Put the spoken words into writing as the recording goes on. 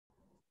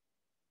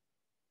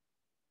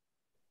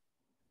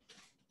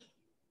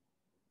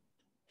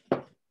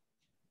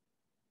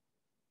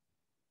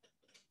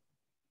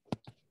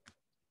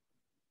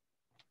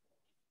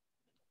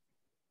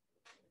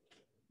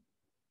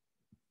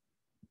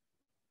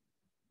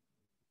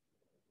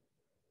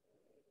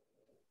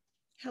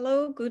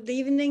Hello, good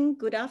evening,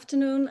 good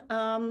afternoon.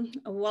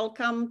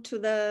 Welcome to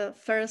the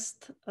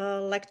first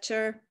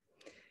lecture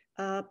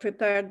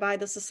prepared by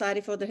the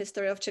Society for the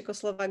History of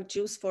Czechoslovak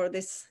Jews for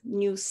this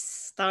new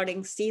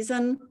starting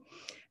season.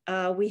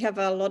 We have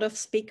a lot of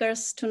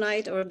speakers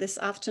tonight or this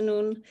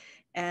afternoon,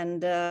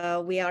 and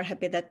we are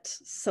happy that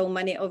so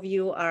many of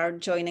you are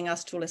joining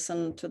us to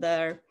listen to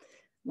their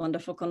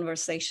wonderful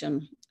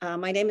conversation.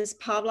 My name is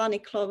Pavla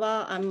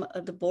Niklova. I'm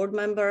the board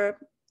member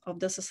of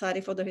the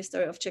Society for the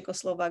History of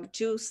Czechoslovak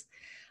Jews.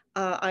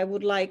 I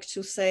would like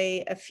to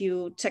say a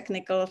few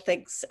technical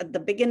things at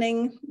the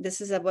beginning. This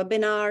is a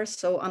webinar,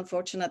 so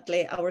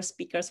unfortunately our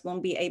speakers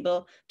won't be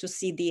able to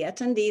see the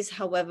attendees.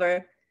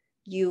 However,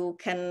 you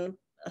can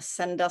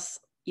send us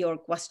your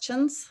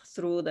questions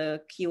through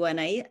the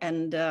Q&A,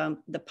 and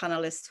the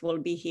panelists will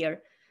be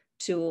here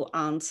to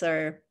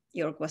answer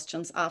your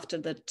questions after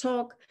the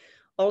talk.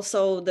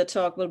 Also, the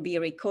talk will be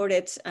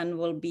recorded and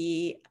will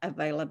be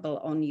available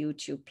on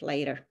YouTube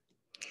later.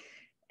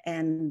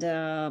 And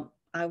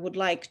I would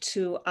like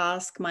to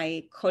ask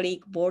my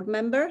colleague board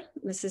member,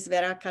 Mrs.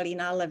 Vera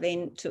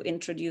Kalina-Levin, to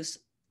introduce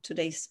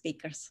today's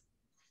speakers.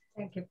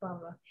 Thank you,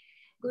 Paula.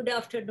 Good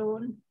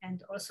afternoon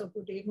and also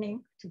good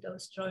evening to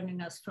those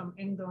joining us from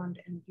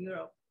England and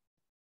Europe.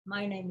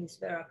 My name is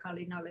Vera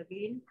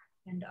Kalina-Levin,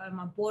 and I'm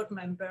a board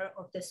member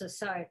of the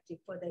Society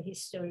for the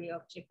History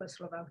of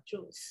Czechoslovak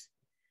Jews.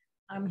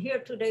 I'm here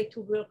today to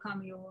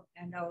welcome you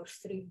and our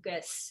three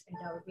guests in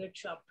our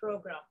virtual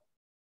program.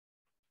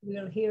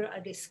 We'll hear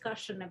a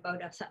discussion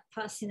about a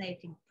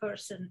fascinating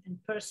person and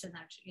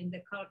personage in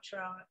the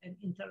cultural and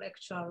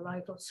intellectual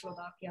life of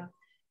Slovakia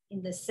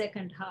in the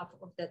second half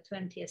of the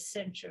 20th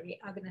century,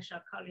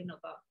 Agnesa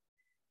Kalinova,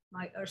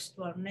 my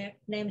erstwhile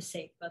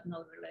namesake, but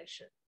no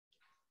relation.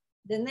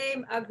 The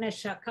name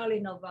Agnesa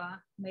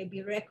Kalinova may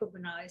be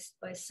recognized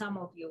by some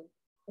of you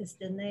is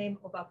the name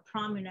of a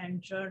prominent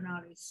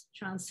journalist,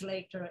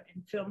 translator,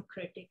 and film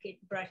critic in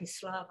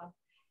Bratislava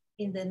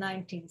in the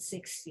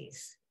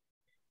 1960s.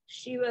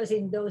 She was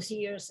in those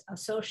years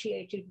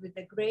associated with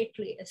the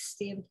greatly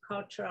esteemed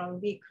cultural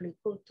weekly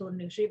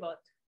Kulturny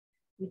Život,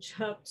 which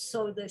helped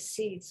sow the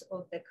seeds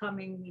of the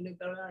coming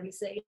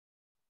liberalization,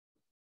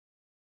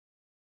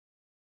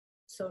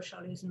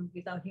 socialism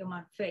with a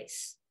human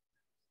face.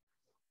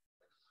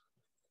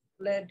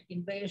 Led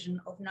invasion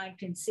of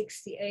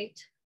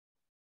 1968,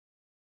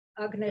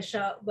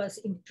 Agnesa was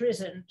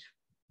imprisoned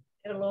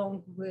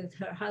along with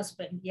her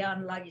husband,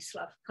 Jan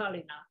Ladislav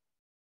Kalina,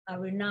 a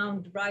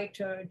renowned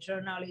writer,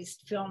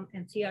 journalist, film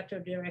and theater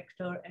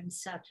director, and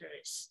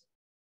satirist.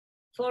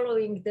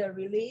 Following their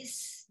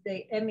release,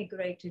 they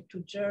emigrated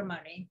to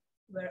Germany,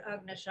 where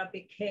Agnesa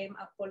became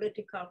a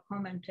political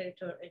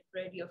commentator at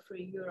Radio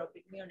Free Europe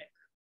in Munich.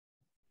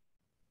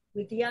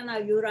 With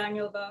Jana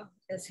Juranova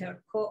as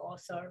her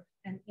co-author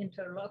and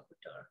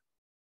interlocutor,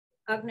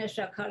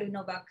 Agnesa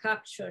Kalinova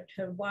captured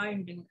her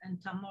winding and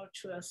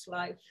tumultuous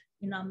life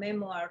in a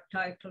memoir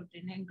titled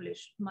in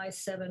English, My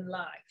 7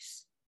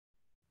 Lives,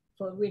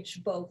 for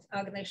which both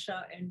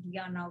Agnesa and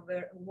Jana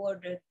were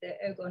awarded the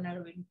Egon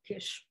Erwin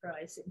Kisch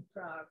Prize in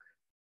Prague.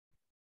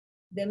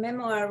 The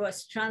memoir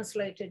was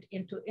translated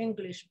into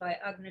English by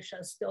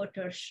Agnesa's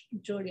daughter,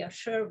 Julia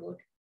Sherwood,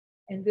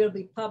 and will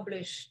be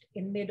published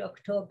in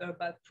mid-October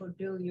by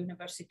Purdue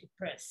University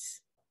Press.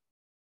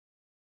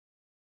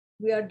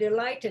 We are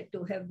delighted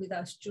to have with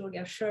us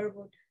Julia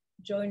Sherwood,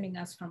 joining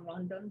us from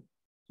London,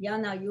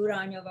 Jana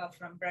Juranova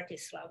from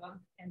Bratislava,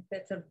 and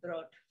Petr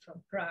Brod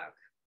from Prague.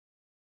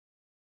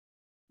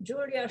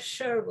 Julia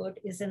Sherwood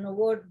is an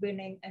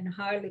award-winning and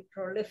highly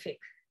prolific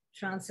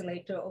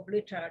translator of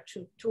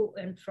literature to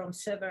and from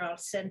several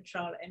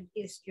Central and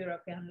East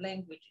European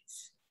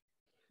languages.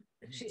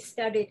 She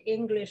studied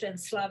English and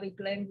Slavic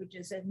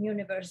languages at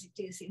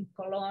universities in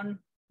Cologne,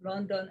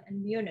 London,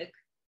 and Munich,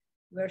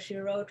 where she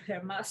wrote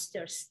her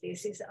master's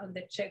thesis on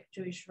the Czech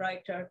Jewish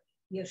writer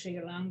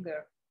Jiří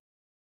Langer.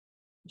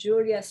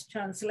 Julia's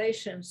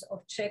translations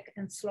of Czech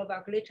and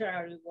Slovak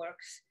literary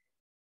works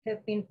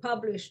have been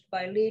published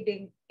by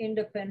leading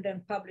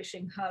independent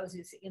publishing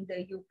houses in the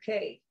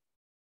UK.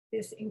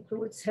 This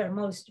includes her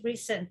most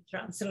recent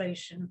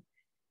translation,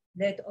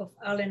 that of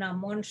Alena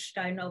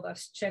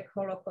Monštejnova's Czech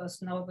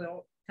Holocaust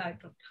novel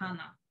titled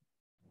Hana.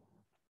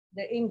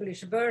 The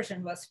English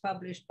version was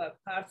published by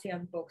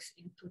Parthian Books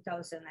in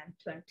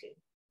 2020.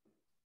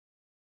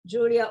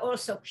 Julia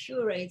also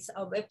curates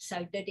a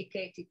website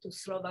dedicated to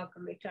Slovak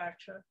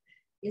literature,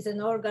 is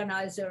an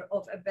organizer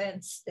of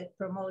events that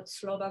promote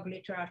Slovak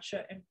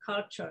literature and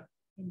culture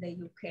in the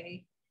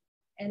UK,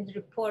 and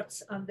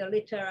reports on the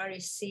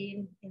literary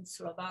scene in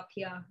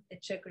Slovakia, the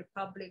Czech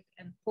Republic,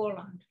 and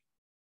Poland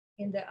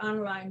in the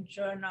online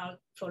journal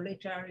for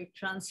literary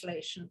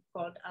translation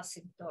called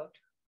Asymptote.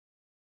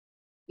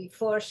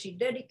 Before she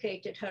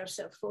dedicated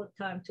herself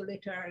full-time to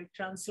literary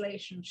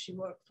translation, she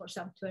worked for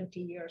some 20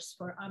 years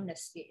for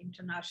Amnesty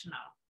International.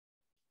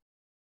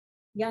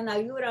 Jana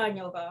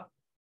Juranova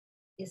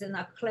is an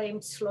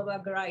acclaimed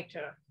Slovak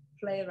writer,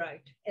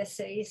 playwright,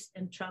 essayist,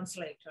 and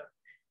translator.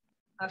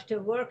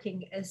 After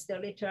working as the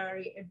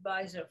literary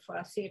advisor for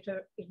a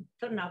theater in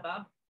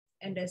Trnava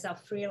and as a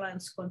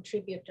freelance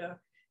contributor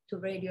to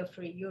Radio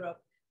Free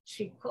Europe,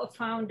 she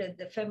co-founded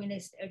the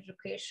feminist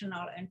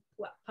educational and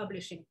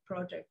publishing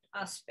project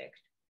ASPEKT,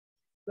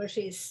 where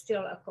she is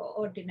still a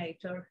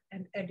coordinator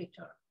and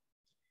editor.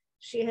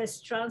 She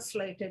has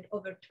translated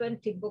over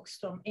 20 books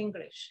from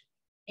English,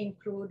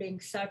 including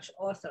such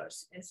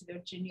authors as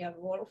Virginia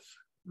Woolf,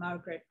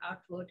 Margaret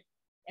Atwood,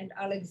 and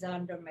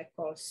Alexander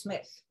McCall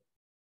Smith.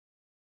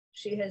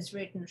 She has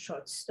written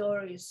short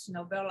stories,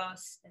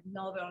 novellas, and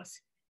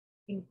novels,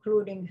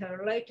 including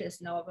her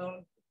latest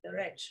novel, The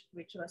Wretch,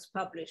 which was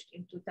published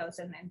in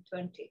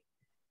 2020.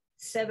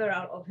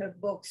 Several of her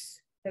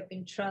books have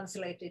been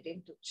translated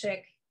into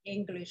Czech,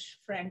 English,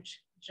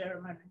 French,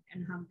 German,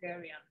 and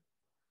Hungarian.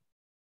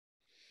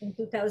 In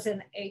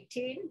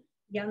 2018,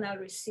 Jana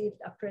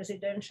received a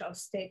Presidential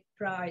State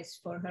Prize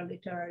for her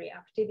literary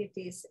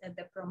activities and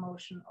the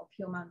promotion of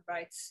human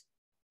rights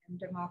and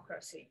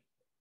democracy.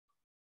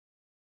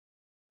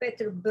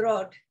 Petr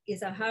Brod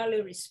is a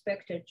highly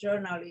respected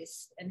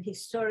journalist and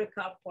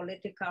historical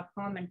political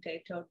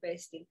commentator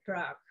based in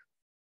Prague.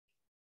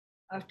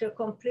 After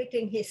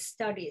completing his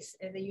studies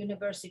at the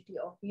University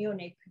of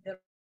Munich,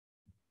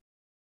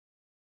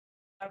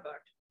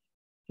 Harvard,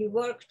 he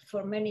worked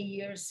for many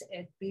years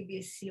at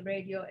BBC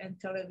Radio and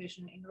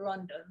Television in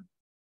London,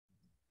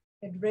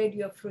 at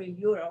Radio Free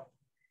Europe,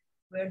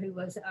 where he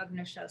was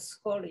Agnesa's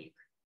colleague,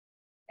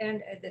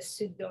 and at the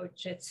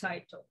Süddeutsche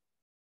Zeitung.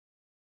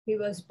 He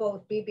was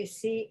both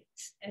BBC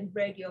and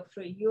Radio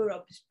Free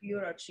Europe's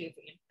bureau chief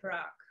in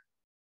Prague.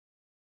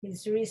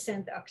 His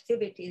recent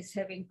activities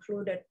have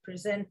included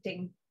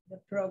presenting the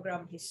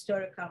program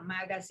Historical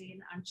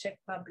Magazine on Czech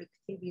Public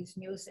TV's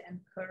news and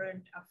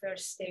current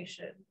affairs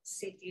station,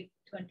 City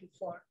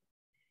 24,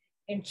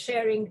 and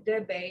chairing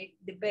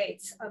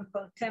debates on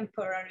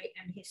contemporary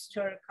and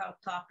historical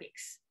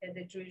topics at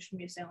the Jewish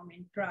Museum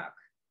in Prague.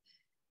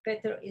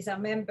 Petr is a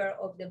member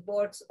of the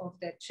boards of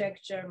the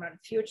Czech-German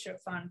Future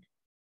Fund,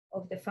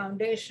 of the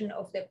Foundation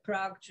of the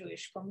Prague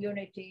Jewish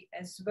Community,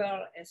 as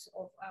well as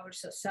of our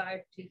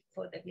Society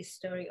for the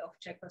History of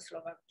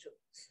Czechoslovak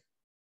Jews.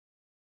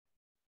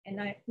 And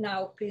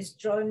now please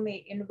join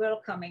me in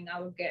welcoming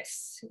our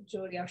guests,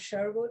 Julia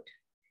Sherwood,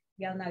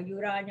 Jana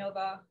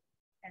Juranova,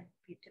 and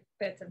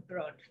Petr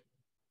Brod.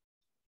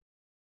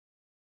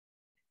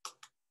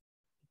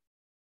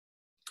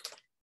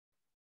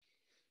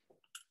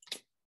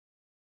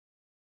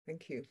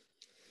 Thank you.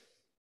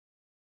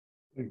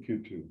 Thank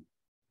you too.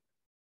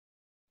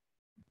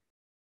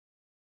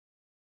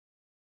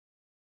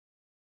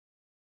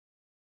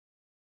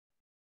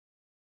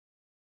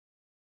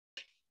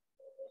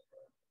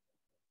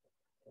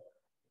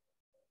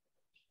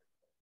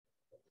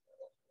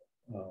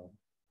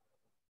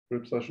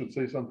 Perhaps I should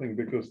say something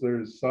because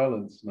there is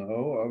silence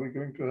now. Are we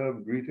going to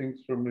have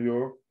greetings from New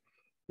York,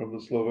 from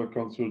the Slovak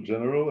Consul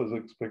General as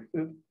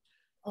expected?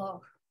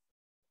 Oh,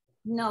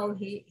 no,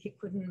 he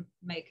couldn't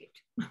make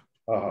it.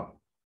 Aha.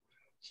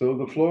 So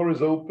the floor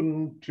is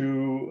open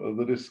to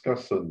the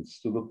discussants,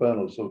 to the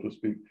panel, so to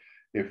speak,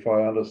 if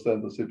I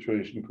understand the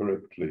situation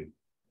correctly.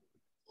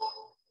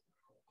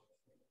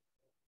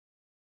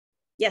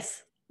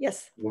 Yes,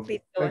 please go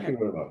ahead. Thank you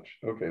very much.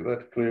 Okay,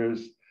 that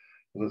clears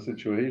the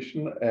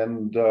situation.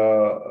 And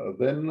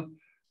then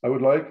I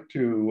would like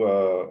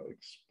to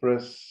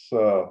express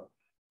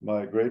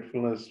my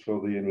gratefulness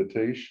for the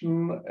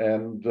invitation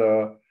and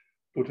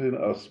put in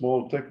a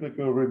small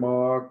technical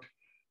remark.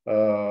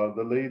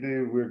 The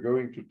lady we're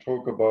going to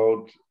talk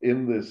about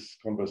in this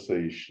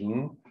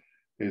conversation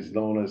is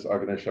known as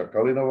Agnesa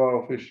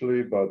Kalinova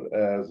officially, but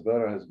as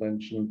Vera has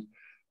mentioned,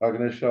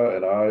 Agnesa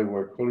and I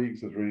were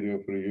colleagues at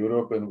Radio Free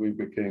Europe, and we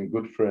became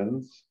good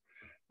friends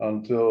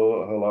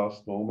until her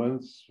last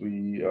moments.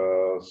 We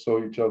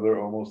saw each other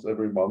almost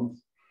every month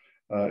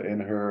in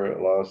her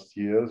last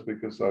years,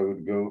 because I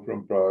would go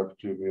from Prague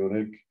to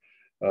Munich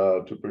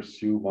to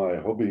pursue my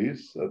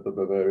hobbies at the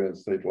Bavarian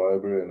State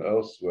Library and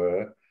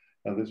elsewhere.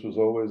 And this was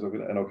always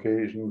an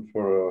occasion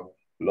for a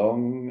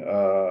long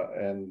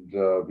and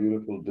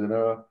beautiful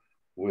dinner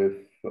with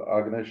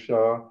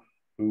Agnesa,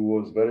 who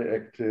was very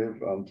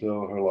active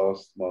until her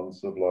last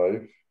months of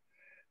life.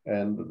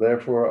 And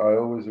therefore, I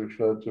always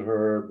referred to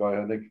her by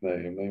her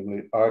nickname,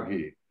 namely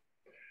Agi.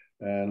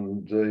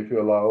 And if you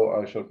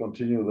allow, I shall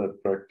continue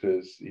that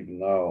practice even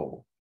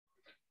now.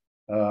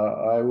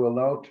 I will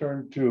now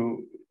turn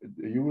to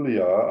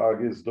Julia,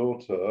 Agi's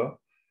daughter,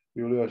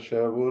 Julia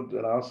Sherwood,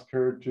 and ask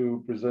her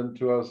to present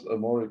to us a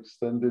more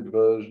extended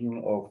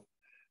version of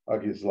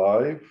Agi's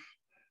life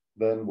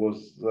than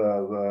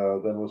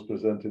was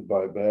presented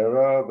by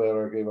Vera.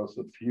 Vera gave us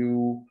a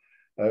few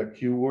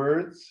cue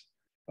words.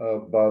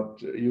 But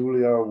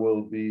Julia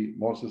will be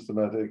more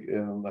systematic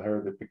in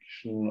her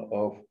depiction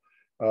of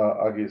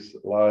Agi's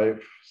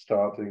life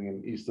starting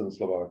in Eastern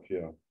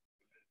Slovakia.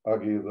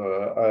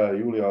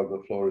 Julia,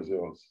 the floor is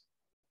yours.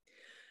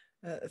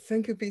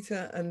 Thank you,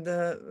 Peter, and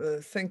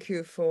thank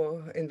you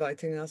for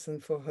inviting us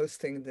and for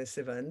hosting this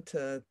event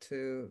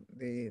to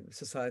the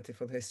Society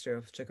for the History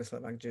of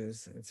Czechoslovak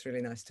Jews. It's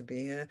really nice to be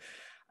here.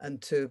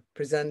 and to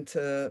present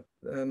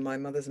my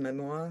mother's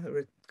memoir,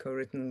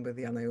 co-written with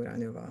Jana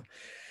Juranova.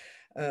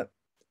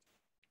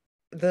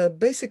 The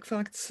basic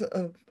facts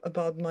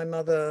about my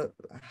mother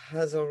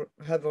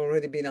have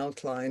already been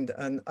outlined,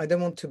 and I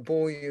don't want to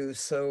bore you,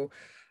 so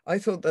I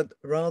thought that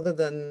rather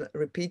than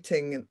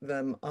repeating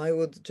them, I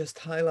would just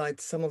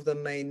highlight some of the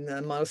main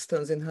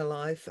milestones in her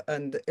life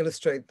and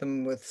illustrate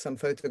them with some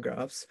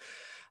photographs,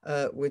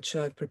 which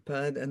I've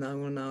prepared, and I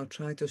will now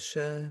try to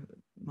share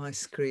my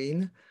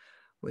screen,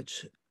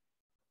 which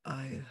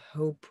I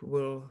hope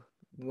will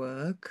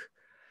work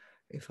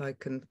if I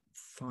can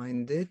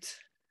find it.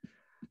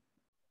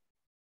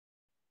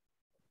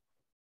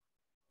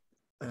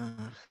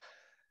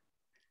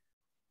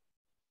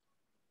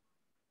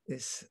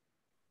 This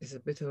is a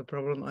bit of a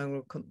problem. I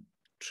will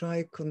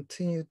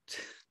continue.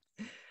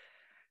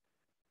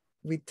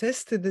 We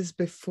tested this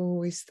before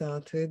we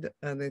started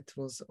and it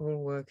was all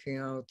working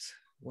out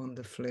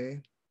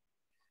wonderfully.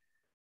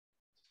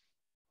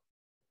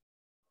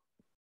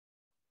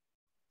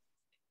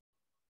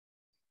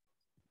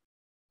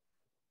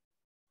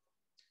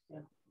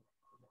 Yeah.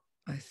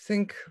 I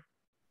think.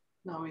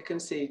 Now we can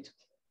see it.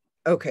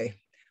 Okay,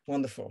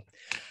 wonderful.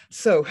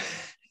 So,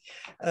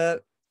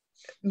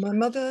 my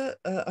mother,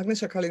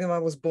 Agnesa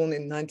Kalinova, was born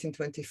in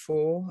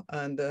 1924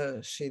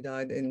 and she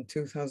died in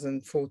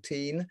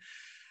 2014.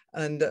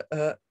 And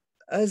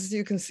as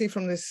you can see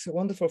from this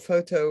wonderful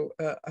photo,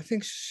 I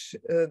think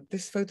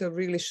this photo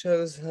really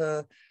shows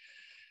her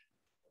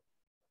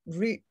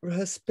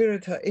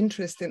spirit, her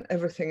interest in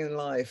everything in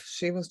life.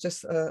 She was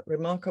just a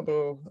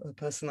remarkable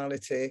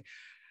personality.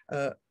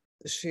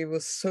 She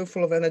was so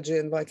full of energy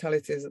and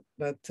vitality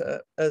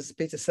that, as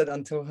Peter said,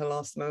 until her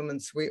last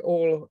moments, we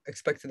all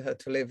expected her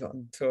to live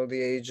until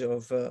the age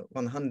of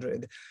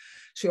 100.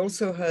 She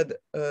also had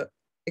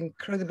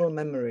incredible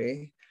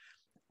memory,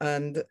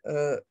 and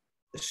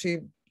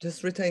she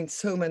just retained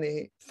so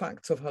many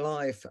facts of her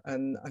life,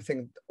 and I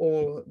think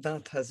all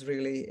that has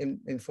really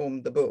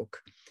informed the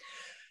book.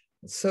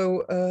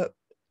 So,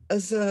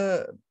 as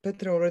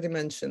Petra already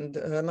mentioned,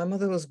 my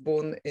mother was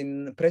born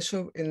in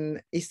Prešov in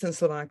eastern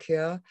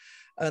Slovakia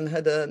and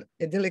had an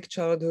idyllic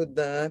childhood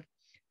there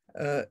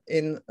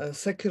in a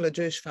secular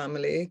Jewish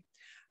family.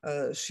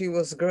 She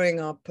was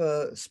growing up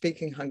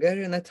speaking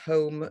Hungarian at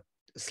home,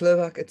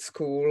 Slovak at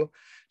school.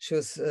 She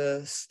was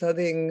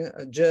studying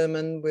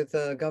German with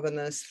a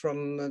governess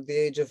from the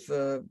age of,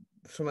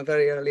 from a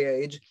very early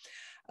age.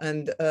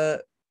 And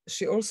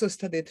she also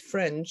studied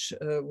French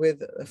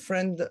with a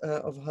friend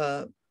of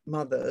her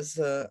mother's,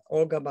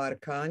 Olga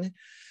Barkaň,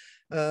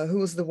 who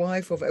was the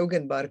wife of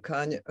Eugen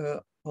Barkaň,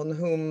 on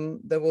whom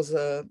there was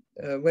a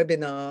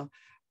webinar,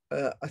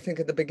 I think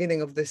at the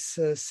beginning of this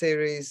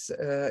series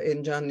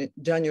in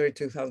January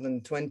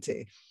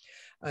 2020.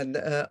 And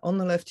on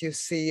the left, you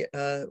see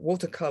a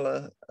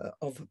watercolor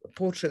of a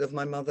portrait of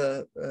my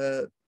mother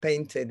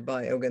painted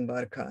by Eugen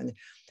Barkaň.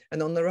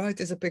 And on the right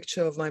is a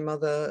picture of my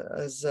mother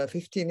as a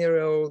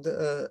 15-year-old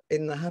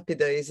in the happy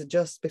days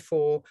just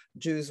before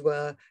Jews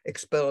were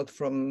expelled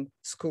from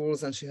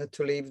schools and she had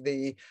to leave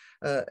the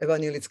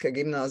Evangelické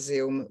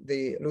Gymnasium,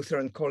 the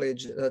Lutheran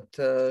college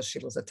that she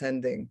was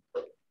attending.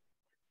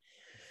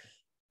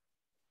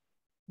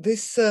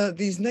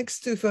 These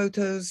next two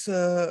photos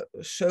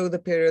show the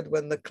period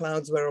when the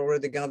clouds were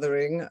already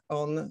gathering.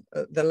 On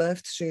the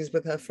left, she's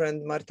with her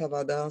friend Marta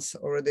Vadas,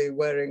 already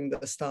wearing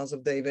the Stars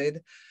of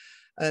David.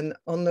 And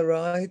on the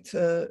right,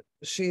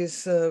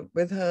 she's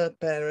with her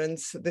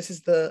parents. This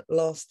is the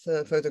last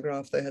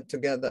photograph they had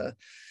together.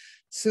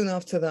 Soon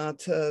after that,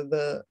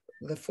 the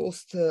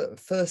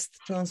first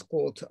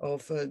transport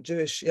of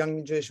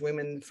young Jewish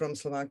women from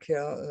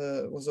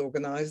Slovakia was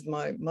organized.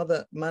 My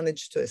mother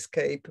managed to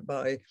escape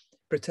by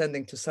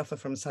pretending to suffer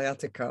from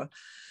sciatica.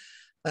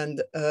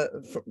 And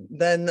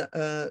then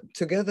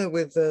together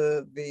with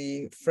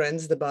the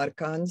friends, the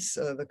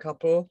Barkaňs, the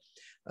couple,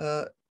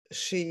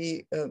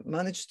 she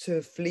managed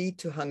to flee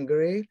to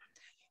Hungary,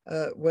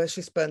 where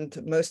she spent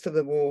most of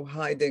the war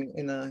hiding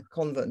in a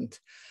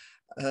convent.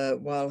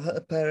 While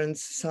her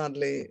parents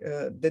sadly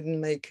didn't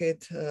make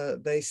it,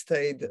 they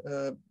stayed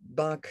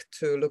back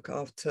to look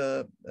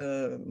after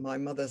my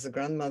mother's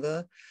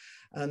grandmother,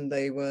 and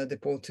they were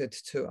deported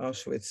to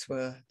Auschwitz,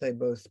 where they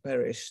both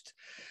perished.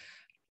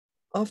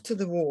 After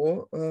the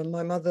war,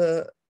 my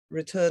mother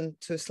returned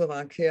to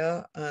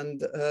Slovakia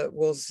and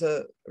was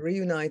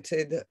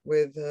reunited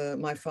with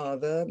my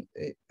father,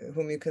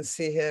 whom you can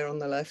see here on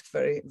the left,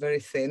 very, very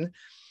thin.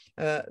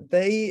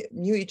 They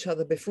knew each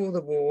other before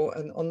the war,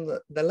 and on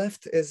the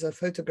left is a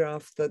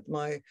photograph that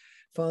my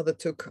father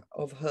took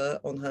of her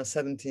on her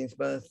 17th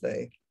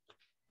birthday.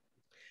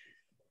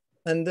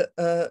 And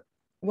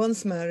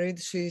once married,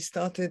 she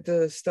started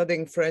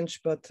studying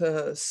French, but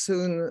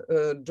soon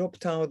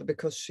dropped out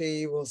because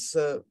she was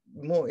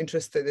more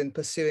interested in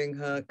pursuing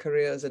her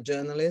career as a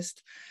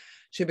journalist.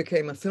 She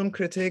became a film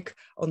critic.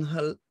 On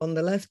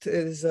the left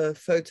is a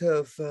photo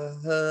of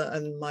her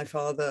and my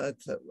father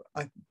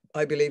at,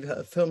 I believe,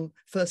 her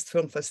first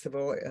film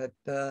festival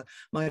at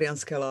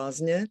Mariánské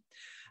Lázně.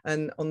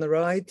 And on the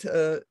right,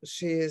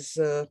 she is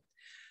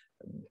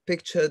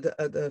pictured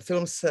at a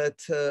film set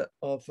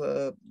of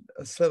a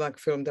Slovak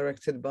film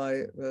directed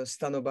by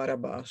Stano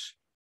Barabáš.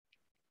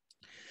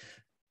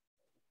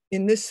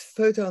 In this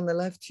photo on the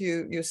left,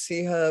 you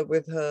see her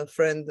with her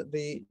friend,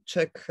 the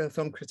Czech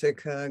film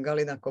critic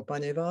Galina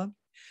Kopaněva.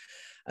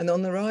 And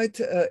on the right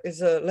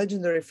is a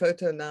legendary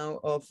photo now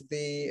of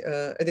the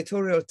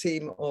editorial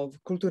team of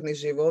Kulturní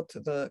život,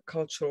 the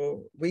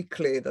cultural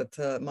weekly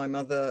that my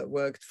mother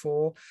worked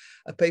for,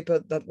 a paper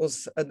that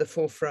was at the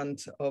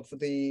forefront of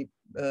the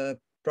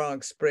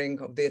Prague Spring,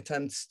 of the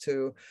attempts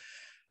to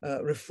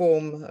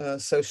reform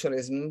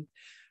socialism.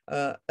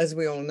 As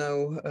we all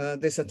know,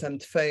 this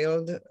attempt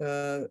failed.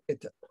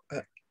 It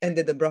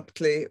ended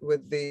abruptly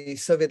with the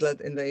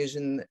Soviet-led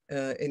invasion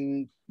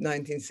in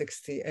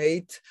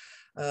 1968.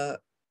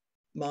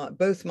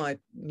 Both my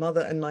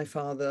mother and my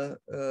father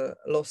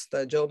lost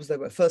their jobs. They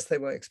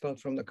were expelled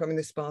from the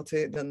Communist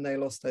Party, then they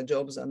lost their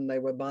jobs and they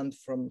were banned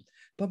from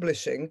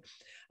publishing.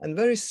 And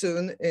very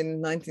soon in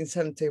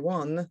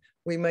 1971,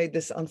 we made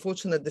this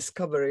unfortunate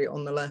discovery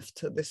on the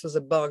left. This was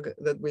a bug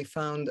that we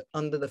found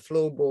under the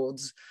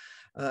floorboards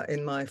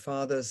in my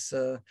father's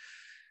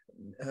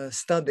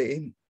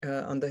study,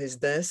 under his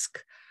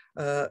desk.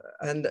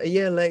 And a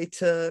year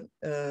later,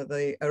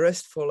 the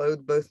arrest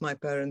followed. Both my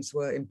parents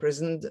were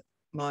imprisoned.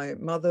 My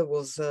mother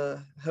was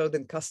held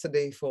in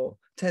custody for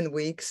 10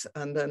 weeks,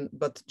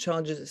 but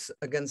charges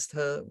against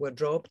her were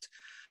dropped.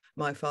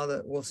 My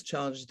father was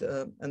charged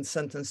and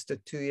sentenced to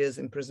 2 years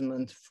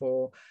imprisonment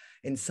for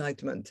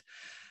incitement,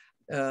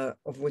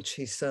 of which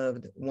he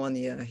served 1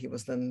 year. He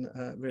was then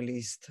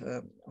released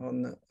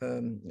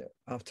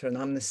after an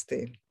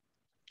amnesty.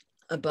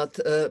 But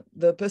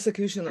the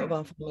persecution of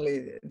our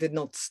family did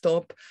not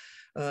stop.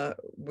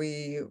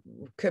 We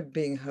kept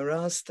being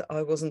harassed.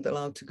 I wasn't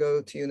allowed to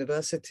go to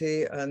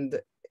university, and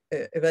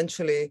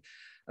eventually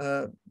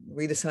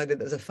we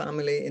decided as a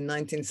family in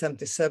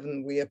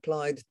 1977, we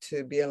applied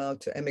to be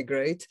allowed to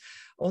emigrate.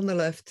 On the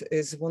left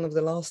is one of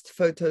the last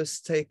photos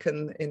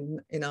taken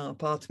in our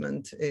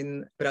apartment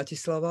in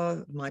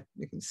Bratislava.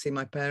 You can see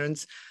my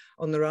parents.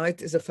 On the right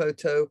is a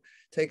photo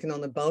taken on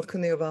the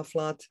balcony of our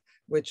flat,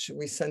 which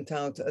we sent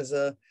out as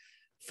a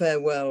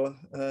farewell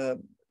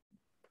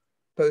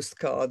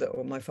postcard,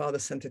 or my father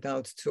sent it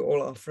out to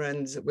all our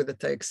friends with the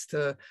text,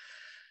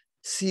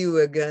 "See you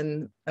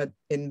again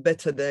in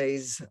better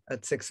days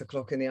at 6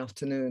 o'clock in the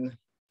afternoon."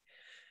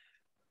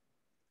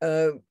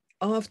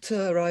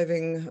 After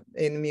arriving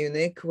in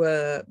Munich,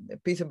 where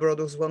Peter Brod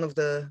was one of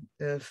the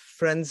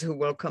friends who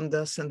welcomed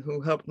us and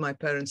who helped my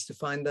parents to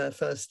find their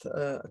first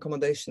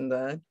accommodation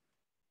there,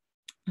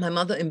 my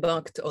mother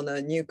embarked on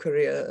a new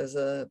career as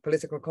a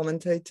political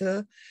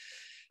commentator.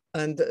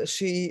 And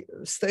she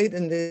stayed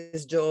in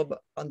this job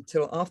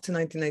until after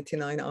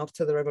 1989,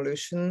 after the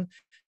revolution.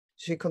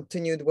 She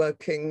continued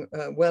working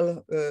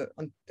well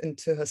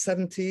into her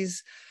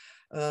 70s,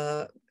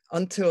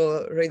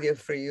 until Radio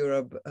Free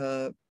Europe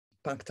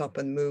packed up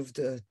and moved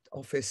the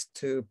office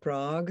to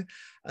Prague.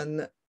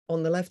 And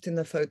on the left in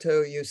the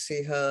photo, you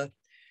see her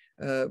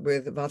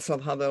with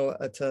Václav Havel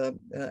at an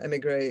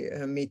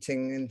emigre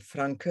meeting in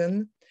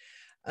Franken.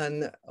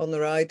 And on the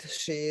right,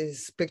 she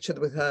is pictured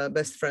with her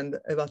best friend,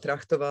 Eva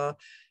Trachtová,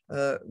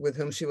 with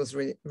whom she was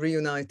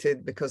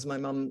reunited because my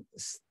mum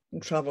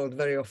traveled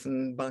very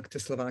often back to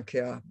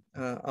Slovakia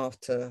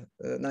after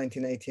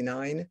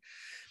 1989.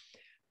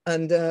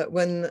 And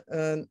when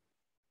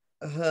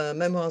her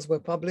memoirs were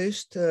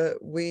published,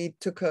 we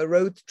took a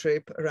road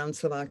trip around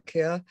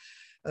Slovakia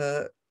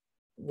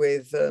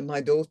with my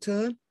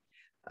daughter.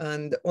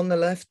 And on the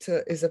left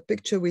is a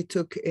picture we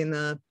took in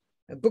a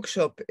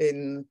bookshop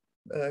in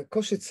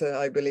Košice,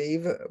 I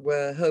believe,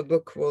 where her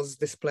book was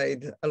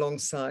displayed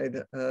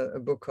alongside a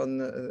book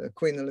on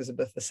Queen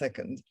Elizabeth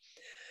II.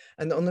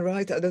 And on the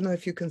right, I don't know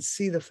if you can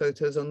see the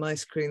photos on my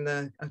screen,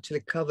 they're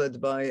actually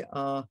covered by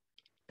our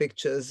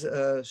pictures.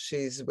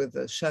 She's with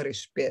a Šary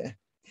Špie.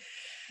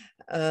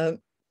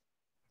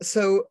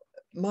 So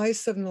My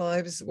 7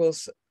 Lives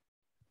was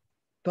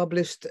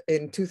published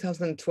in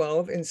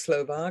 2012 in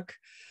Slovak.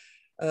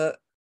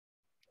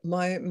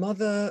 My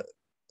mother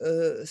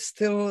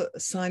still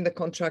signed a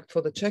contract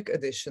for the Czech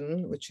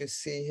edition, which you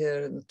see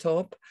here in the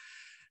top.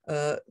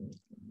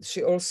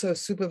 She also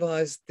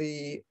supervised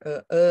the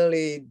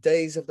early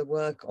days of the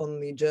work on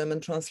the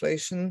German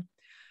translation.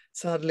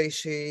 Sadly,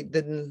 she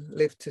didn't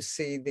live to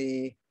see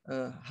the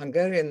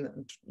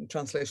Hungarian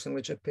translation,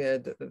 which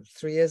appeared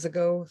 3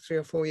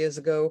 or 4 years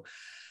ago,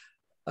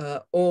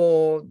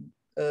 or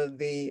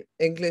the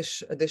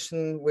English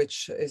edition,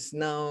 which is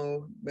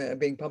now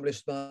being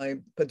published by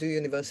Purdue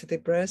University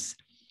Press.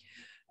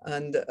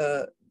 And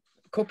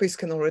copies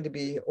can already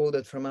be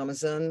ordered from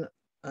Amazon.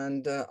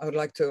 And I would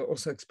like to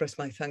also express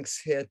my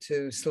thanks here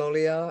to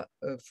Slolia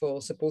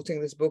for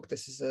supporting this book.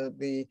 This is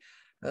the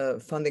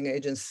funding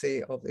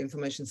agency of the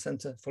Information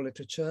Center for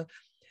Literature,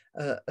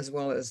 as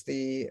well as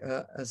the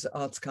as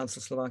Arts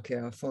Council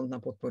Slovakia, Fond na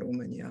podporu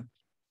umenia.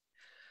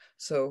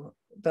 So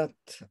that,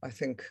 I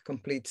think,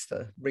 completes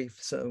the brief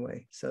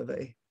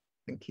survey.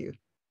 Thank you.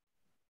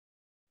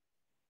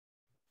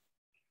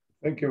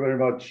 Thank you very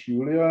much,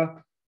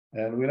 Julia.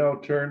 And we now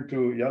turn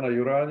to Jana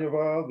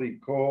Juranova, the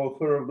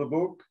co-author of the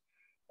book.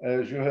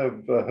 As you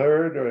have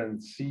heard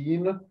and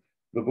seen,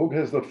 the book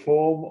has the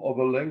form of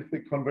a lengthy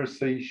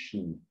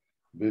conversation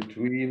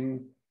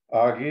between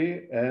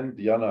Agi and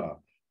Jana.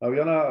 Now,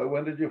 Jana,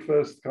 when did you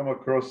first come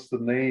across the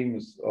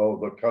names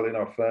of the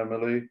Kalina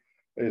family,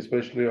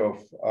 especially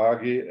of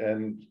Agi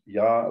and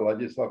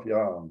Ladislav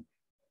Jan,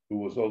 who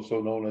was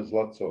also known as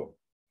Laco?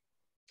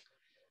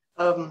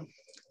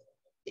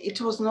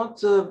 It was not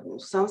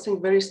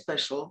something very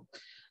special.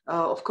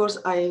 Of course,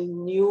 I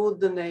knew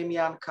the name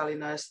Jan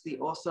Kalina as the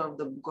author of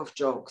the Book of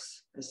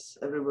Jokes, as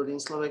everybody in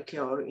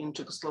Slovakia or in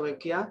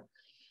Czechoslovakia.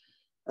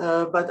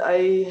 But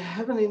I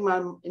haven't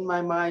in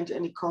my mind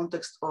any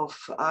context of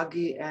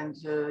Agi and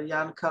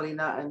Jan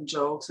Kalina and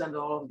jokes and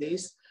all of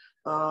this.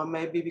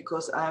 Maybe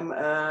because I'm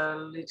a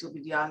little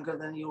bit younger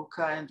than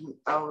Julka, and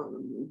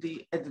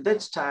at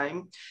that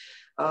time,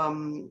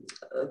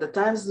 the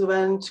times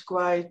went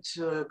quite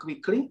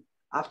quickly.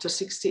 After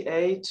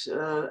 68,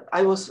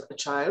 I was a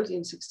child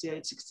in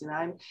 68,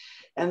 69.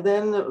 And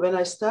then when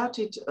I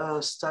started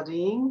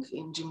studying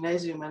in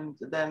gymnasium and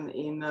then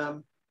in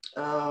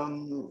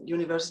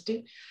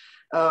university,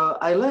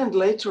 I learned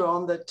later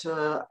on that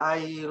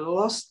I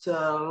lost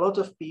a lot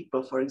of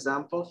people, for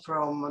example,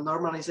 from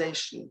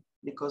normalization,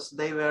 because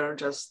they were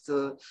just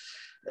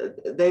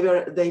they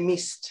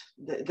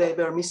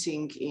were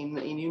missing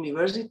in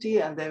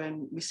university, and they were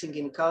missing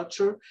in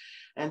culture,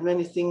 and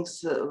many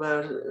things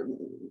were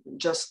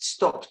just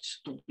stopped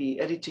to be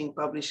editing,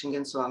 publishing,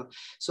 and so on.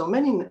 So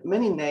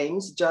many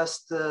names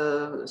just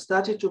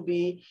started to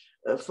be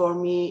for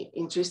me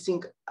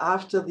interesting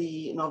after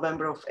the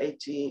November of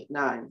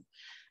 '89.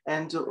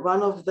 And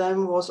one of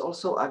them was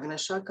also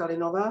Agnesa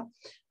Kalinova.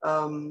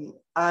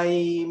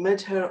 I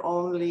met her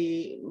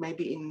only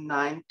maybe in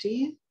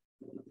 91.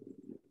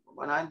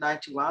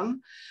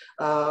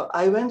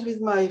 I went with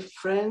my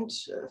friend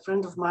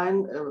of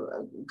mine,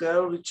 a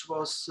girl which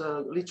was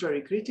a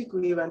literary critic.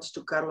 We went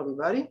to Karlovy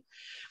Vary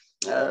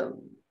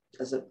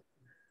as a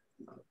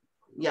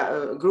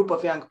group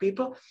of young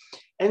people.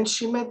 And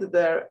she met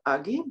there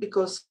Agi,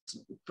 because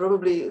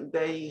probably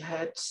they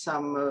had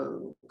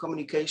some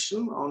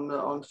communication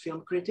on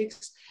film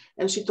critics.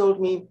 And she told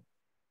me,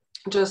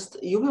 just,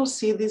 you will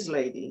see this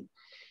lady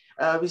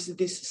with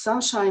this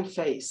sunshine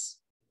face.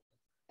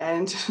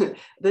 And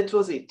that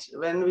was it.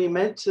 When we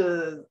met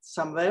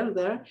somewhere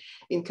there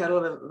in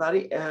Karlovy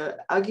Vary,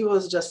 Agi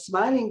was just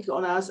smiling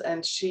on us,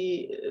 and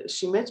she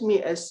met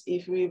me as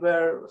if we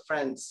were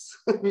friends,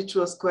 which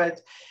was quite,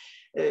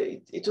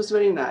 it was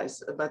very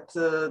nice. But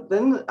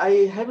then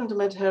I haven't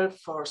met her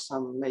for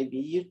some maybe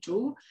year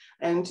two.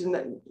 And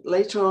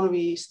later on,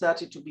 we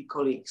started to be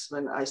colleagues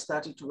when I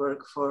started to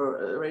work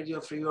for Radio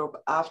Free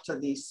Europe after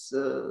this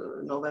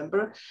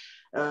November,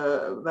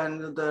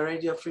 when the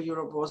Radio Free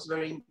Europe was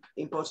very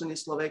important in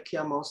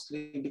Slovakia,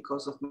 mostly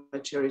because of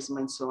Mecherism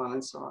and so on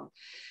and so on.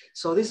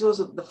 So this was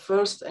the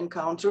first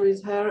encounter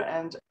with her,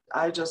 and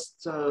I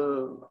just,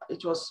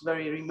 it was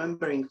very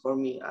remembering for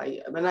me.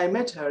 When I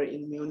met her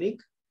in Munich,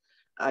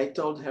 I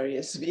told her,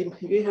 yes,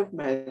 we have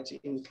met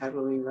in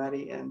Karlovy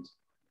Vary, and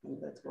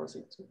that was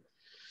it.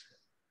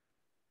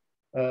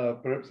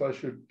 Perhaps I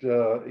should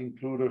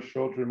include a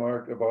short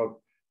remark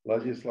about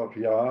Ladislav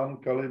Jan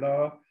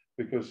Kalina,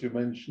 because you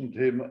mentioned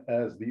him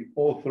as the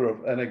author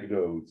of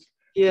anecdotes.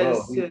 Yes.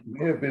 Well, he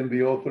may have been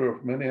the author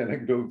of many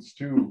anecdotes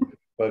too,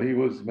 but he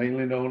was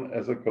mainly known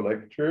as a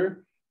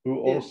collector who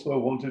also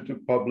wanted to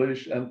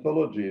publish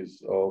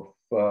anthologies of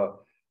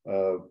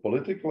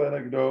political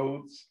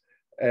anecdotes.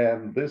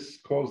 And this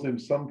caused him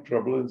some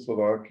trouble in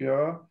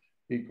Slovakia.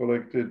 He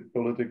collected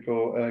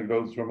political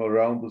anecdotes from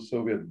around the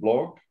Soviet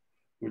bloc,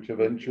 which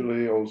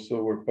eventually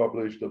also were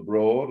published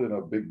abroad in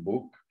a big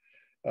book.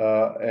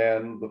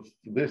 And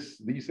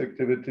these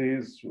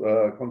activities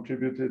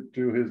contributed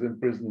to his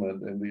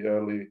imprisonment in the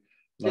early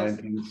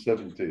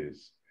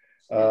 1970s.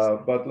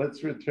 But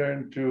let's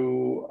return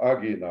to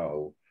Agi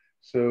now.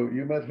 So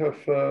you met her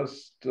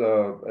first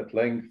at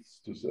length,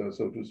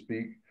 so to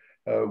speak,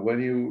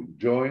 when you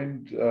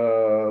joined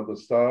the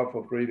staff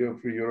of Radio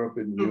Free Europe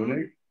in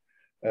Munich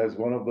as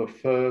one of the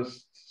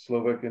first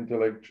Slovak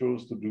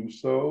intellectuals to do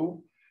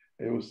so.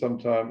 It was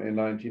sometime in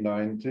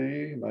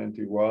 1990,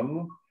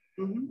 91.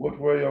 What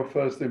were your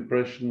first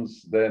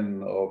impressions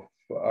then of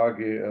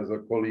Agi as a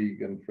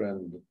colleague and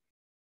friend?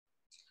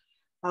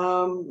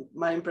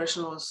 My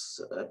impression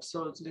was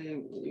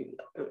absolutely,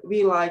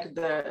 we liked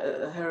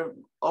her,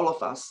 all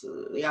of us,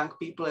 young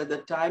people at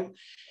that time.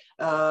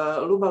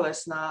 Luba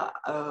Lesna,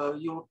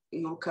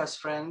 Julka's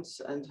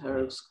friends and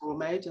her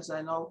schoolmate, as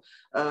I know,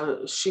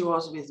 she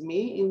was with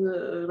me in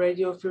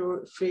Radio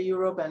Free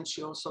Europe, and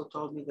she also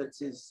told me that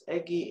this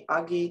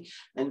Agi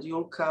and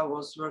Julka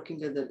was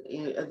working at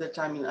the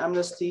time in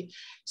Amnesty.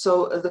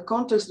 So the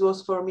context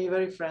was for me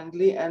very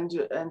friendly, and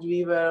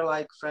we were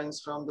like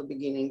friends from the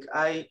beginning.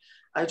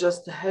 I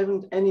just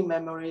haven't any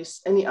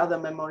memories, any other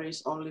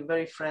memories, only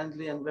very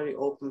friendly and very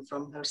open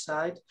from her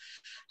side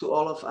to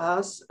all of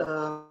us.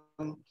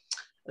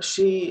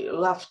 She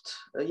loved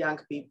young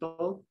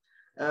people.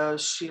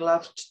 She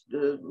loved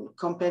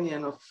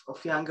companion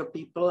of younger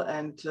people,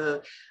 and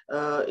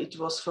it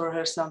was for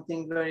her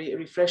something very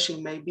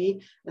refreshing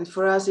maybe. And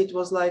for us, it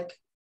was like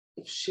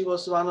if she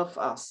was one of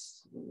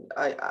us.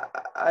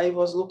 I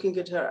was looking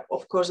at her.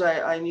 Of course,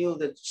 I knew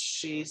that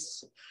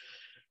she's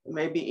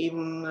maybe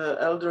even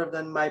elder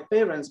than my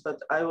parents,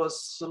 but I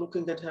was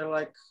looking at her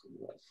like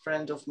a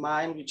friend of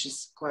mine, which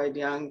is quite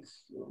young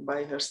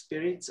by her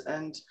spirits.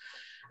 And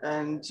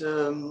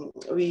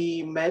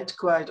we met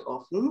quite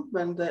often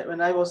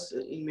when I was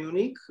in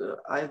Munich,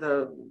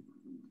 either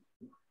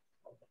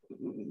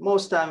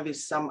most time with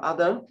some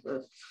other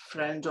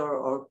friend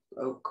or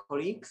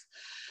colleagues.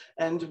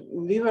 And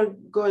we were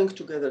going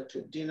together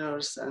to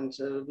dinners, and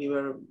we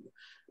were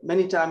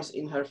many times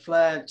in her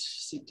flat,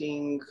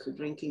 sitting,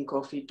 drinking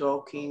coffee,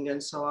 talking,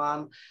 and so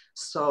on.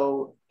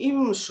 So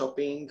even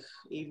shopping,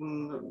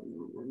 even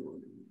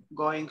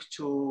going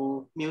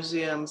to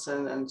museums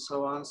and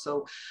so on.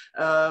 So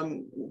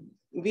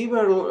we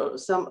were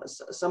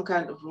some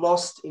kind of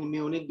lost in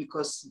Munich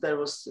because there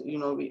was, you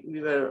know,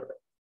 we were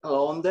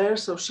alone there.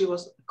 So she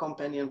was a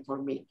companion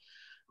for me.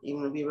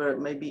 Even we were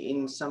maybe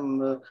in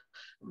some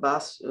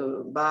bath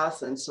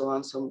and so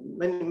on. So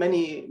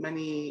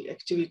many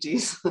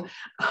activities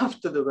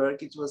after the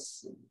work. It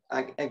was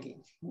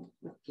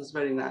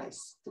very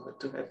nice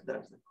to have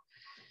that.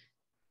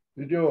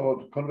 Did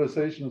your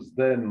conversations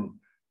then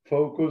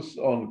focus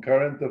on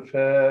current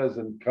affairs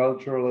and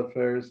cultural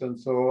affairs and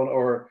so on,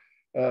 or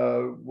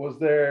was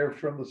there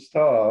from the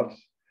start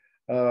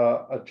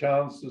a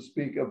chance to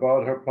speak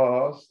about her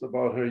past,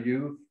 about her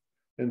youth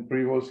in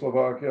pre-war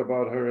Slovakia,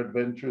 about her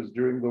adventures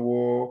during the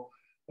war,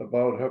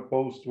 about her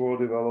post-war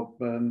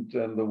development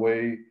and the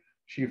way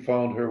she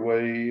found her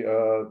way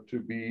to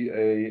be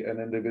an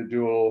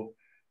individual,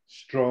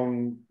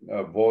 strong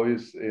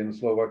voice in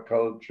Slovak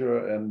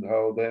culture, and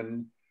how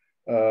then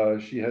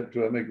she had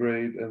to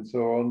emigrate and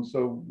so on.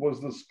 So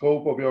was the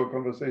scope of your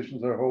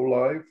conversations her whole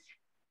life?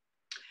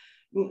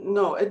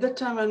 No, at that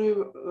time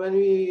when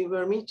we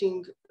were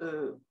meeting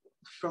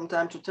from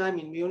time to time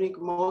in Munich,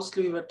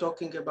 mostly we were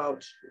talking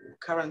about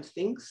current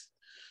things.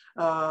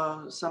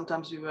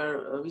 Sometimes we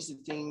were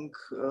visiting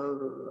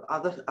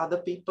other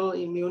people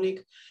in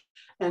Munich,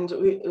 and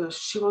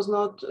she was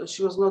not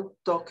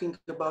talking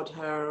about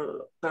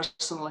her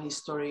personal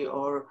history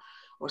or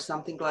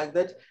something like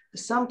that.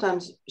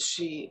 Sometimes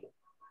she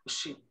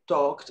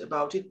talked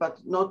about it, but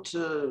not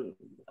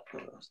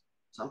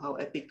somehow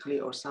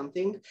epically or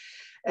something.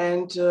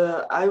 And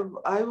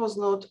I was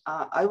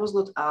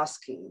not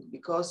asking,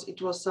 because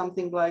it was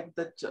something like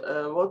that.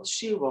 What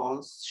she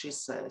wants, she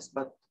says,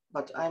 but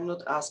I'm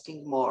not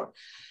asking more.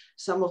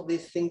 Some of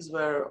these things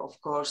were, of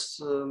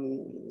course,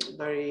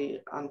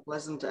 very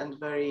unpleasant and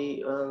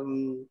very,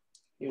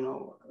 you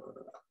know,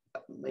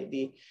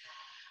 maybe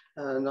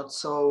not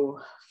so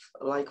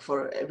like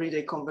for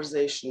everyday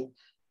conversation.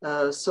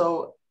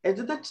 So at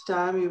that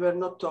time, we were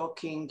not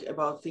talking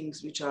about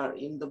things which are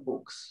in the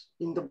book,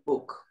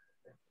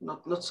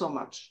 not so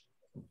much.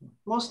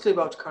 Mostly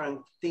about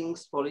current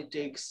things,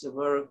 politics,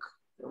 work,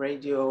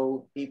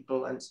 radio,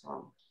 people, and so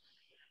on.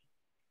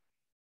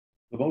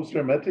 The most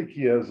dramatic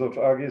years of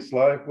Agi's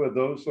life were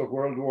those of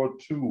World War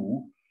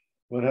II,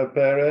 when her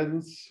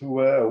parents, who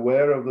were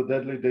aware of the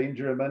deadly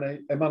danger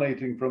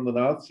emanating from the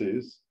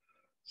Nazis,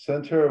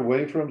 sent her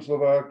away from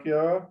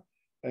Slovakia,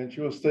 and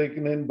she was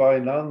taken in by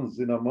nuns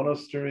in a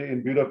monastery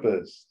in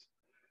Budapest.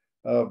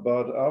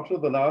 But after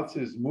the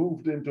Nazis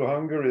moved into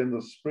Hungary in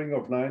the spring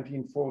of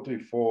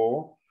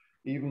 1944,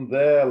 even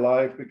there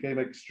life became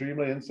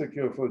extremely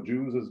insecure for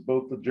Jews, as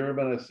both the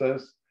German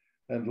SS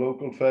and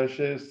local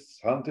fascists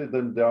hunted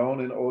them down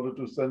in order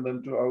to send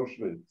them to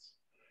Auschwitz.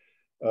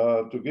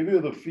 To give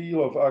you the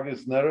feel of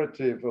Agi's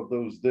narrative of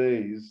those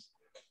days,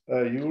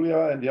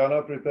 Julia and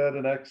Jana prepared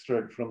an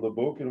extract from the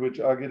book in which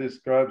Agi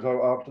describes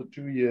how after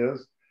 2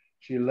 years,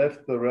 she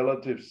left the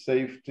relative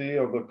safety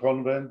of the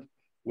convent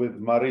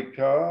with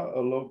Marika, a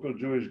local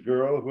Jewish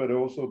girl who had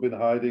also been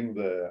hiding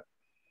there.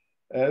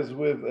 As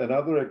with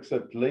another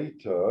except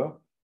later,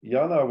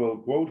 Jana will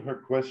quote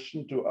her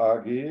question to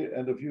Agi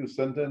and a few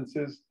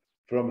sentences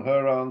from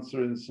her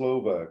answer in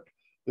Slovak.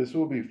 This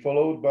will be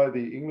followed by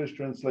the English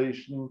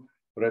translation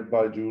read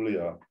by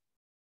Julia.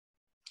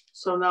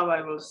 So now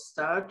I will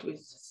start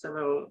with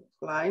several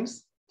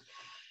lines.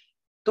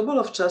 To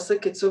bolo v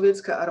čase, keď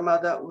sovietská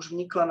armáda už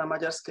vnikla na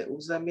maďarské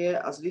územie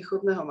a z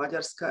východného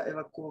Maďarska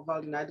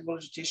evakuovali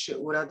najdôležitejšie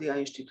úrady a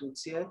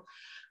inštitúcie.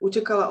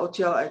 Utekala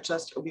odtiaľ aj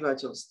časť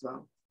obyvateľstva.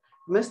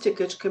 V meste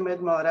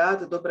Kečkemet mal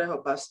rád dobrého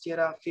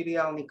pastiera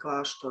filiálny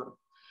kláštor.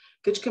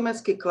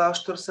 Kečkemetský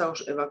kláštor sa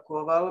už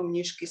evakuoval,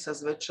 mníšky sa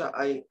zväčša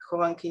aj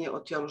chovankyne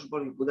odtiaľ už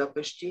boli v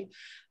Budapešti,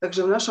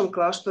 takže v našom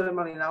kláštore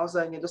mali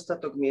naozaj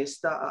nedostatok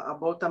miesta a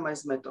bol tam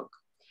aj zmätok.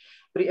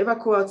 Pri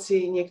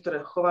evakuácii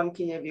niektoré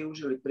chovankyne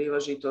využili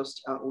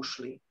príležitosť a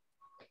ušli.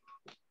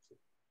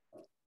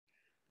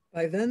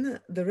 By then,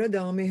 the Red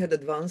Army had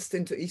advanced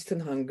into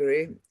eastern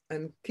Hungary,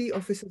 and key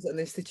offices and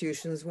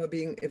institutions were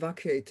being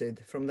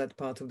evacuated from that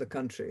part of the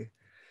country.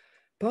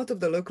 Part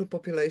of the local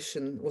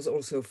population was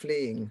also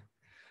fleeing.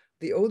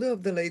 The Order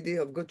of the Lady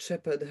of Good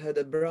Shepherd had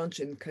a branch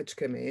in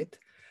Kecskemét,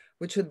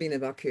 which had been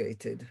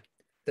evacuated.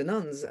 The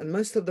nuns and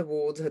most of the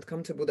wards had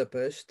come to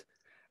Budapest,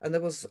 and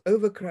there was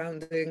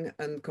overcrowding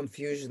and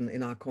confusion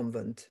in our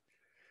convent.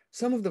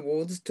 Some of the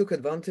wards took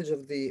advantage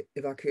of the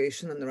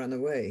evacuation and ran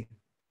away.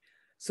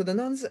 So the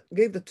nuns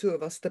gave the two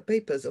of us the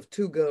papers of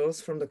two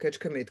girls from the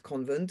Kecskemét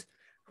convent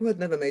who had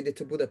never made it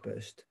to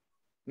Budapest.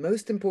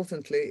 Most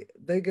importantly,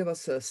 they gave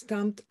us a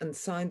stamped and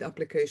signed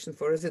application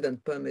for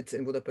resident permits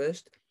in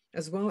Budapest,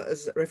 as well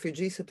as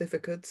refugee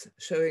certificates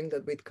showing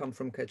that we'd come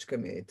from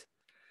Kecskemét.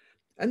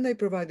 And they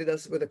provided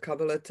us with a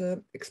cover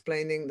letter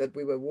explaining that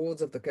we were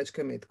wards of the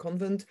Kecskemét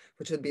convent,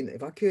 which had been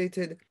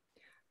evacuated,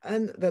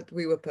 and that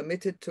we were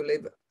permitted to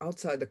live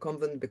outside the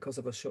convent because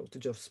of a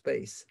shortage of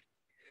space.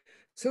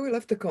 So we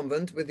left the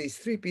convent with these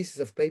 3 pieces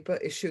of paper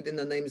issued in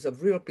the names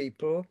of real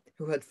people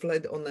who had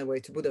fled on their way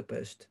to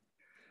Budapest.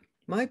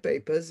 My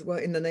papers were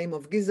in the name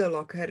of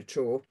Gisela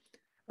Hercsó,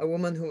 a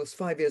woman who was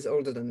 5 years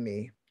older than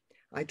me.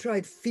 I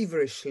tried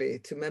feverishly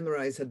to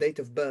memorize her date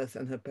of birth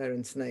and her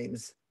parents'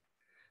 names.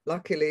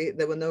 Luckily,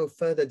 there were no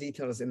further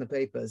details in the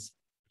papers.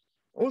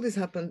 All this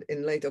happened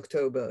in late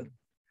October.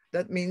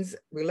 That means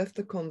we left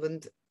the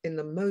convent in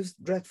the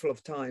most dreadful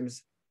of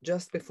times,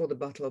 just before the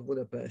Battle of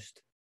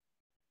Budapest.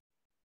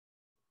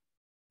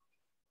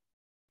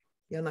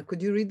 Jana,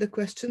 could you read the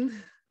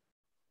question?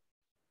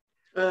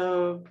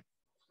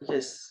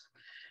 Yes.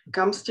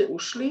 Kam ste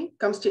ušli?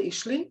 Kam ste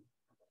išli?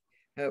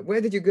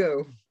 Where did you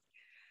go?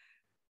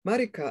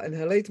 Marika and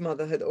her late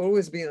mother had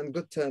always been on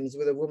good terms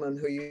with a woman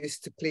who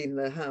used to clean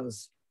their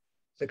house.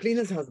 The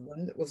cleaner's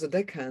husband was a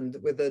deckhand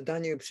with the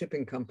Danube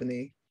Shipping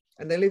Company,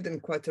 and they lived in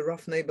quite a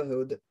rough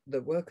neighborhood,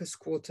 the workers'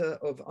 quarter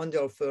of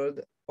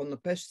Angyalföld on the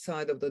Pest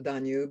side of the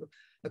Danube,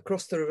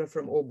 across the river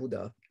from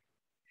Óbuda.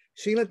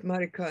 She let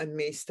Marika and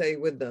me stay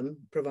with them,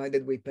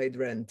 provided we paid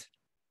rent.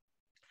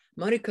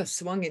 Marika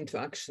swung into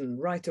action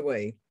right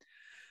away.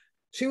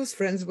 She was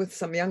friends with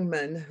some young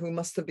men who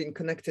must have been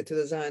connected to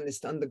the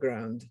Zionist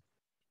underground.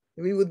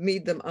 We would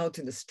meet them out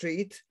in the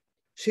street.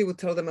 She would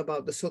tell them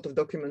about the sort of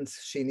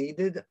documents she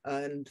needed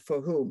and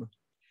for whom.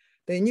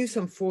 They knew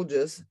some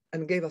forgers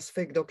and gave us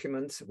fake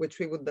documents, which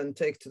we would then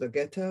take to the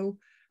ghetto,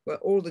 where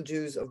all the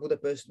Jews of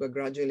Budapest were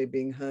gradually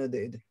being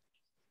herded.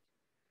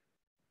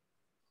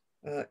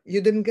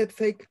 You didn't get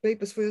fake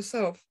papers for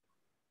yourself?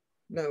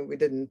 No, we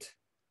didn't.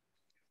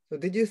 So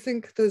did you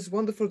think those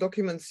wonderful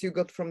documents you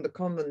got from the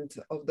convent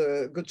of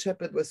the Good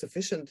Shepherd were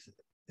sufficient,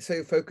 so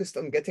you focused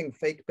on getting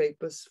fake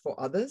papers for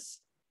others?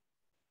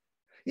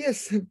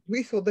 Yes,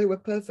 we thought they were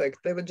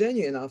perfect. They were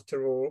genuine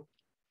after all.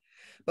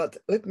 But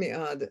let me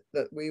add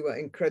that we were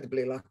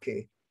incredibly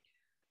lucky.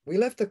 We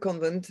left the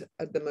convent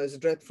at the most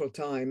dreadful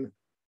time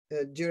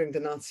during the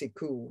Nazi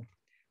coup.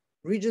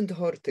 Regent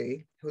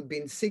Horthy, who'd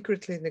been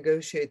secretly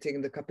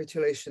negotiating the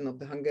capitulation of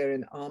the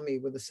Hungarian army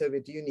with the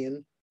Soviet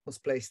Union, was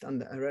placed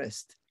under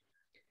arrest.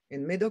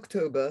 In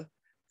mid-October,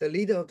 the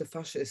leader of the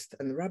fascist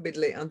and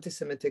rabidly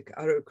anti-Semitic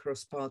Arrow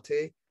Cross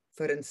Party,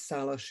 Ferenc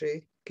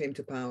Szálasi, came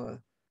to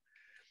power.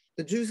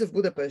 The Jews of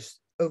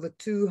Budapest, over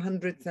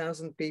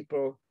 200,000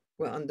 people,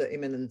 were under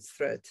imminent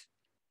threat.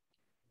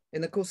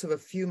 In the course of a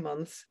few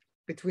months,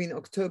 between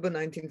October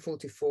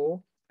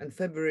 1944 and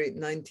February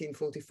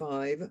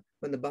 1945,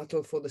 when the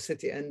battle for the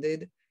city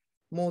ended,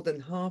 more than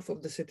half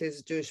of the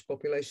city's Jewish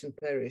population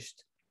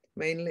perished,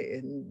 mainly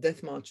in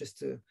death marches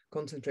to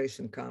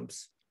concentration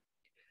camps.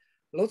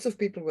 Lots of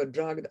people were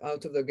dragged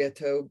out of the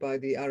ghetto by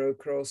the Arrow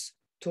Cross,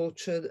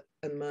 tortured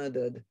and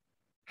murdered.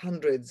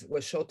 Hundreds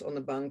were shot on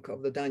the bank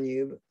of the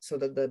Danube so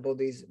that their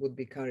bodies would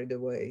be carried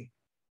away.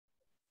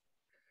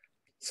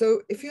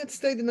 So if you had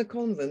stayed in a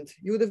convent,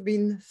 you would have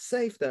been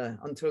safe there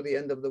until the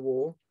end of the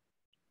war.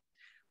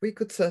 We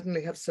could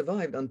certainly have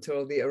survived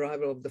until the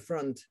arrival of the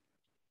front.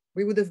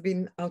 We would have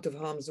been out of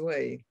harm's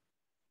way.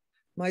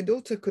 My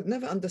daughter could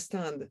never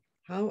understand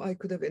how I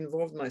could have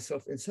involved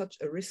myself in such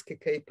a risky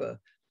caper.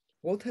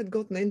 What had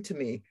gotten into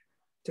me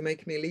to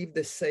make me leave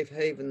this safe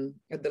haven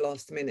at the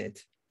last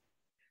minute?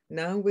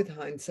 Now, with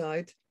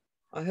hindsight,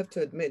 I have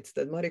to admit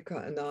that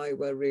Marika and I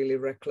were really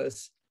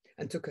reckless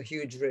and took a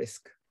huge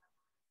risk.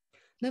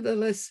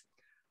 Nevertheless,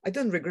 I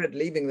don't regret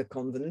leaving the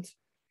convent.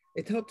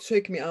 It helped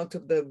shake me out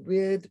of the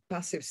weird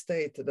passive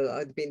state that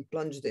I'd been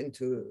plunged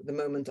into the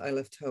moment I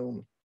left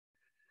home.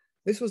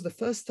 This was the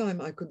first time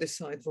I could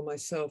decide for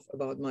myself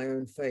about my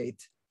own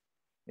fate.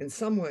 In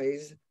some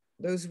ways,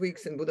 those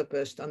weeks in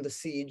Budapest under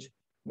siege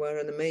were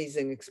an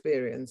amazing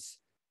experience,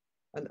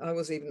 and I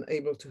was even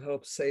able to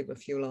help save a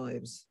few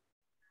lives.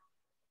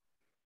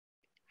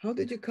 How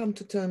did you come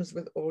to terms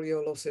with all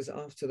your losses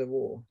after the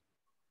war?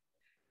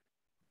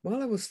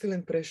 While I was still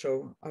in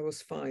Prešov, I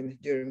was fine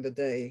during the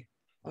day.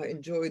 I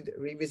enjoyed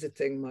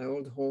revisiting my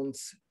old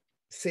haunts,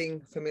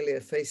 seeing familiar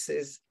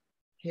faces,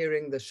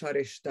 hearing the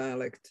Sharish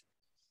dialect.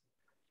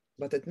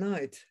 But at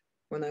night,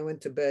 when I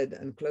went to bed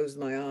and closed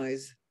my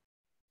eyes,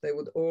 they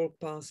would all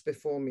pass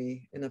before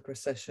me in a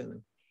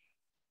procession.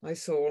 I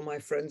saw all my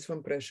friends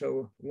from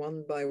Prešov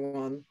one by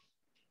one,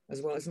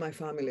 as well as my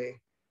family.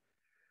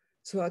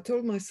 So I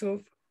told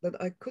myself that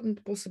I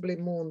couldn't possibly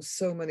mourn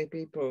so many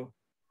people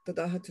that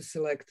I had to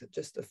select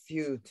just a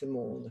few to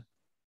mourn,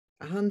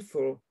 a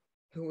handful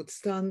who would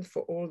stand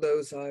for all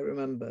those I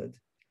remembered.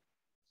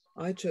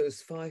 I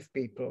chose 5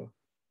 people: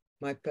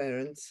 my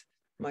parents,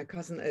 my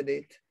cousin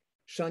Edith,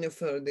 Shanyo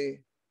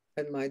Ferdi,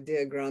 and my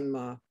dear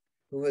grandma,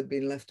 who had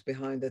been left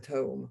behind at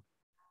home.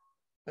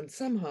 And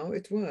somehow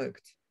it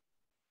worked.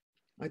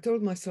 I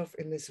told myself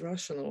in this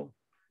rational,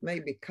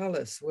 maybe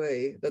callous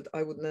way that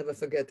I would never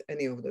forget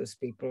any of those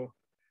people.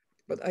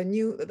 But I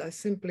knew that I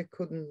simply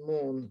couldn't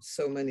mourn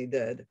so many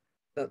dead.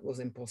 That was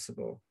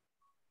impossible.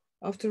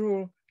 After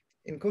all,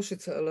 in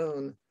Košice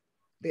alone,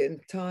 the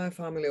entire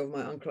family of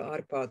my uncle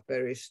Arpad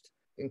perished,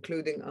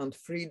 including Aunt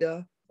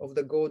Frida of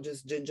the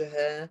gorgeous ginger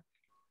hair,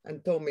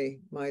 and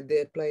Tommy, my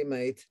dear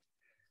playmate,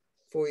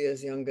 4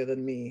 years younger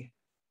than me.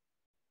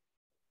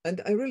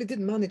 And I really did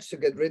manage to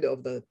get rid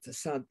of that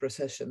sad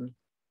procession.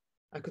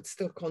 I could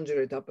still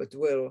conjure it up at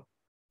will,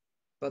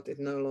 but it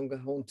no longer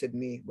haunted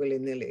me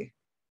willy-nilly.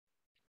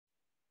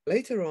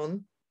 Later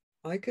on,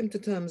 I came to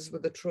terms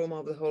with the trauma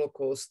of the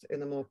Holocaust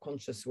in a more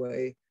conscious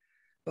way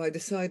by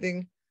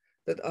deciding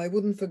that I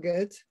wouldn't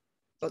forget,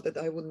 but that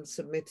I wouldn't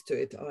submit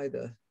to it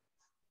either,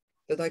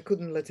 that I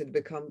couldn't let it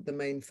become the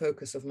main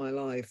focus of my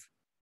life,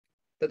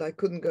 that I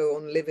couldn't go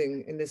on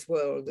living in this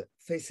world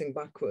facing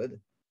backward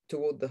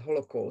toward the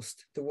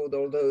Holocaust, toward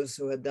all those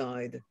who had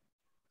died,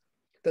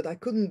 that I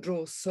couldn't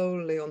draw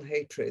solely on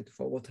hatred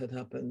for what had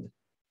happened,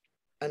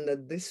 and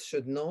that this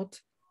should not,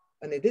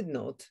 and it did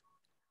not,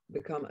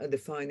 become a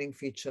defining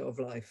feature of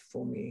life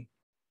for me.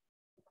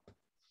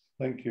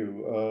 Thank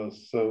you.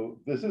 So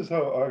this is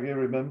how Agi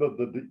remembered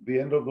the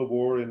end of the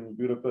war in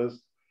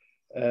Budapest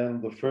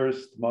and the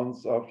first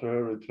months after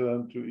her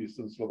return to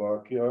Eastern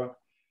Slovakia,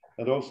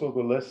 and also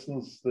the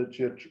lessons that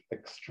she had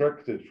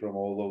extracted from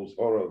all those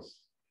horrors.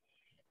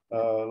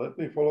 Let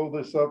me follow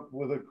this up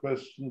with a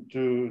question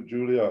to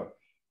Julia.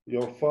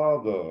 Your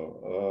father,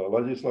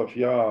 Ladislav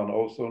Jan,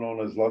 also known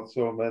as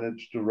Laco,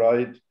 managed to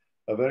write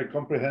a very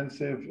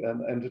comprehensive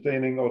and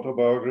entertaining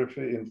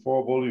autobiography in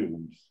 4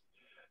 volumes.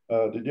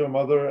 Did your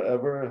mother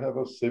ever have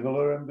a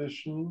similar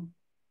ambition?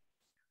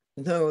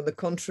 No, on the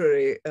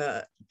contrary,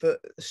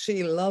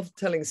 she loved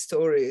telling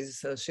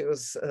stories. She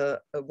was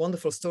a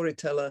wonderful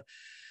storyteller.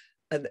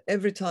 And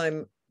every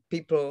time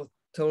people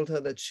told her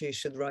that she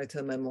should write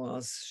her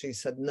memoirs, she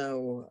said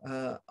no.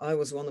 I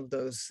was one of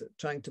those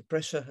trying to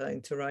pressure her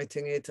into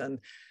writing it. And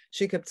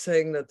she kept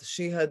saying that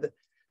she had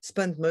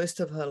spent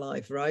most of her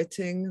life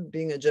writing,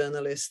 being a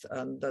journalist,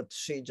 and that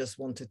she just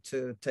wanted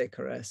to take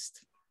a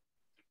rest.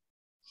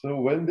 So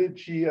when did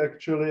she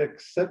actually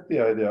accept the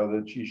idea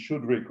that she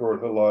should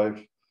record her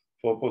life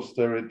for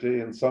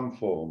posterity in some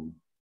form?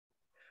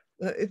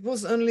 It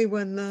was only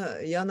when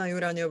Jana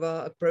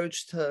Juranova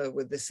approached her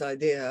with this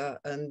idea,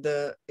 and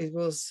it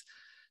was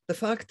the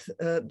fact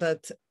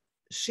that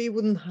she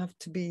wouldn't have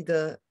to be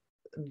the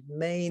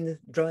main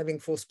driving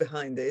force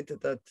behind it,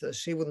 that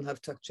she wouldn't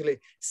have to actually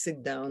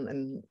sit down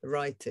and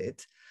write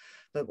it.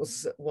 That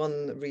was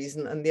one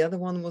reason. And the other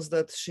one was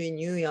that she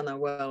knew Jana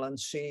well, and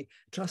she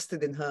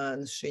trusted in her,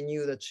 and she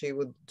knew that she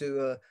would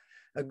do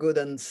a good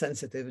and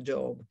sensitive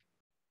job.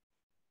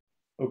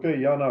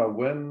 Okay, Jana,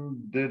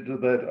 when did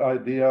that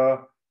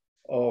idea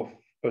of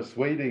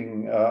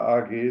persuading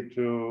Agi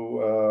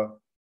to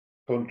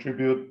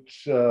contribute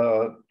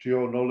to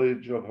your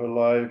knowledge of her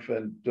life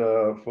and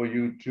for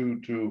you two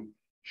to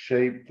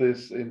shape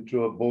this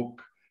into a book,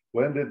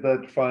 when did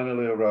that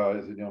finally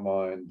arise in your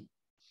mind?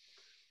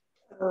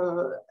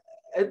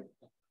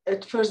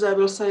 At first, I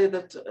will say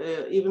that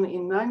even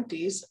in the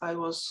 90s, I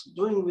was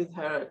doing with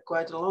her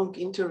quite a long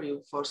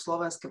interview for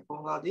Slovenské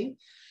pohľady.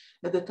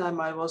 At the time,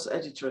 I was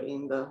editor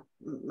in the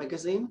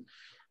magazine.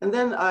 And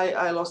then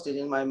I lost it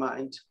in my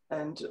mind.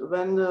 And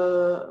when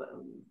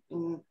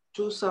in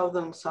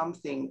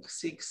 2000-something,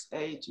 6,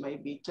 8,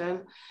 maybe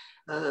 10,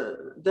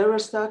 there were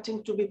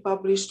starting to be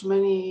published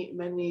many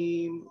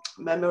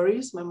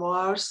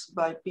memoirs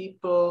by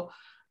people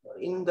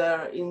in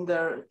their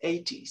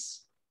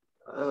 80s,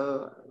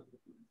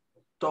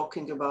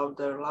 talking about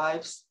their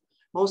lives,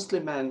 mostly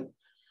men.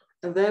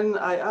 And then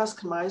I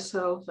asked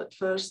myself at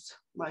first,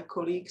 my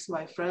colleagues,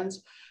 my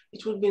friends,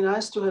 it would be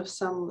nice to have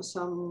some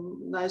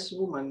nice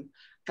woman.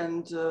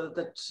 And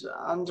that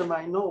under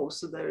my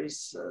nose, there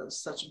is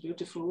such a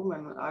beautiful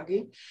woman,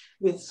 Agi,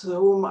 with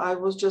whom I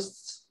was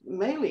just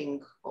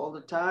mailing all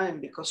the time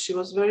because she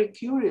was very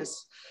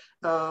curious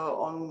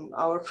on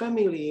our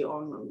family,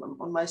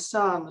 on my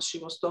son. She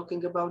was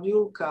talking about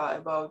Julka,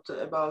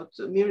 about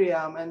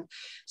Miriam. And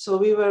so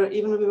we were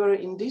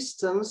in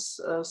distance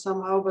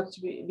somehow, but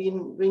we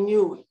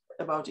knew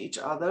about each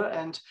other.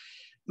 And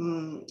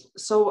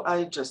so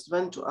I just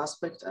went to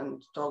ASPEKT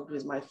and talked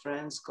with my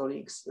friends,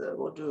 colleagues,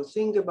 what do you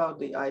think about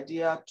the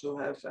idea to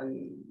have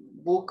a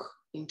book,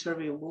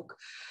 interview book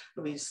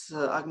with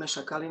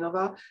Agnesa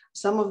Kalinova?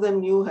 Some of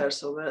them knew her,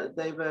 so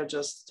they were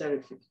just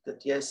terrified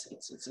that yes,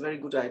 it's a very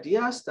good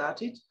idea. I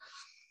started.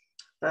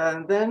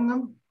 And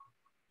then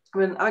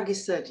when Agi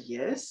said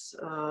yes,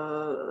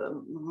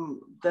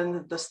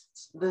 then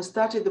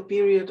started the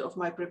period of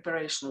my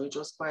preparation, which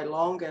was quite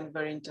long and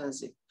very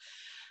intensive.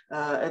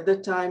 At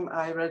that time,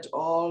 I read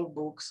all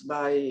books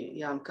by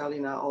Jana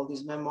Kalinova, all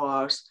these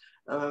memoirs,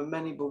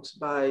 many books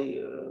by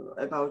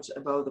about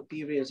the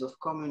periods of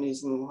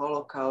communism,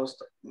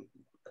 Holocaust,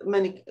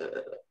 many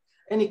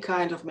any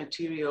kind of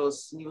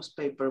materials,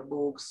 newspaper,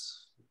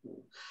 books,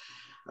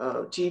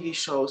 TV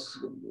shows,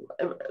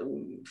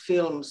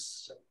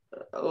 films,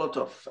 a lot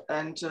of.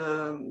 And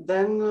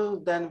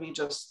then we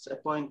just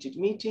appointed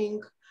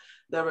meeting.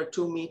 There were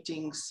 2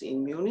 meetings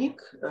in Munich.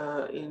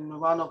 In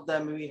one of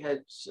them, we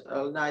had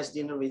a nice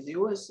dinner with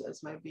you,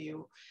 as maybe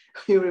you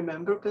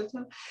remember,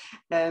 Peter.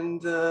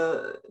 And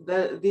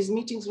these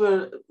meetings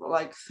were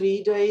like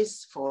 3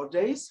 days, 4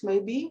 days,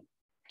 maybe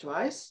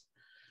twice.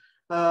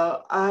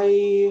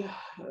 I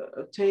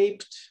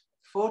taped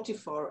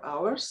 44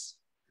 hours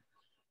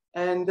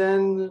and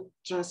then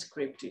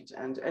transcribed it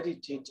and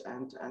edited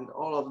and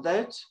all of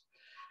that,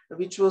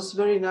 which was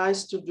very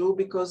nice to do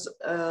because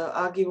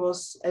Agi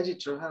was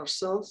editor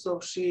herself, so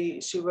she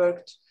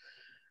worked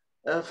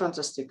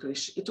fantastically.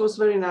 It was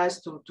very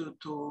nice to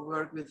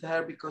work with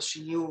her because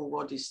she knew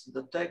what is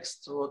the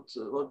text,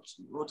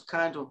 what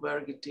kind of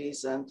work it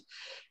is, and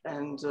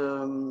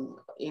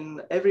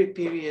in every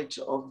period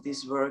of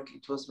this work,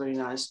 it was very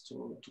nice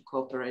to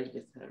cooperate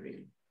with her,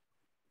 really.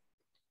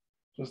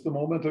 Just a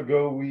moment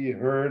ago, we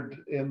heard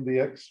in the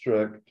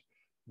extract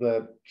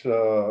that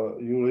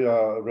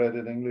Julia read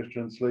in English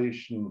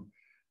translation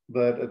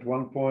that at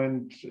one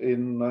point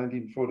in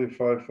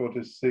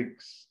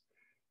 1945-46,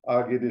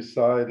 Agi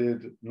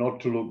decided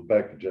not to look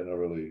back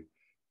generally,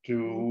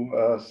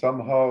 to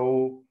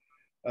somehow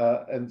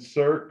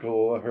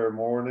encircle her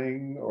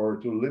mourning or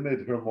to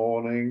limit her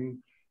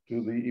mourning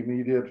to the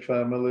immediate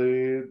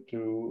family,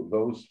 to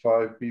those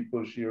 5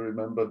 people she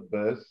remembered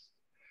best.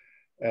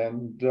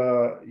 And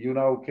you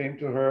now came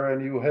to her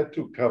and you had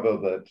to cover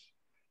that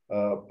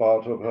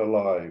part of her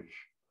life.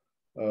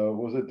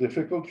 Was it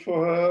difficult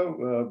for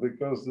her?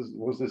 Because this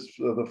was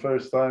the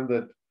first time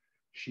that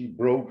she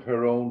broke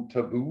her own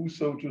taboo,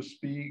 so to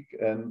speak,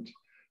 and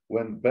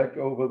went back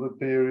over the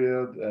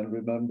period and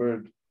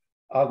remembered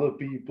other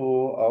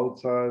people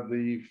outside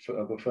the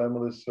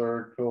family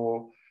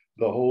circle,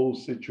 the whole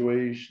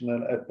situation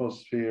and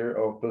atmosphere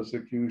of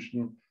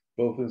persecution,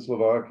 both in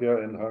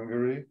Slovakia and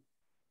Hungary?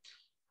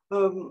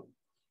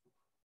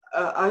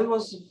 I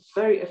was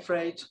very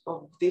afraid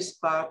of this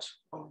part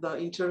of the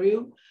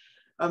interview.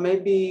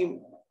 Maybe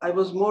I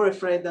was more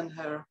afraid than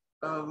her.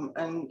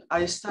 And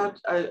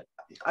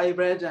I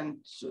read and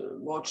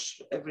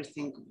watched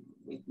everything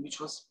which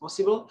was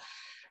possible.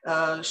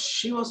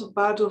 She was a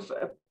part of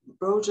a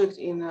project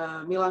in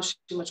Milan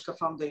Šimečka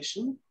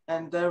Foundation,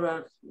 and there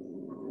were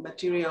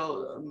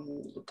material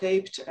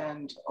taped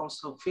and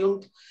also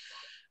filmed.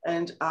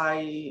 And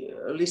I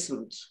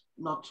listened,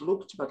 not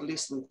looked, but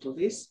listened to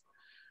this.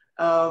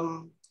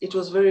 It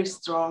was very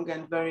strong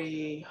and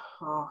very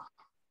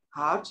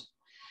hard,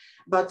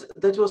 but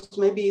that was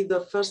maybe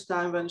the first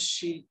time when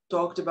she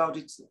talked about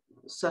it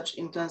such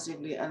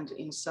intensively and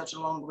in such a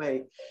long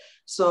way.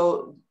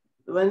 So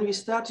when we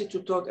started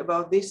to talk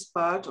about this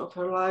part of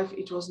her life,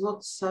 it was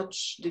not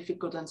such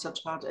difficult and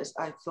such hard as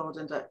I thought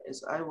and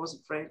as I was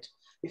afraid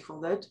before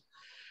that.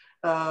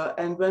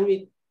 And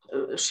when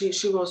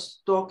she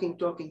was talking,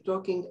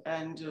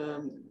 and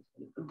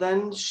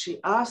then she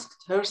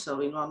asked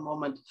herself in one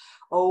moment,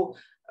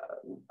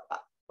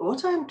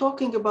 what I'm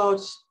talking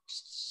about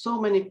so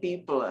many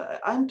people,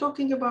 I'm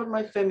talking about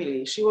my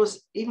family. She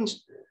was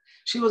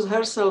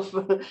herself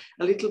a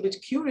little bit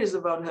curious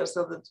about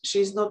herself, that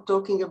she's not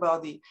talking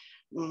about the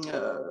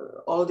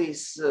all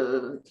these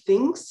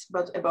things,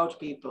 but about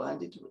people.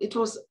 And it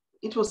was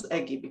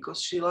Agi,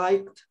 because she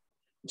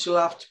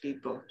loved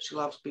people. She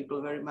loved people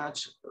very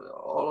much,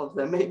 all of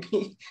them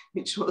maybe,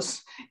 which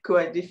was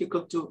quite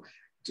difficult to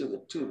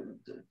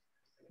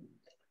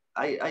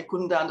I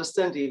couldn't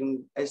understand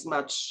even as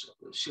much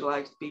she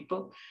liked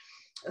people.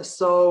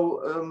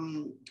 So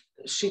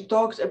she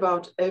talked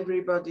about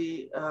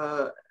everybody,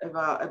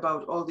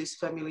 about all this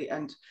family,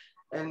 and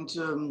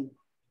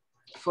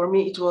for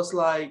me it was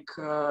like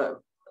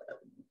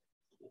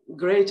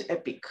great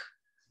epic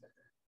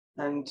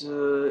and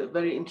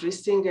very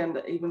interesting.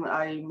 And even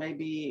I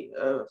maybe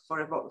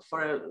for a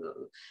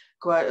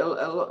quite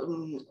a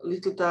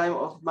little time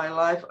of my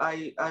life,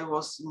 I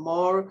was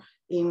more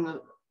in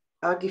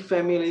Agi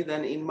family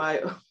than in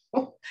my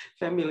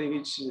family,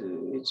 which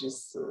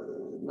is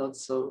not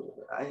so.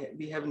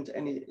 We haven't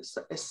any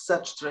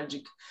such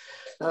tragic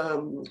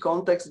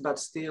context, but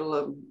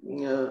still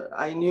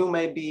I knew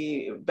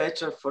maybe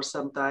better for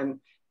some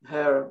time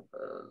her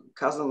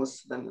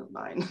cousins than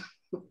mine.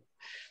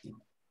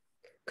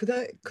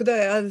 Could I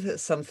add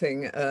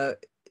something? I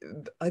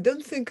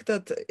don't think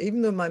that,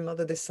 even though my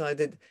mother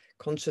decided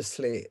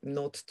consciously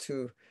not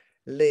to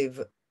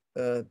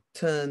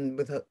turn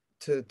with her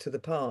to the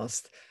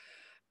past,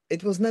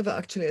 it was never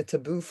actually a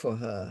taboo for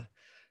her.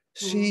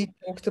 She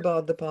talked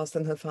about the past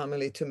and her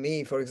family to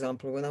me. For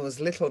example, when I was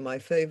little, my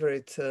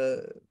favorite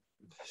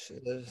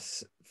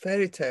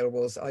fairy tale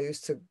was, I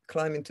used to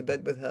climb into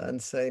bed with her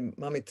and say,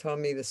 "Mommy, tell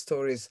me the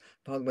stories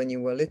about when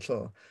you were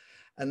little."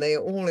 and they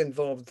all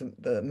involved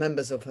the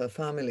members of her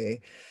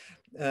family.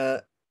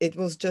 It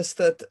was just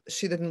that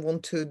she didn't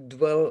want to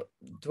dwell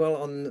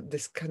on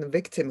this kind of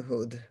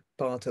victimhood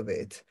part of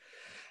it.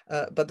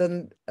 But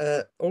then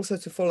also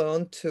to follow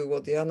on to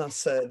what Jana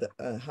said,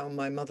 how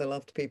my mother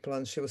loved people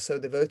and she was so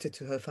devoted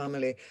to her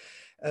family.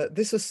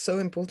 This was so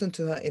important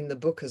to her in the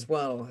book as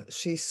well.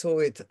 She saw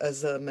it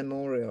as a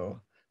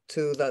memorial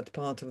to that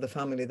part of the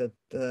family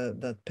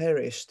that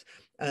perished.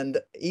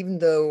 And even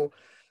though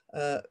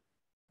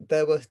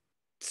there were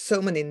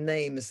so many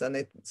names and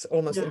it's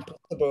almost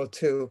impossible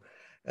to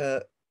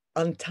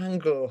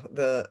untangle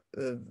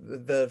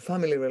the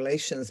family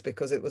relations,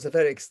 because it was a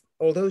very,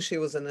 although she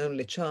was an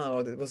only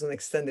child, it was an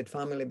extended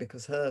family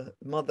because her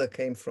mother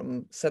came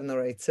from 7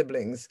 or 8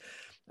 siblings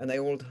and they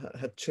all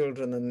had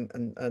children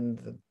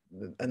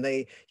and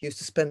they used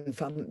to spend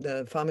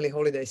family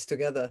holidays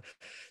together.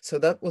 So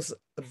that was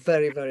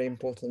very, very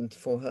important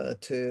for her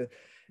to,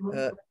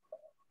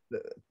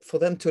 for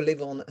them to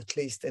live on, at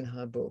least in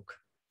her book.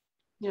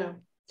 Yeah.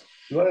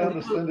 Do I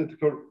understand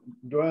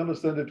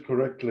it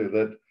correctly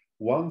that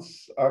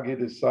once Agi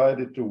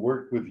decided to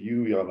work with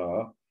you,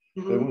 Jana,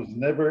 there was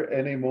never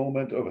any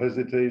moment of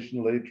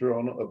hesitation later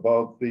on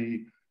about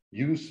the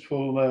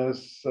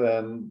usefulness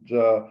and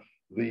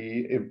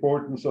the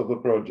importance of the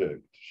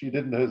project? She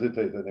didn't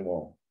hesitate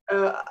anymore.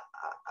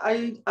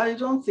 I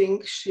don't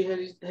think she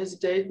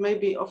hesitated.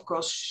 Maybe, of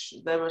course,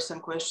 there were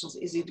some questions.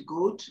 Is it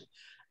good?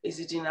 Is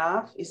it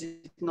enough? Is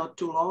it not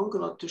too long,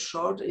 not too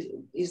short?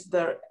 Is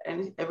there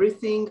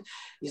everything?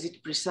 Is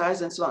it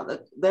precise and so on?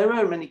 There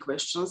were many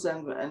questions,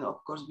 and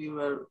of course we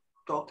were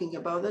talking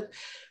about it,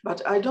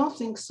 but I don't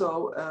think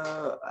so.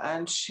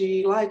 And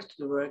she liked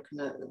the work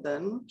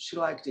then. She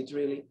liked it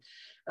really.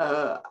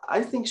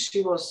 I think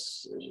it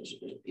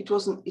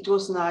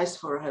was nice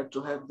for her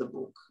to have the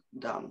book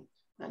done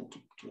and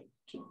to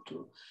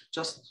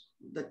just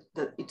that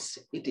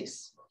it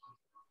is.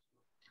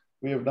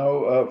 We have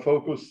now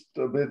focused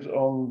a bit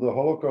on the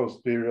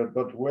Holocaust period,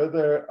 but were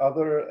there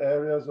other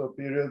areas or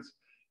periods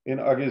in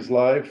Agi's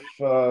life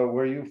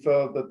where you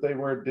felt that they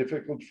were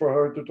difficult for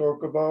her to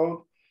talk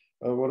about?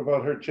 What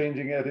about her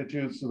changing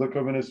attitudes to the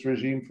communist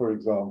regime, for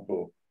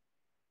example?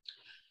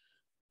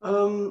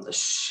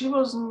 She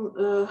wasn't.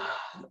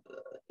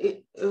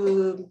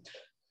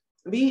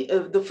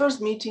 The first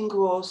meeting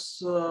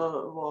was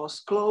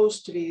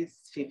closed with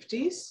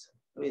 50s,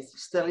 with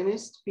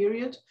Stalinist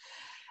period.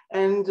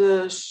 And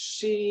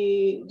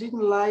she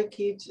didn't like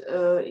it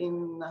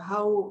in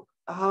how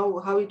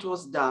it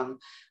was done.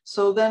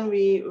 So then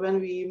when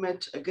we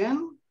met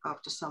again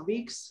after some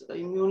weeks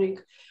in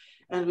Munich,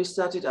 and we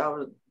started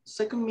our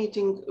second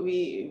meeting,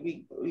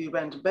 we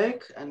went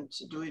back and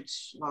did it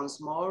once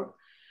more,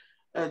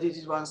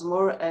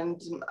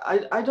 and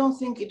I don't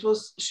think it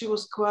was. She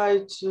was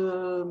quite.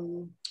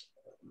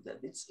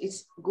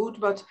 It's good,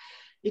 but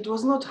it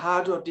was not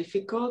hard or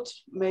difficult.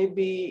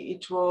 Maybe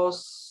it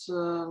was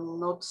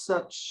not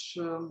such.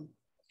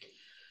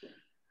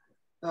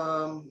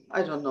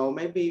 I don't know.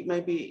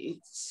 Maybe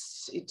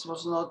it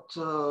was not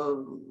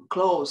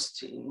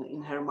closed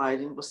in her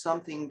mind. It was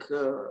something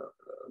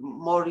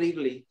more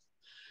lively.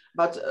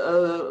 But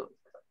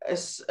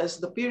as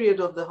the period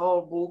of the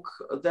whole book,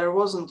 there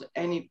wasn't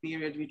any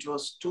period which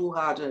was too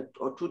hard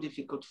or too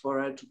difficult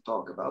for her to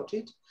talk about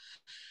it.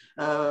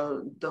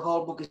 The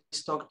whole book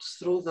is talked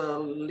through the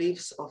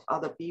lives of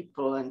other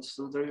people and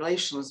through the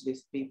relations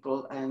with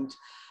people, and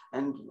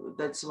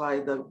that's why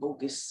the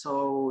book is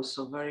so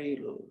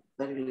very,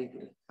 very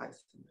lively, I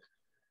think.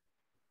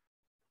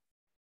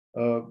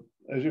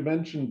 As you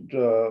mentioned,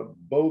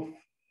 both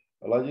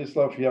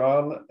Ladislav,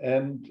 Jan,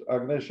 and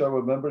Agnesa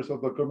were members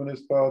of the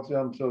Communist Party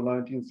until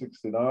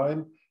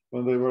 1969,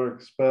 when they were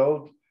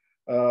expelled.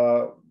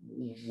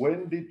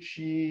 When did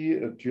she,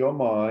 to your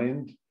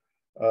mind,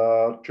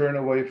 turn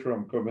away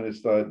from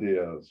communist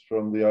ideas,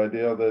 from the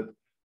idea that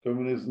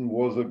communism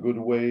was a good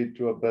way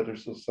to a better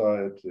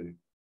society?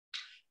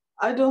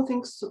 I don't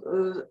think so.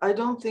 I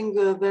don't think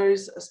there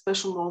is a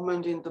special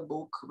moment in the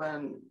book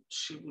when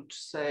she would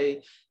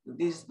say,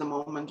 this is the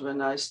moment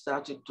when I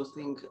started to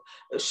think.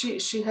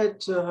 She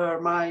had her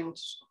mind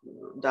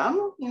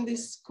done in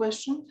this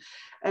question,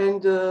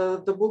 and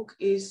the book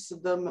is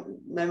the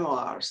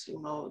memoirs. You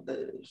know,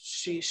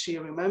 she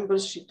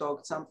remembers, she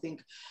talked something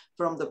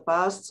from the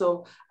past.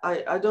 So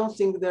I don't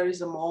think there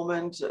is a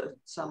moment,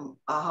 some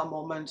aha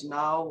moment.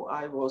 Now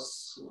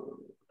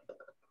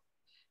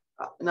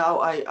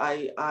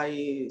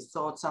I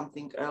thought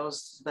something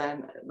else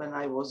than when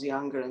I was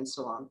younger and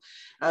so on.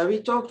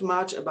 We talked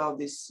much about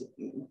this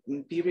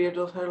period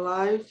of her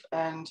life,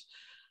 and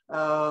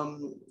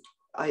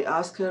I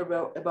asked her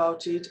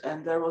about it,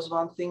 and there was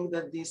one thing,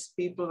 that these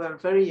people were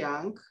very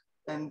young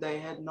and they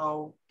had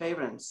no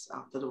parents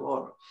after the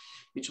war,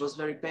 which was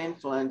very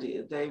painful. And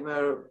they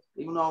were,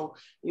 you know,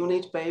 you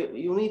need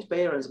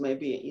parents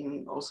maybe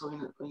also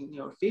in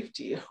your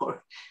 50s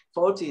or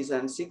 40s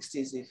and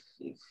 60s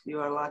if you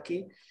are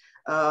lucky.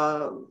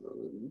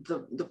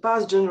 The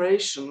past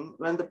generation,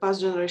 when the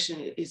past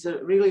generation is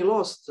really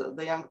lost,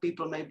 the young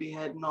people maybe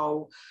had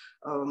no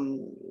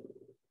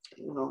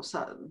you know,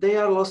 they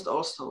are lost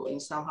also in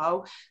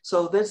somehow.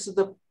 So that's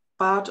the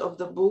part of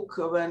the book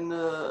when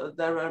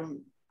there were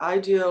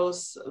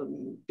ideals,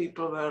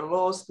 people were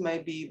lost,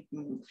 maybe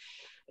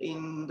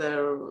in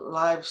their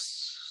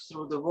lives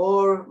through the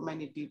war.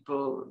 Many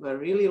people were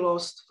really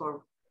lost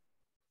for.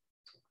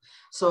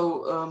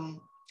 So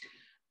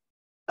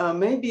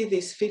maybe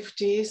these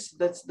 50s,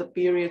 that's the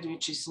period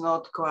which is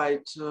not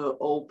quite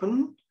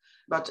open,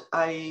 but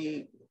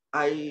I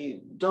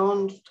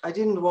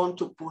didn't want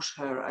to push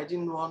her. I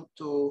didn't want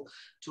to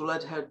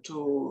let her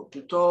to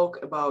talk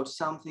about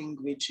something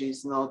which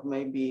is not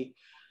maybe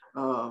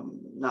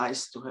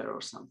nice to her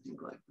or something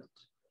like that.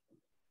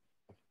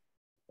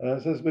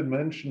 As has been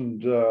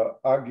mentioned,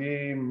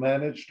 Agi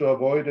managed to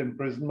avoid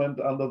imprisonment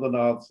under the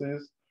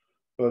Nazis,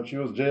 but she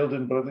was jailed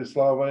in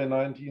Bratislava in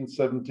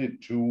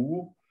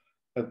 1972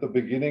 at the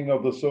beginning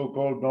of the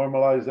so-called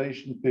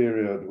normalization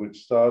period,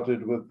 which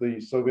started with the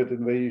Soviet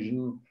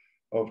invasion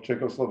of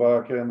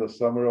Czechoslovakia in the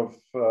summer of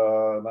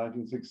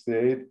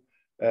 1968,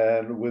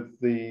 and with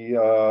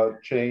the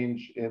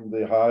change in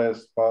the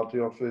highest party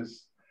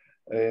office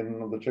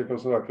in the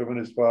Czechoslovak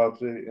Communist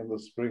Party in the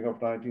spring of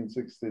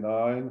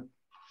 1969,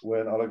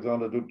 when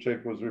Alexander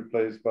Dubček was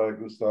replaced by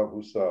Gustav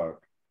Husák.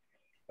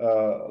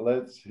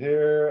 Let's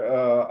hear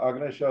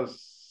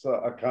Agnesa's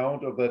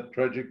account of that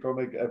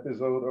tragicomic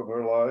episode of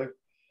her life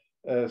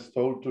as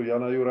told to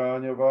Jana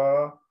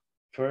Juranova,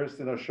 first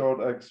in a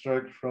short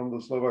extract from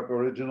the Slovak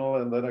original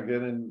and then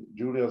again in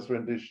Julia's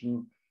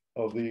rendition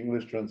of the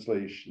English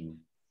translation.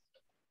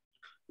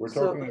 We're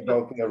talking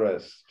about the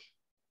arrest.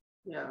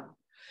 Yeah.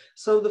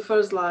 So the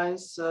first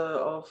lines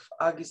of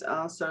Agi's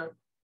answer,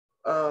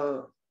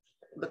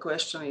 the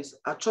question is,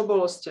 a čo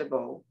bolo s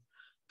tebou?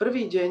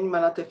 Prvý deň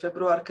ma na tej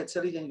februárke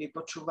celý deň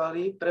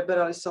vypočúvali,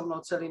 preberali so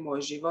mnou celý môj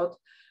život,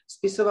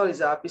 spisovali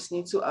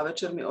zápisnicu a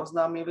večer mi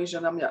oznámili,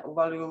 že na mňa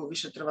uvaľujú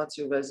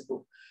vyšetrovaciu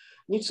väzbu.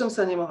 Nič som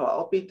sa nemohla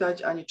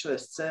opýtať, ani čo je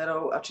s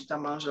dcérou a či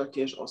tam manžel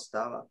tiež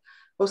ostáva.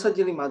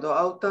 Posadili ma do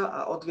auta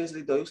a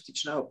odviezli do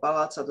justičného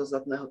paláca do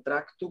zadného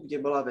traktu,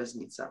 kde bola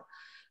väznica.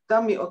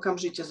 Tam mi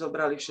okamžite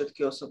zobrali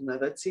všetky osobné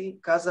veci,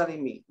 kázali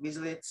mi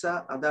vyzlieť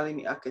sa a dali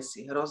mi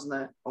akési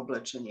hrozné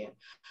oblečenie.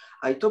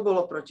 Aj to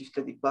bolo proti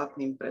vtedy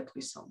platným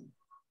predpisom.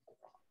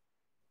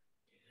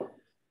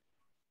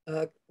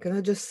 Can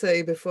I just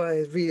say before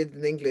I read it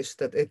in English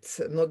that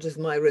it's not just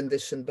my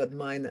rendition, but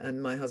mine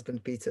and my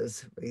husband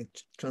Peter's. We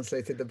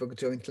translated the book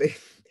jointly.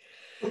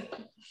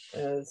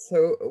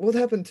 So what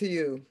happened to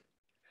you?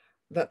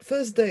 That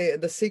first day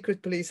at the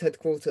secret police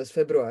headquarters,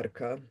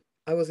 Februárka,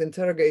 I was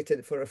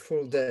interrogated for a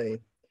full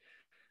day.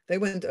 They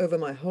went over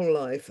my whole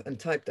life and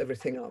typed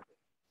everything up.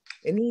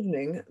 In the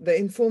evening, they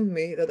informed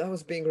me that I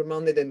was being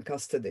remanded in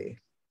custody.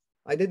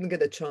 I didn't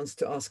get a chance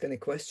to ask any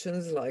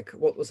questions like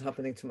what was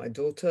happening to my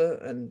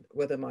daughter and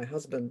whether my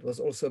husband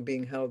was also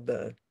being held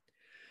there.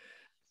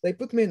 They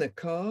put me in a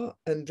car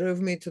and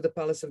drove me to the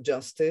Palace of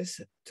Justice,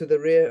 to the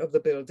rear of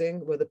the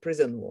building where the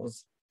prison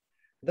was.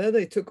 There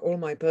they took all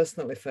my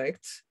personal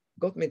effects,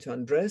 got me to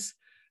undress,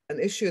 and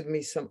issued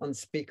me some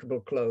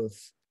unspeakable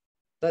clothes.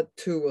 That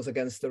too was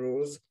against the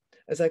rules,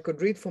 as I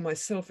could read for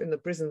myself in the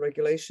prison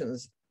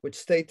regulations, which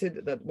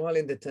stated that while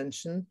in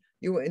detention,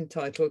 you were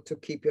entitled to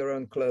keep your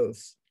own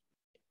clothes.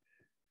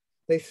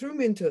 They threw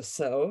me into a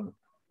cell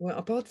where,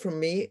 apart from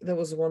me, there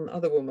was one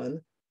other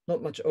woman,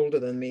 not much older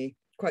than me,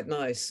 quite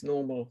nice,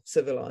 normal,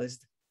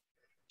 civilized.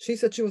 She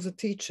said she was a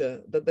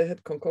teacher, that they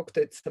had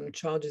concocted some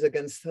charges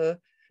against her,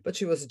 but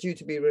she was due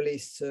to be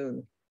released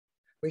soon.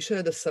 We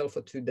shared a cell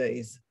for 2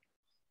 days.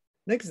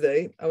 Next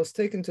day, I was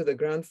taken to the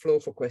ground floor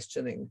for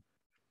questioning.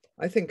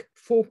 I think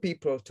 4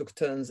 people took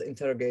turns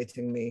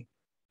interrogating me.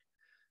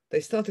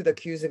 They started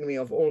accusing me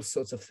of all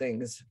sorts of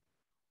things.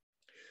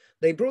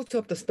 They brought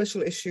up the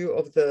special issue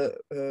of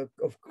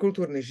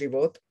Kulturny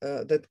život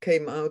that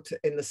came out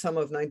in the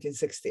summer of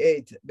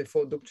 1968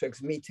 before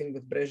Dubček's meeting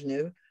with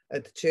Brezhnev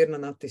at Čierna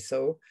nad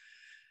Tisou.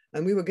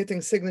 And we were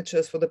getting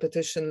signatures for the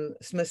petition,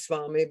 Sme s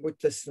vámi,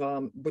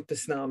 buďte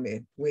s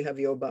námi. We have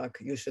your back,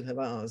 you should have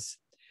ours.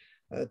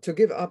 To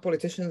give our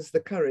politicians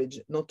the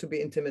courage not to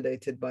be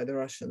intimidated by the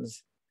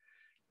Russians.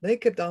 They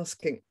kept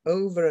asking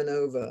over and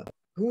over,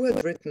 who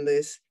had written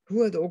this,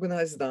 who had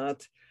organized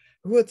that,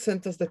 who had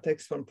sent us the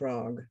text from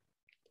Prague.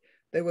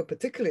 They were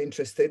particularly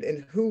interested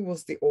in who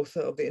was the author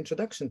of the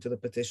introduction to the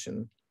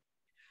petition.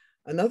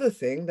 Another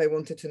thing they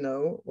wanted to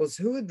know was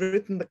who had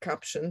written the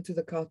caption to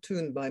the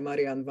cartoon by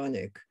Marian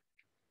Vaněk.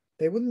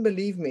 They wouldn't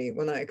believe me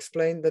when I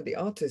explained that the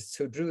artists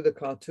who drew the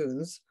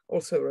cartoons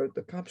also wrote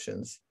the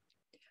captions.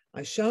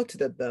 I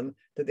shouted at them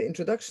that the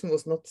introduction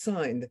was not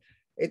signed.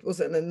 It was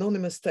an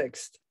anonymous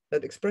text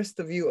that expressed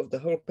the view of the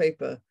whole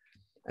paper.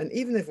 And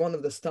even if one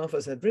of the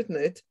staffers had written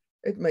it,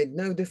 it made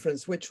no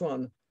difference which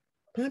one.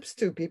 Perhaps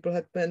 2 people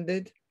had penned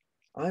it.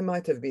 I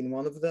might have been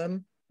one of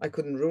them. I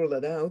couldn't rule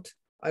that out.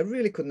 I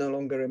really could no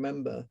longer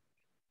remember.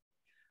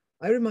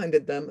 I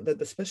reminded them that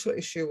the special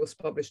issue was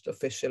published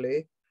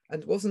officially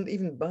and wasn't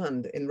even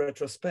banned in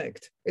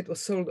retrospect. It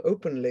was sold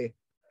openly.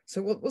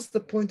 So what was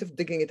the point of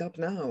digging it up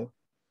now?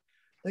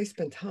 They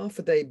spent half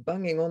a day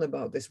banging on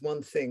about this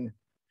one thing.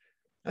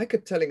 I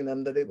kept telling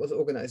them that it was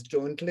organized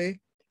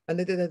jointly and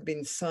that it had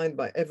been signed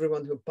by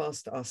everyone who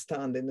passed our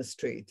stand in the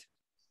street.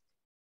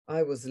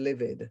 I was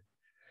livid.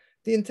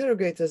 The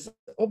interrogators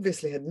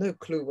obviously had no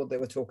clue what they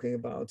were talking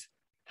about,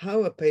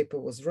 how a paper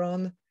was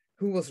run,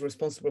 who was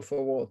responsible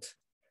for what.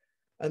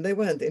 And they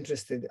weren't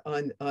interested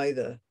in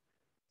either.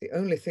 The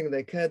only thing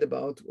they cared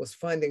about was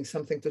finding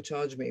something to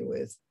charge me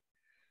with.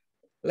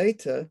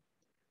 Later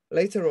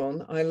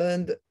on, I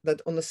learned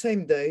that on the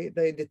same day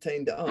they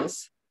detained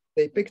us,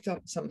 they picked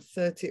up some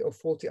 30 or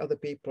 40 other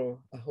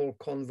people, a whole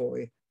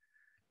convoy.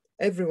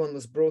 Everyone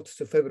was brought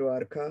to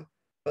Februarka,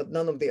 but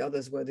none of the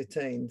others were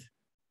detained.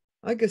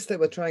 I guess they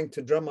were trying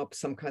to drum up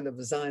some kind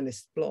of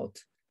Zionist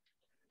plot.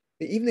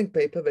 The evening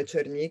paper,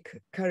 Večerník,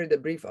 carried a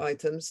brief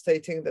item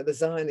stating that the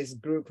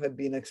Zionist group had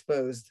been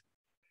exposed.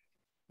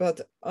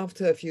 But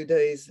after a few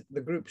days,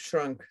 the group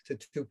shrunk to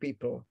 2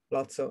 people,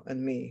 Laco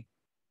and me.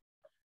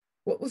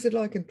 What was it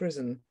like in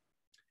prison?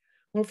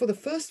 Well, for the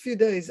first few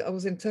days, I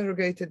was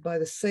interrogated by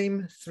the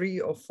same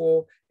 3 or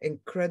 4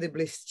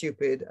 incredibly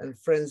stupid and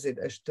frenzied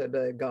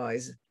STB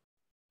guys.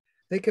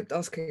 They kept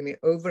asking me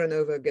over and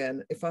over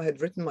again if I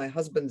had written my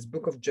husband's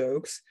book of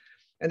jokes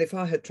and if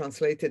I had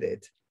translated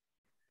it.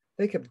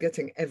 They kept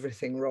getting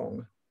everything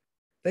wrong.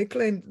 They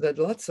claimed that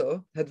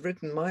Laco had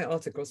written my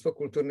articles for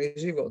Kulturny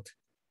Život.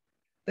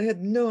 They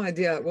had no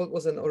idea what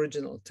was an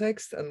original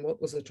text and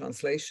what was a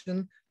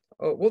translation,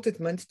 or what it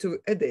meant to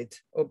edit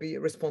or be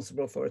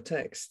responsible for a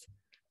text.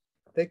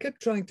 They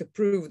kept trying to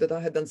prove that I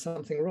had done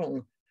something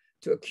wrong,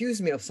 to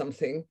accuse me of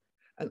something,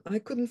 and I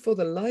couldn't for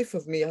the life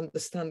of me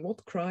understand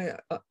what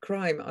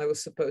crime I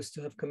was supposed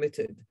to have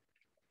committed.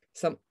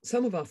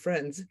 Some of our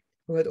friends,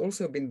 who had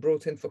also been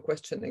brought in for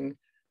questioning,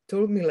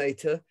 told me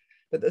later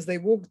that as they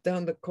walked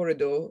down the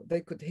corridor,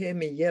 they could hear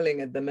me yelling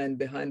at the men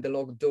behind the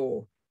locked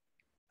door.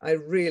 I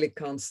really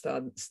can't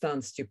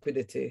stand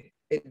stupidity.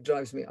 It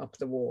drives me up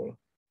the wall.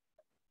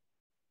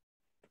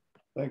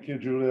 Thank you,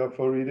 Julia,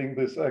 for reading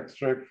this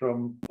extract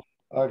from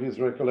Agi's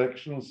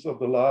recollections of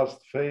the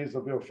last phase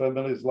of your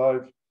family's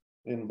life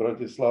in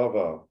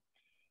Bratislava.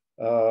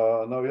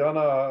 Now,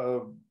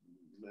 Jana,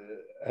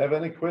 have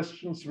any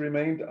questions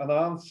remained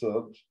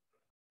unanswered?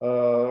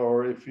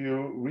 Or if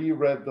you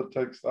reread the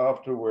text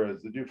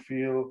afterwards, did you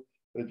feel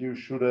that you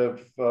should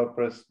have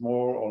pressed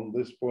more on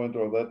this point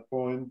or that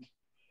point?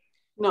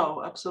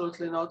 No,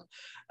 absolutely not.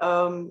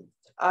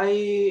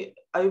 I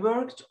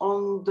worked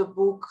on the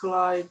book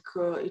like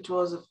it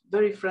was a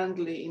very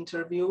friendly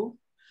interview,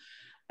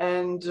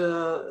 and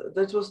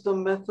that was the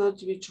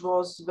method which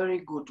was a very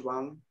good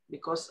one,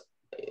 because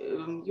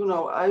you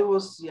know, I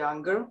was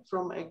younger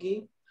from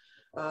Egi,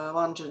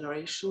 1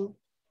 generation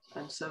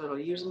and several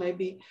years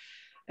maybe,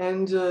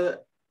 and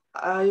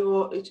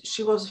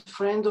she was a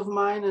friend of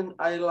mine and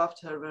I loved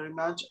her very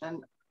much,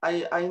 and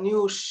I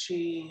knew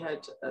she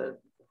had a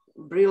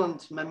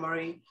brilliant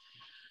memory.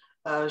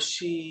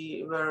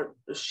 She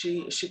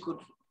could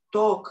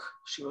talk.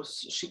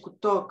 She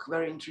could talk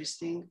very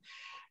interesting,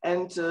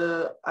 and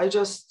I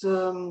just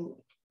do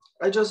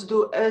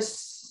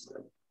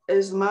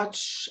as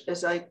much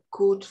as I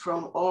could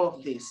from all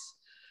of this,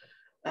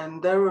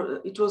 and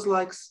it was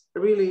like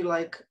really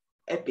like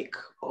epic,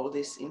 all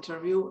this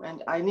interview,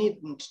 and I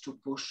needed to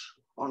push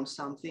on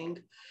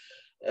something.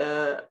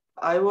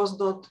 I was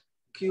not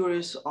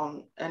curious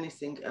on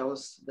anything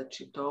else that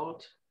she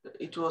told.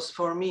 It was,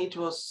 for me, it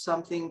was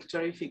something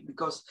terrific,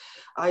 because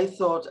I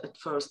thought at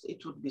first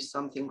it would be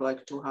something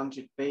like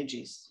 200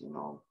 pages, you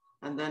know,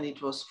 and then it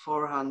was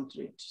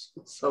 400.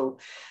 So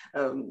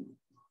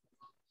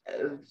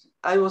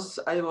I was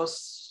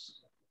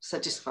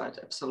satisfied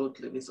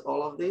absolutely with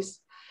all of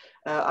this.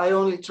 I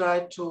only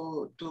tried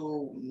to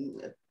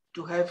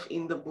have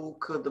in the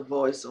book the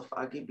voice of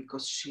Agi,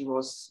 because she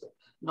was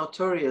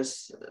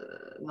notorious,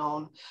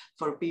 known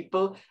for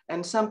people,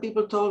 and some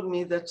people told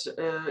me that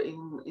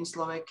in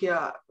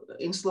Slovakia,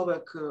 in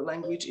Slovak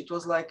language, it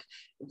was like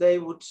they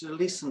would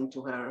listen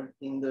to her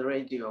in the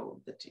radio,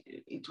 that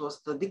it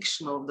was the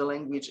diction of the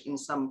language in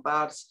some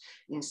parts,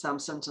 in some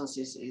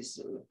sentences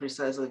is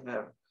precisely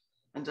her,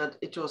 and that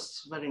it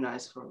was very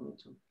nice for me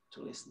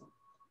to listen.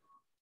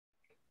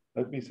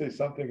 Let me say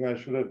something I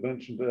should have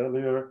mentioned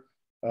earlier.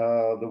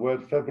 The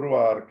word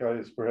Februarka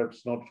is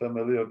perhaps not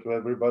familiar to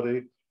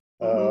everybody.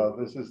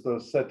 This is the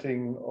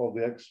setting of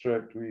the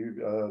extract we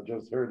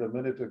just heard a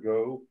minute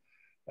ago,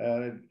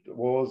 and it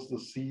was the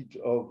seat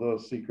of the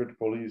secret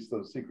police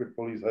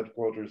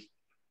headquarters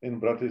in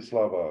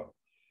Bratislava.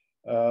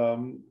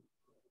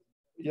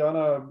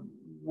 Jana,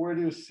 where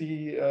do you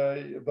see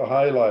the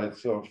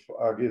highlights of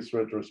Agi's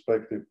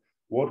retrospective?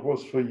 What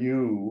was for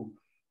you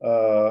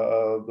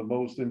the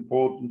most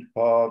important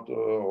part,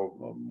 or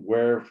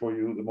where for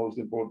you the most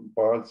important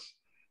parts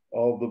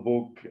of the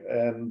book,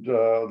 and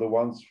the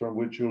ones from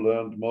which you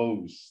learned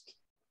most?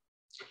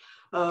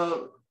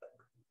 The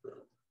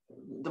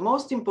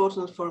most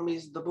important for me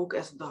is the book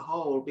as the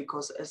whole,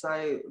 because as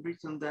I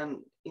written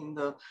then in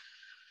the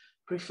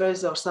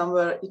preface or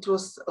somewhere, it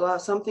was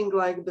something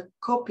like the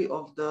copy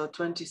of the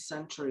 20th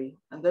century.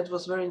 And that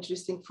was very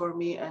interesting for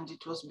me. And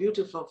it was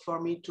beautiful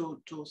for me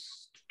to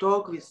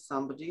talk with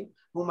somebody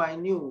whom I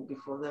knew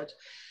before that,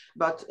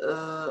 but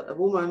a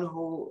woman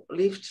who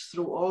lived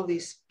through all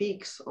these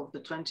peaks of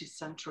the 20th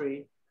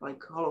century,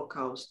 like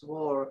Holocaust,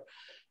 war,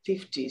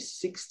 50s,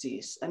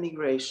 60s,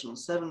 emigration,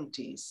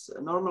 70s,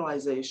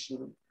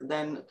 normalization.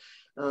 Then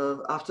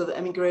after the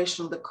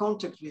emigration, the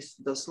contact with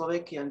the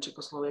Slovakia and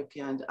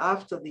Czechoslovakia, and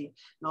after the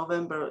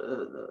November,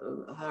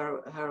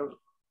 her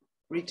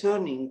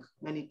returning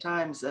many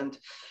times and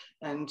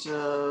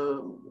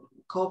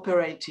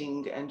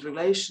cooperating and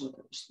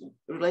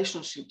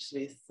relationships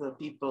with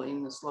people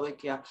in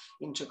Slovakia,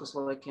 in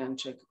Czechoslovakia and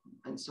Czech,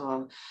 and so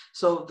on.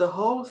 So the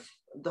whole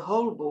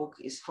book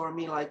is for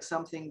me like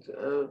something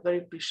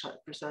very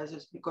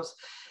precise, because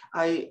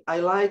I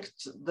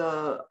liked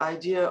the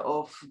idea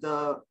of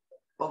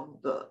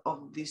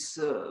this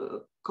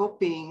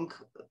copying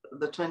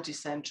the 20th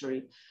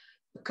century,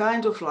 the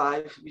kind of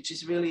life which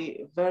is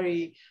really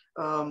very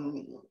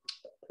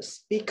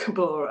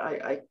speakable, or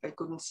I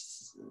couldn't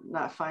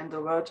not find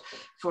the word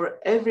for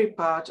every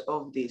part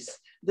of this.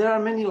 There are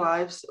many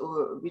lives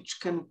which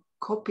can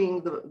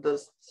copying the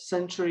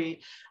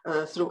century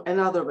through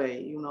another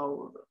way, you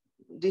know,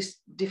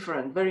 this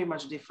different, very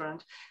much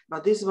different.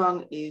 But this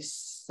one is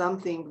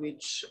something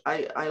which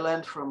I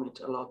learned from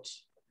it a lot.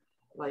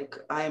 Like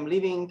I am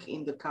living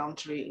in the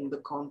country, in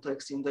the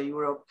context, in the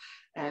Europe,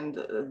 and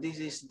this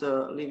is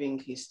the living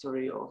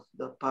history of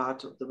the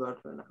part of the world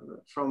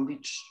from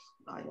which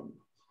I am.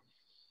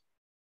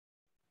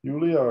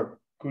 Julia,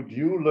 could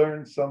you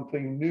learn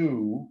something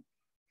new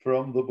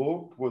from the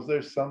book? Was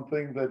there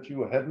something that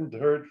you hadn't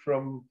heard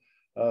from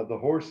the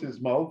horse's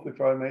mouth,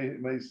 if I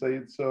may say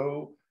it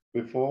so,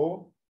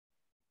 before?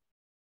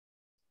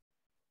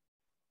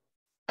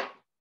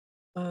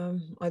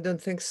 I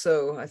don't think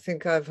so. I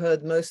think I've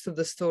heard most of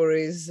the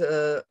stories.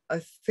 I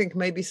think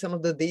maybe some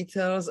of the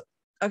details.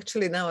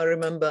 Actually, now I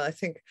remember, I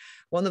think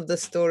one of the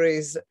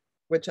stories,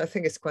 which I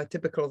think is quite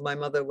typical of my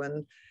mother,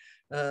 when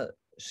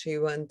she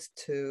went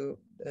to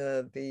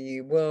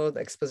the World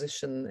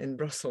Exposition in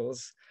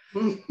Brussels.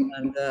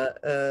 And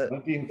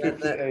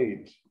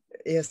 1958.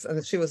 Yes,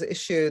 and she was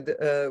issued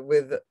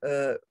with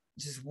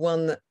just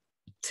one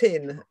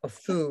tin of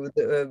food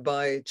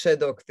by Czech,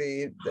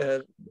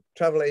 the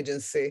travel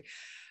agency,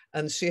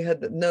 and she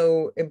had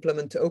no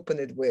implement to open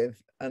it with,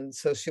 and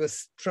so she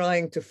was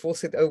trying to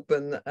force it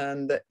open,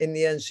 and in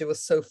the end she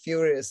was so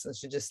furious, and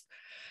she just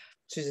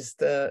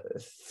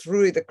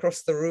threw it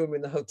across the room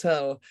in the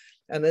hotel.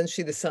 And then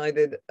she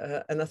decided,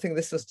 and I think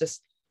this was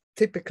just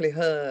typically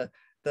her,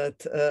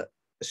 that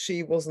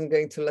she wasn't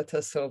going to let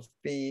herself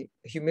be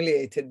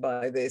humiliated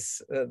by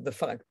this, the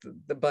fact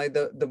that by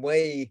the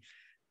way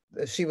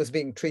she was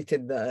being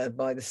treated there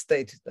by the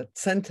state that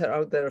sent her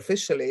out there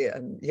officially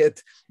and yet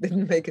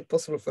didn't make it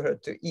possible for her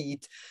to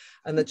eat,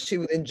 and that she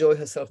would enjoy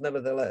herself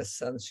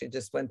nevertheless. And she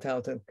just went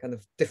out and kind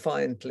of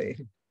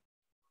defiantly.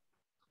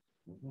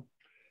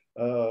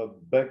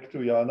 Back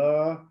to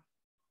Jana.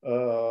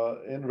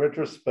 In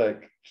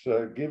retrospect,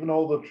 given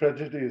all the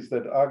tragedies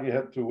that Agi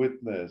had to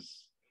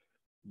witness,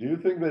 do you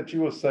think that she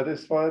was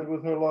satisfied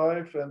with her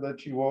life, and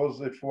that she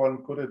was, if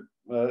one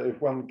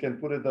can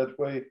put it that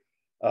way,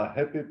 a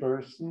happy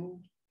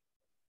person?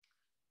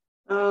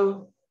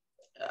 I'm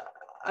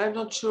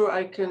not sure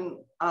I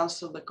can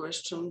answer the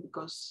question,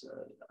 because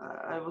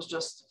I was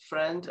just a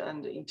friend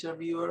and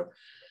interviewer,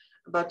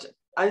 but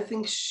I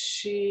think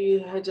she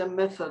had a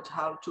method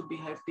how to be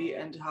happy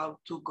and how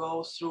to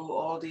go through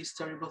all these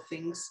terrible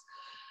things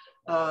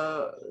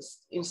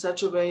in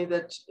such a way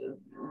that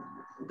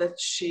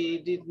she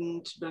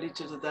didn't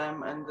belittle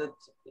them, and that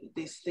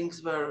these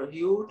things were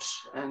huge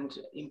and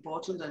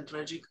important and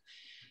tragic,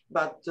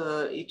 but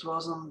it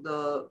wasn't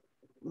the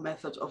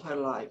method of her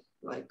life.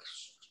 Like,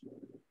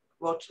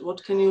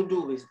 what can you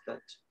do with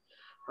that?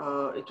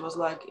 It was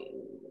like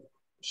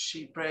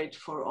she prayed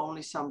for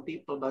only some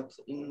people, but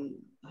in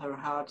her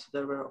heart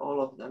there were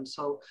all of them.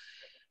 So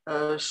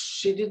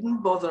she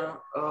didn't bother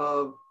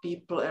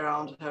people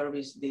around her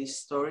with these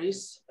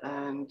stories,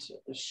 and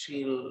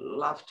she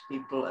loved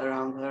people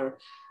around her,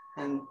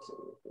 and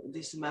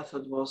this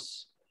method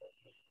was,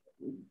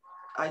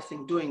 I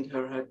think, doing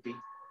her happy,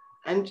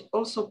 and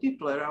also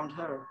people around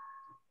her,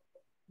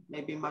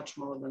 maybe much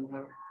more than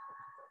her.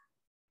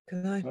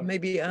 Can I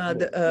maybe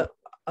add,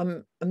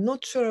 I'm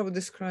not sure I would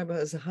describe her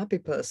as a happy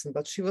person,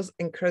 but she was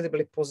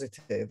incredibly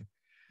positive.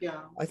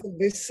 Yeah, I think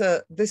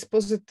this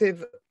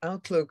positive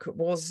outlook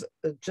was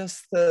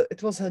just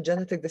it was her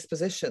genetic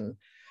disposition.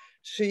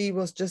 She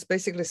was just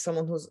basically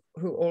someone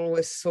who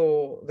always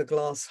saw the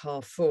glass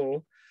half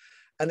full,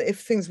 and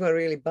if things were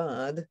really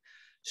bad,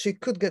 she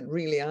could get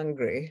really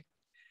angry,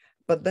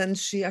 but then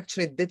she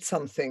actually did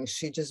something.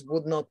 She just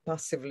would not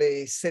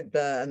passively sit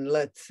there and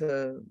let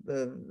the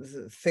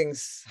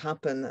things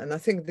happen. And I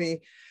think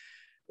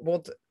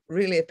what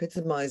really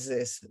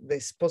epitomizes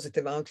this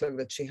positive outlook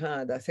that she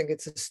had, I think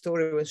it's a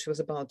story when she was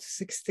about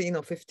 16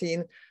 or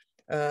 15,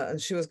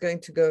 and she was going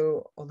to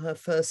go on her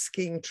first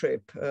skiing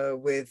trip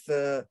with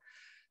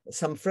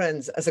some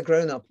friends as a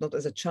grown-up, not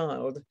as a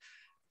child.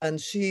 And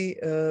she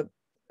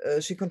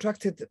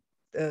contracted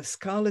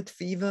scarlet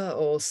fever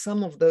or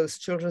some of those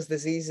children's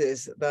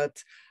diseases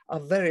that are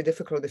very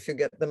difficult if you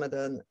get them at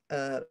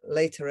a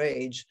later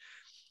age.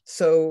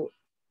 So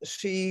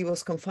she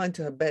was confined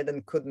to her bed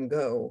and couldn't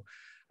go.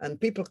 And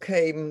people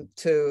came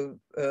to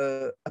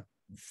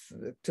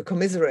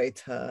commiserate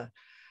her.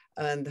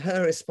 And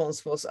her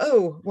response was,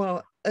 oh,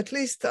 well, at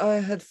least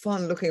I had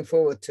fun looking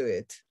forward to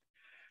it.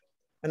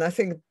 And I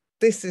think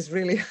this is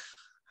really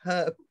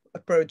her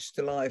approach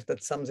to life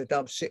that sums it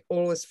up. She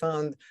always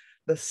found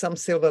there's some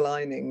silver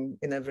lining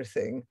in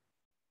everything.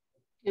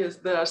 Yes,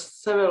 there are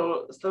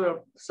several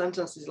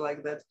sentences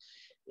like that.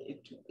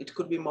 It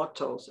could be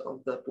mottos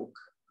of the book.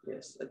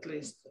 Yes, at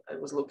least I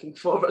was looking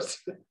forward.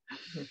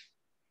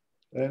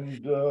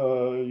 And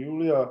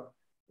Julia,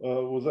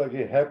 was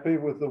Aggie happy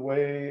with the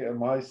way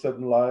My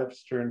Seven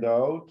Lives turned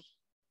out?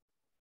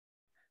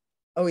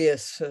 Oh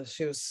yes,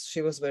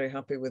 she was very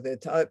happy with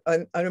it.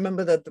 I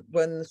remember that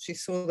when she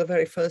saw the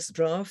very first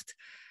draft,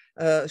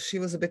 she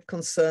was a bit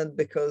concerned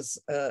because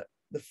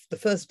the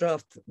first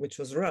draft, which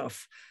was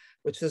rough,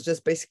 which was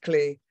just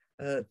basically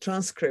a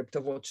transcript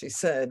of what she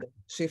said,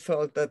 she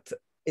felt that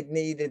it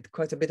needed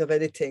quite a bit of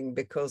editing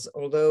because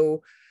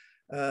although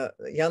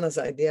Jana's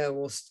idea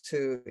was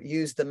to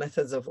use the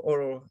methods of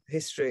oral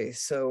history,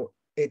 so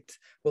it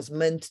was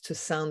meant to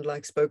sound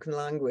like spoken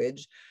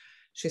language,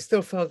 she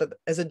still felt that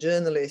as a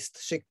journalist,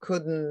 she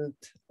couldn't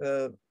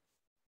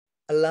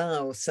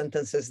allow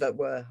sentences that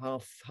were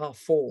half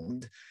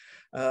formed.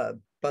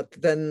 But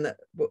then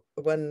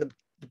when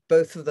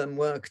both of them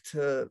worked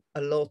a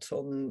lot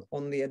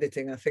on the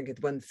editing, I think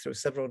it went through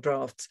several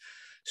drafts,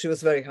 she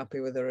was very happy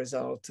with the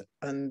result.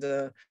 And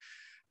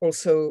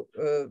also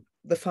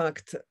the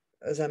fact,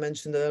 as I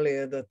mentioned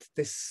earlier, that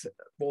this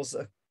was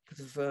a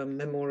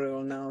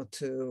memorial now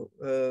to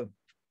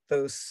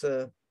those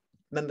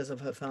members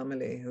of her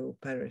family who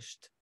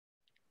perished.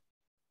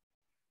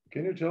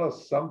 Can you tell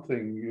us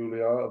something,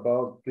 Julia,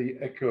 about the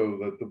echo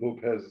that the book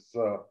has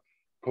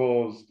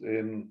caused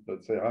in,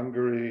 let's say,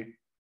 Hungary,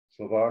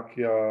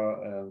 Slovakia,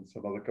 and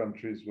some other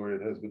countries where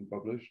it has been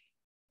published?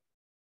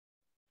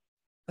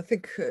 I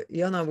think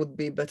Jana would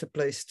be better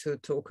placed to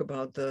talk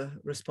about the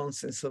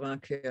response in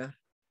Slovakia.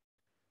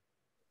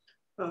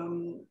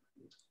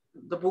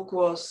 The book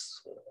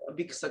was a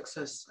big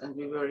success, and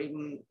we were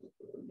even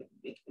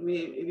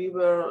we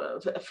were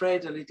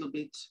afraid a little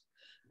bit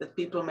that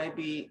people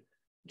maybe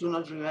do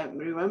not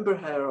remember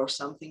her or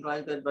something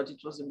like that, but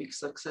it was a big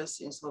success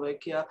in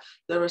Slovakia.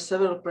 There were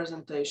several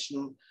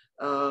presentations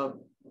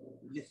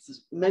with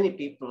many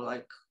people,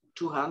 like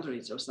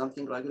 200 or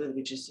something like that,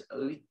 which is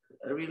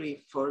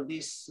really for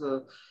this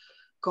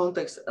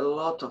context a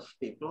lot of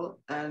people.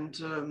 And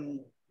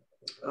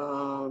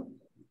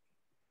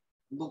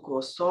book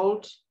was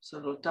sold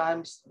several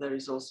times. There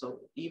is also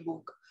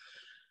ebook,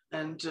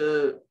 and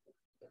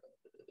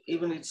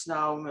even it's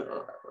now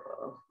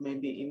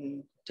maybe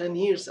in 10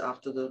 years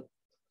after the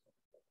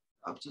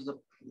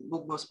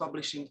book was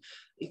publishing,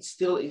 it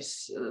still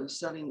is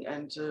selling.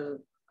 And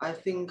I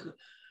think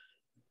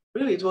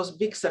really it was a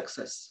big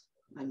success,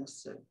 I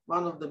must say,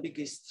 one of the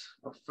biggest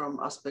from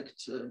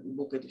ASPEKT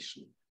book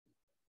edition.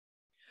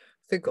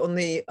 I think on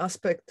the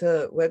ASPEKT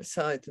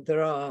website,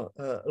 there are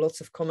lots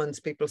of comments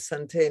people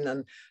sent in.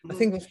 And I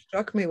think what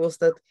struck me was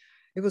that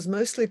it was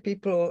mostly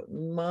people,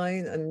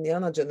 mine and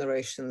Jana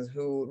generations,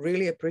 who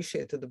really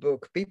appreciated the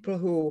book. People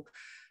who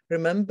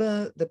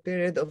remember the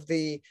period of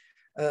the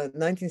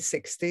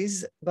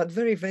 1960s, but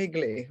very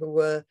vaguely, who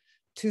were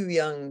too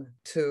young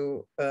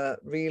to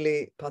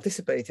really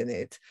participate in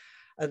it.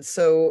 And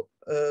so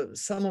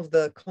some of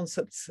the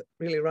concepts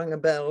really rang a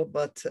bell,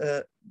 but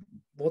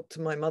what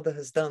my mother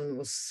has done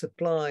was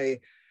supply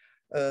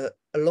a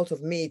lot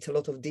of meat, a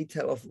lot of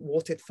detail of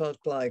what it felt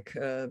like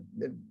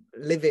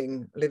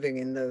living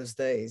in those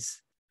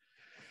days.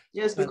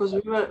 Yes, because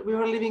we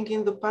were living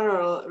in the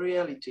parallel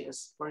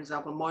realities. For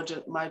example,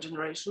 my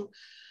generation,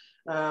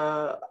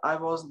 I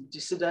was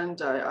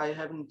dissident. I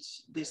haven't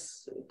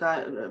this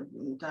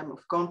time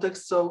of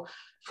context. So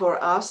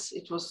for us,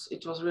 it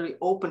was really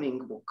opening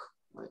book.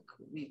 Like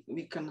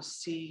we can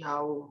see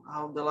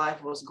how the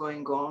life was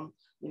going on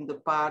in the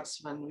parts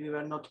when we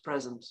were not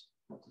present.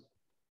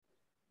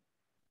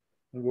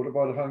 And what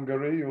about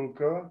Hungary,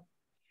 Julka?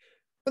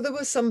 Well, there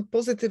were some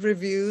positive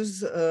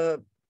reviews,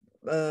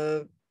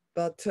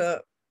 but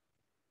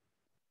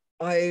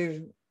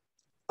I'm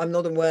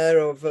not aware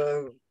of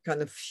a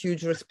kind of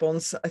huge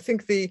response. I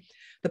think the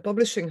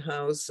publishing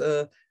house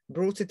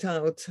brought it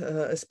out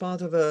as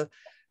part of a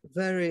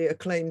very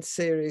acclaimed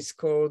series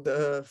called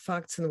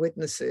Facts and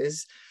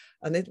Witnesses,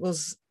 and it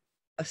was,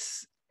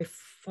 if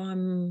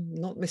I'm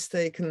not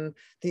mistaken,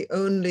 the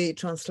only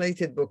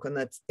translated book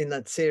in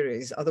that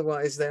series.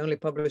 Otherwise, they only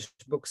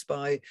published books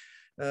by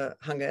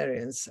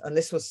Hungarians, and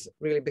this was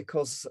really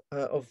because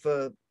of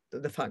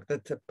the fact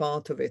that a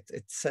part of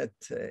it's set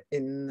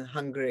in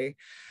Hungary,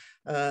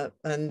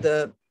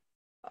 and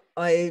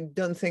I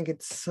don't think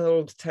it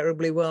sold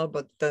terribly well,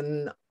 but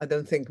then I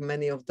don't think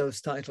many of those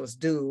titles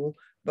do.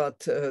 But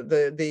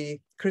the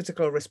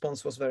critical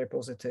response was very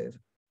positive.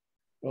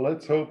 Well,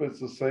 let's hope it's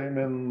the same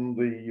in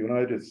the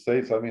United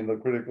States. I mean, the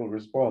critical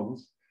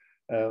response,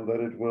 and that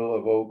it will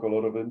evoke a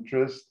lot of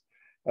interest.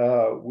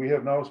 We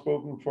have now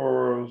spoken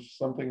for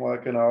something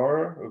like an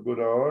hour, a good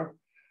hour.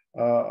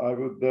 I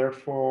would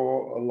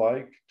therefore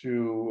like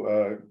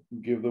to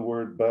give the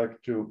word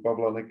back to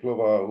Pavla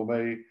Niklova, who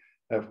may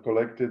have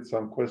collected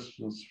some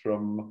questions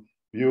from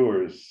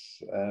viewers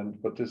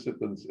and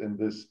participants in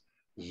this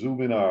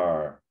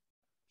Zoominar.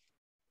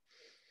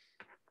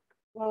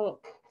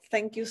 Well,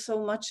 thank you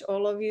so much,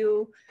 all of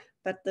you,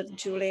 Petr,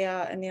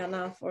 Julia, and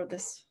Jana, for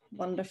this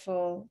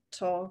wonderful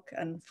talk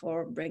and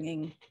for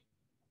bringing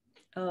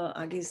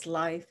Agi's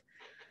life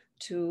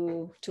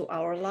to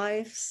our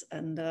lives.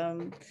 And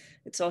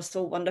it's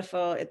also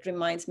wonderful. It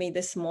reminds me,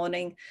 this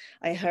morning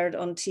I heard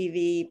on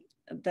TV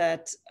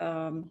that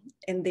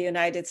in the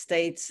United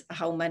States,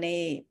 how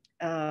many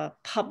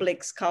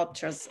public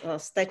sculptures,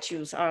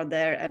 statues are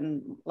there,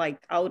 and like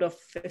out of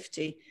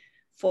 50,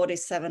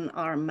 47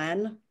 are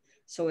men.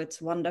 So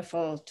it's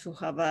wonderful to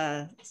have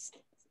a,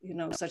 you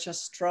know, such a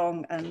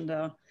strong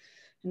and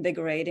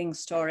invigorating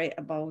story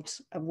about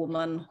a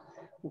woman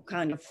who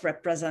kind of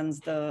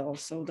represents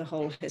also the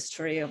whole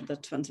history of the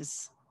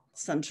 20th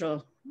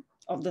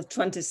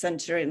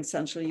century in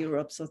Central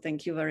Europe. So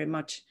thank you very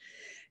much.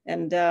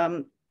 And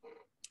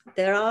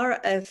there are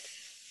a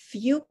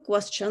few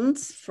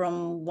questions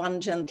from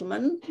one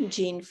gentleman,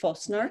 Jean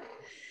Fosner,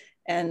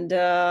 and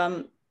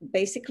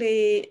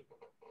basically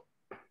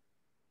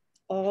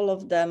all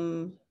of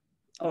them,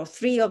 or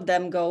three of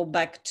them, go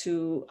back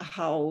to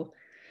how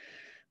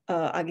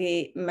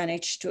Agi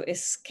managed to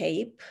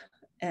escape.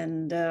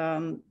 And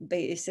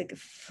basic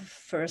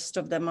first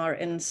of them are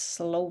in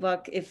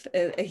Slovak. If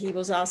he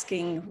was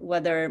asking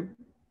whether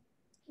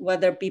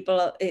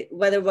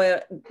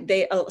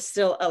they are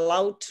still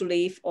allowed to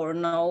leave or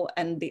no,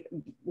 and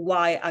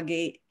why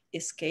Agi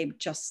escaped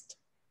just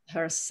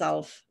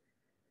herself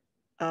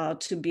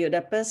to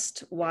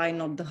Budapest, why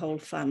not the whole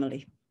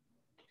family?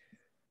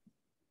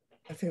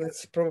 I think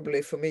that's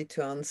probably for me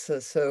to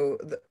answer. So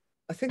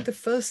I think the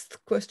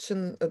first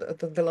question,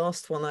 the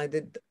last one I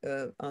did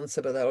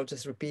answer, but I'll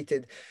just repeat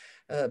it,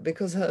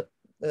 because at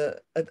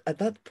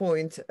that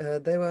point,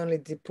 they were only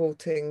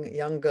deporting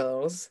young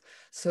girls,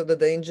 so the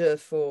danger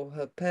for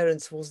her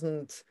parents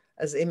wasn't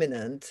as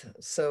imminent.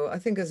 So I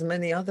think as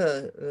many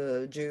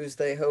other Jews,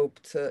 they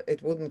hoped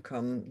it wouldn't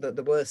come, that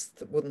the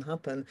worst wouldn't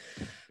happen,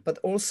 but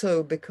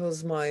also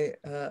because my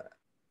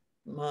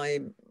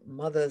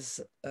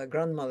mother's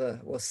grandmother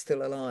was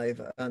still alive,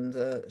 and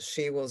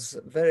she was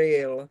very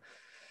ill,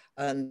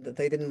 and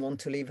they didn't want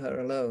to leave her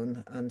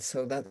alone. And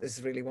so that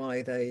is really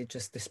why they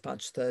just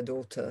dispatched their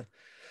daughter.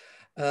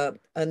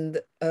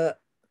 And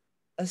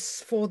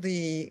as for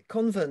the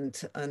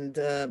convent and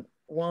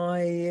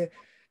why,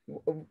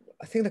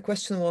 I think the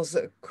question was,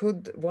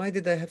 why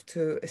did they have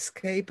to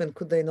escape, and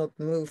could they not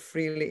move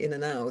freely in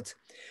and out?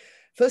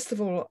 First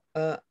of all,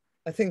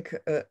 I think,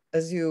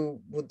 as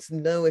you would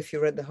know if you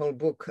read the whole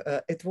book,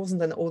 it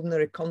wasn't an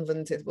ordinary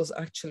convent. It was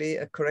actually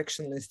a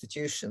correctional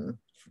institution,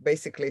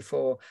 basically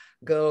for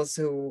girls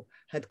who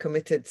had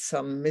committed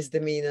some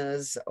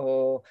misdemeanors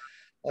or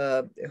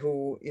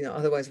who, you know,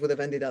 otherwise would have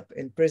ended up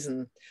in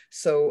prison.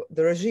 So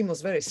the regime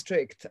was very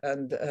strict.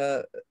 And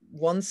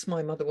once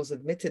my mother was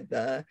admitted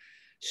there,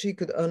 she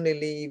could only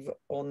leave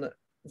on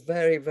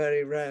very,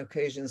 very rare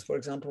occasions. For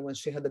example, when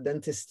she had a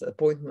dentist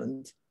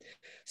appointment.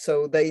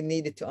 So they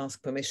needed to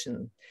ask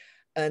permission.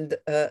 And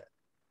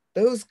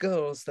those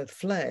girls that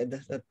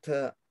fled,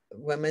 that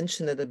were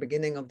mentioned at the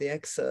beginning of the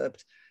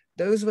excerpt,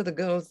 those were the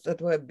girls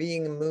that were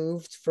being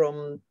moved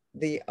from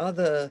the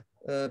other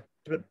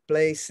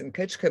place in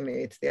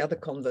Kecskemét, the other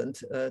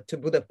convent, to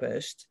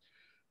Budapest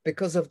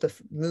because of the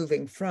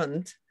moving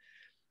front.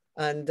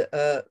 And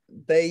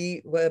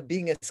they were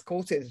being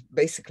escorted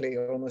basically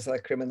almost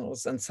like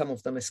criminals, and some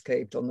of them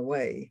escaped on the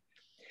way.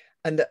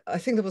 And I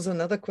think there was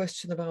another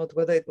question about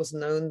whether it was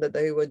known that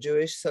they were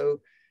Jewish.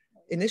 So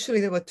initially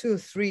there were 2 or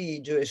 3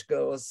 Jewish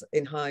girls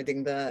in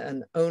hiding there,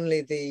 and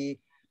only the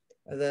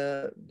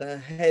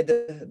head,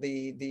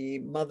 the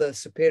mother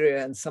superior,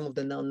 and some of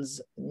the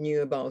nuns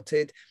knew about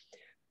it.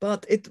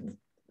 But it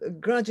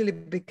gradually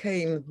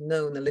became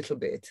known a little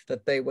bit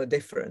that they were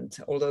different,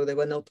 although they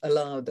were not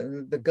allowed,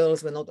 and the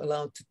girls were not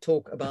allowed to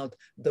talk about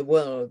the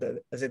world,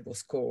 as it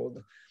was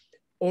called.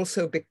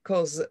 Also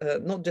because,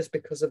 not just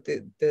because of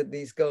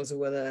these girls who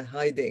were there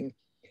hiding,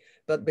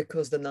 but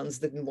because the nuns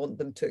didn't want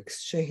them to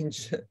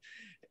exchange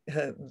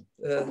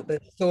the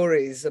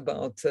stories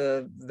about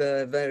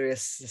the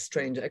various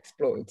strange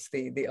exploits,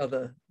 the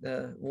other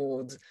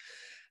wards.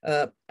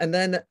 And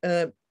then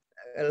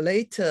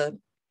later,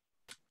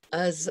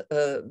 as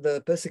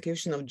the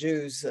persecution of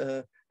Jews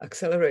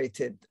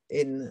accelerated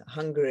in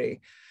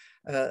Hungary,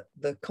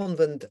 the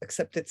convent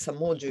accepted some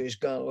more Jewish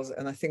girls.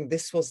 And I think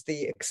this was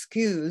the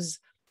excuse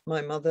my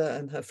mother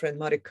and her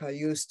friend Marika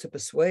used to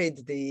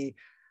persuade the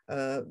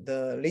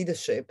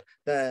leadership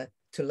there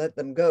to let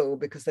them go,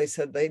 because they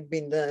said they'd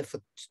been there for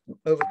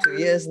over 2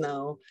 years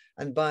now.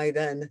 And by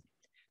then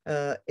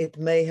it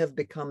may have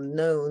become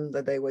known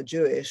that they were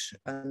Jewish.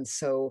 And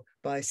so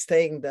by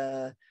staying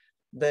there,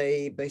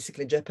 they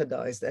basically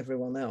jeopardized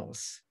everyone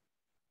else.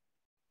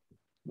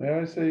 May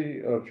I say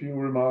a few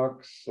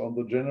remarks on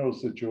the general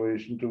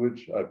situation, to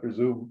which I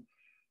presume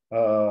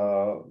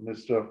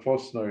Mr.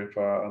 Fossner, if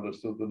I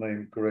understood the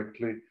name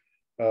correctly,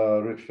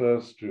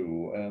 refers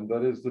to, and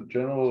that is the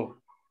general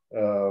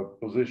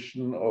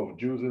position of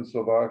Jews in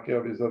Slovakia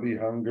vis-a-vis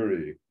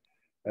Hungary,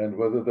 and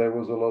whether there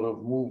was a lot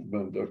of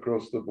movement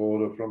across the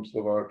border from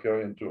Slovakia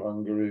into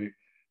Hungary,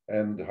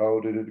 and how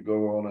did it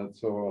go on, and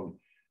so on.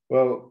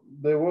 Well,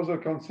 there was a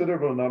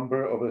considerable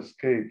number of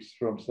escapes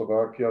from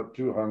Slovakia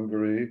to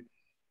Hungary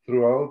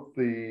throughout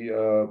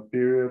the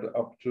period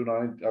up to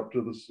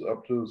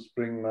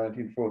spring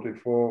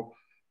 1944,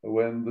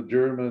 when the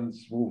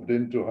Germans moved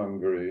into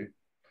Hungary.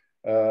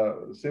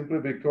 Simply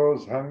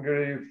because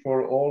Hungary,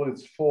 for all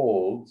its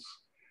faults,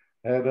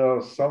 had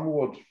a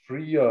somewhat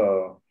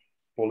freer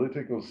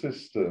political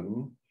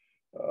system.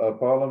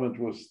 Parliament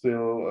was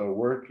still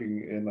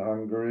working in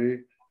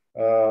Hungary.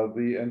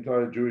 The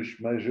anti-Jewish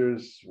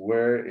measures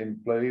were in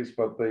place,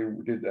 but they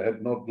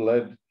had not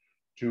led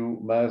to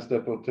mass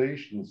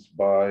deportations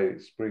by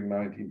spring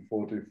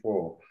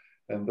 1944.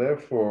 And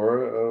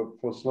therefore,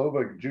 for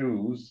Slovak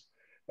Jews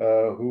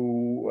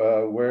who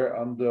were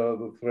under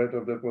the threat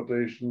of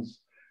deportations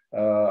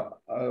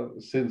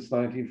since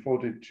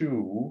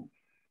 1942,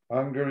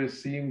 Hungary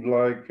seemed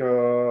like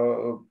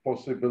a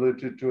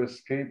possibility to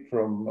escape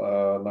from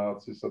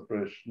Nazi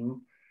suppression.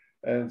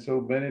 And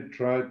so many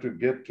tried to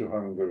get to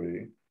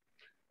Hungary.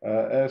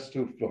 As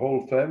to the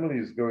whole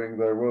families going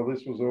there, well,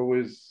 this was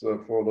always,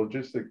 for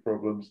logistic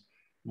problems,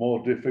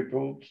 more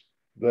difficult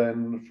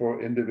than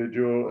for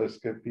individual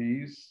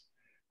escapees.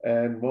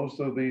 And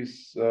most of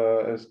these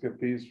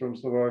escapees from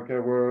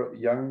Slovakia were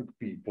young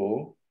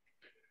people.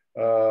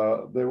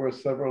 There were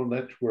several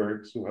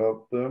networks who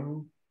helped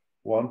them.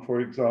 One, for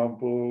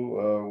example,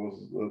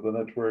 was the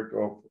network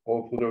of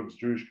Orthodox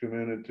Jewish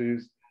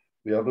communities.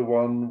 The other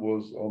one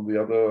was on the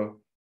other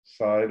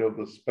side of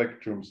the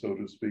spectrum, so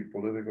to speak,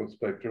 political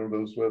spectrum.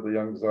 Those were the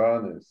young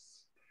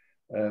Zionists.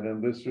 And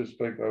in this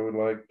respect, I would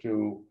like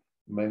to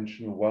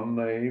mention one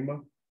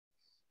name,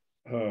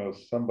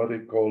 somebody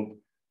called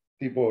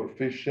Tibor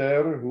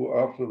Fischer, who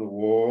after the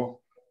war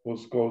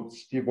was called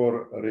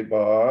Tibor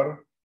Rybar,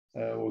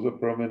 was a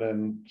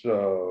prominent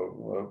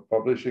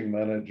publishing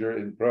manager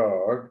in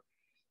Prague,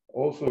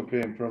 also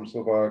came from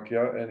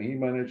Slovakia, and he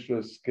managed to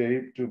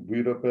escape to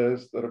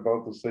Budapest at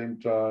about the same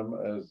time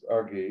as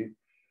Agi.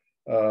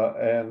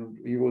 And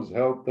he was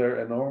helped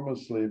there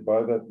enormously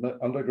by that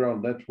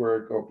underground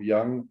network of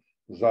young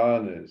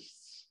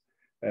Zionists.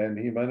 And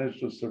he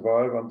managed to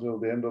survive until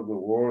the end of the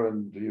war,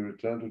 and he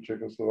returned to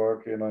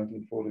Czechoslovakia in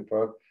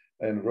 1945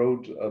 and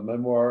wrote a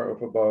memoir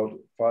of about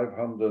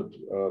 500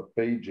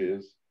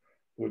 pages,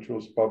 which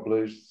was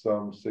published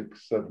some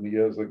 6-7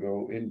 years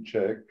ago in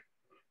Czech,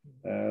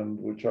 and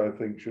which I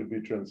think should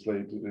be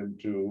translated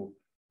into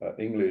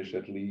English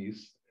at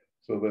least,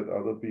 so that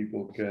other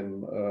people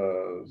can,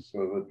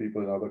 so that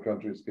people in other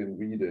countries can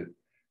read it.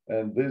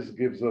 And this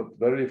gives a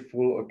very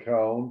full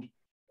account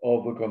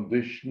of the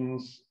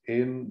conditions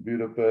in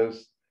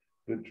Budapest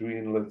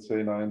between, let's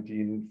say,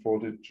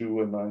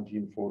 1942 and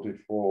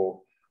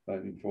 1944,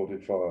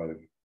 1945.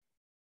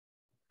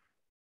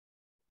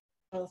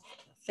 Well,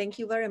 thank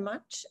you very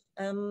much.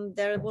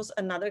 There was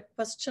another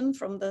question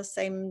from the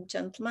same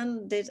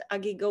gentleman. Did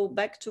Agi go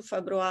back to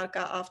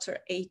Februarka after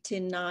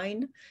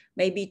 89?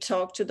 Maybe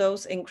talk to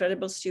those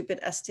incredible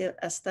stupid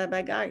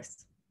STB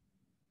guys?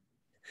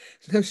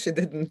 No, she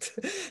didn't.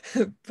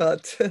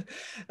 But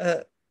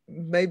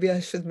maybe I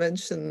should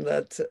mention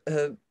that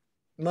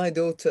my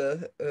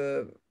daughter,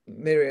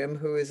 Miriam,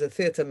 who is a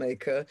theatre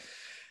maker,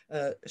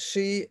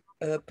 she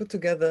put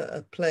together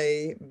a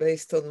play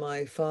based on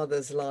my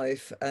father's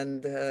life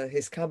and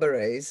his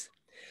cabarets.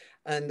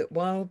 And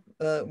while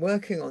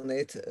working on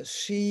it,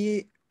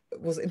 she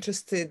was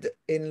interested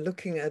in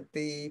looking at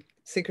the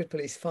secret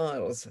police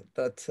files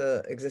that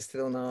existed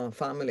on our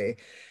family.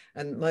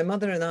 And my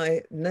mother and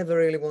I never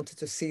really wanted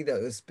to see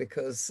those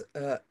because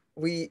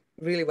we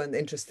really weren't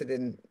interested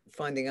in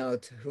finding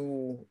out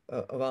who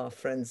of our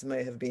friends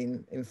may have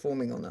been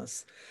informing on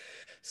us.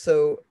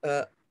 So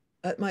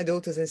at my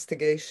daughter's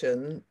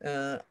instigation,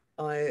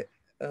 I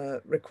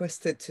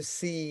requested to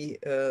see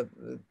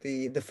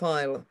the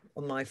file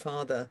on my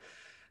father,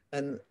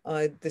 and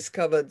I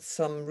discovered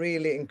some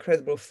really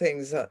incredible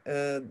things.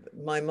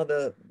 My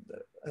mother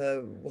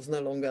was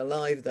no longer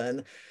alive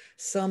then.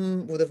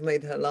 Some would have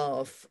made her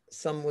laugh,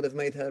 some would have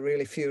made her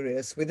really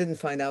furious. We didn't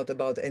find out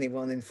about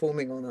anyone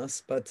informing on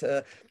us, but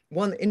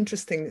one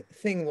interesting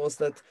thing was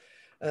that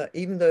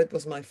even though it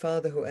was my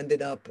father who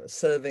ended up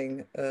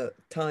serving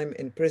time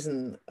in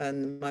prison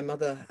and my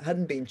mother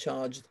hadn't been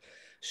charged,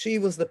 she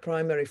was the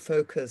primary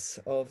focus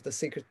of the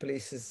secret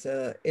police's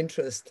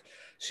interest.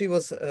 She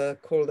was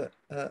called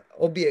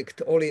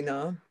Objekt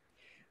Olina,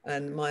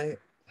 and my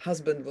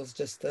husband was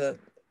just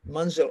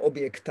manžel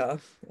objekta,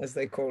 as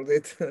they called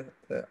it,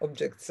 the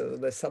object's,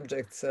 the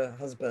subject's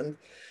husband.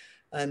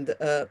 And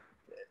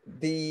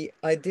the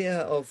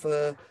idea of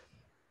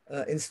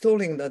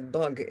installing that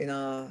bug in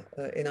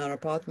our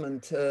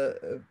apartment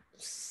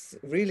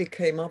really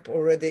came up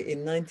already in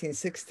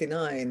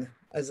 1969,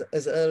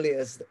 as early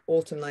as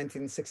autumn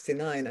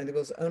 1969, and it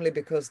was only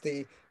because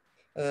the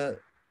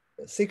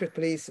secret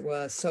police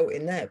were so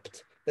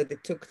inept that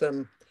it took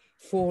them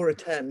 4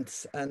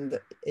 attempts and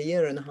a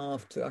year and a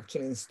half to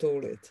actually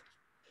install it.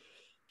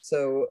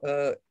 So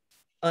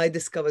I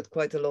discovered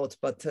quite a lot,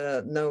 but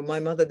no, my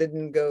mother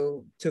didn't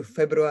go to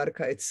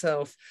Februarka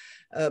itself,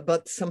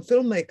 but some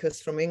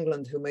filmmakers from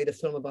England who made a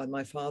film about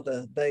my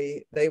father,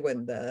 they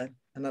went there,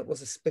 and that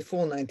was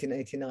before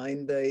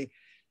 1989. They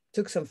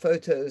took some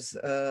photos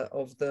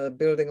of the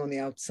building on the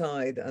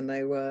outside, and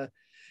they were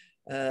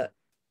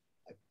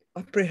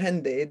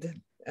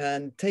apprehended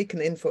and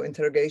taken in for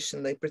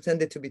interrogation. They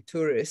pretended to be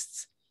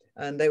tourists,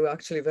 and they were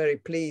actually very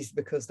pleased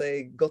because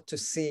they got to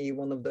see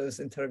one of those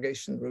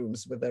interrogation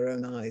rooms with their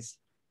own eyes.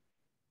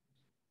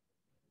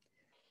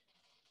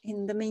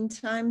 In the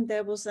meantime,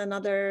 there was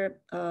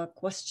another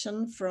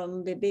question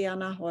from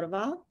Bibiana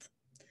Horvat.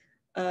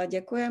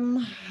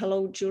 Děkujem.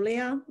 Hello,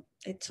 Julia.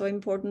 It's so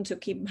important to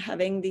keep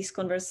having these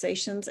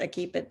conversations and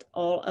keep it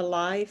all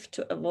alive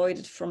to avoid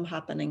it from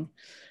happening.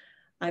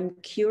 I'm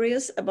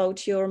curious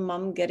about your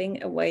mom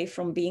getting away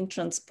from being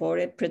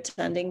transported,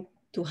 pretending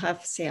to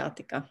have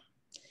sciatica.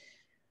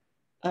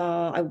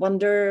 I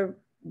wonder,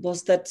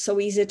 was that so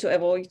easy to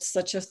avoid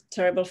such a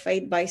terrible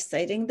fate by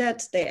stating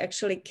that they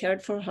actually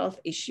cared for health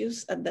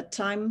issues at that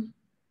time?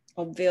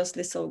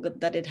 Obviously so good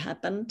that it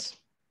happened.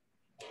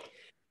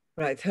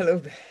 Right,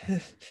 hello,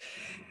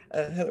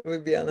 hello,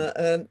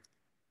 Bibiana.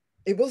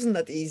 It wasn't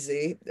that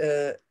easy.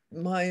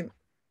 My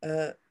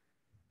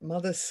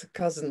mother's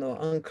cousin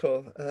or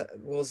uncle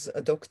was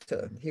a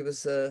doctor. He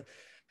was an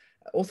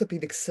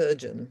orthopedic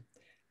surgeon,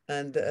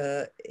 and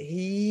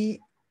he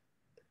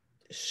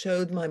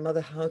showed my mother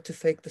how to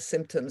fake the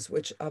symptoms,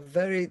 which are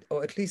very,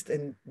 or at least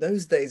in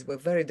those days, were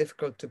very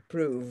difficult to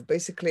prove.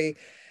 Basically,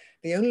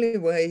 the only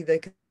way they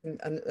could,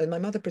 and my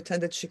mother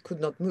pretended she could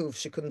not move,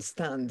 she couldn't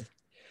stand.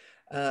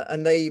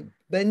 And they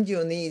bend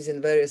your knees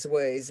in various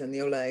ways and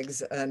your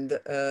legs, and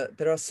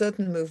there are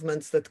certain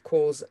movements that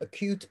cause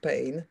acute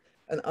pain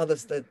and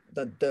others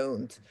that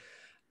don't.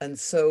 And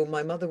so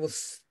my mother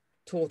was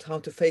taught how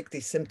to fake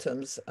these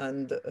symptoms,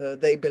 and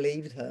they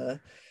believed her.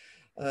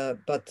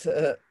 But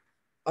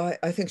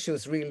I think she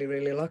was really,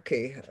 really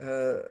lucky.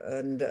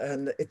 And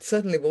it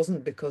certainly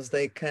wasn't because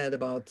they cared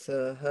about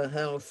her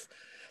health.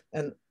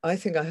 And I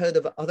think I heard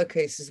of other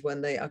cases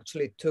when they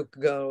actually took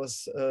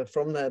girls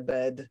from their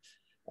bed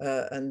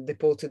and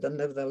deported them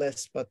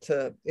nevertheless. But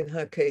in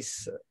her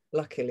case,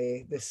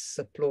 luckily, this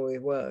ploy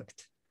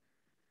worked.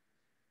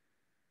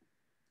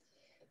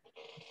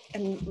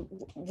 And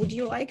would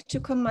you like to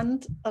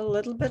comment a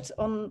little bit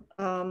on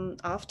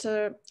about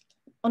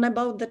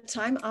the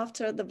time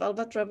after the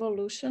Velvet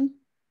Revolution?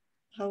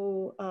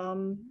 How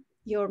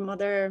your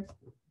mother,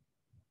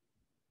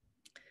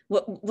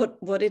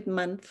 what it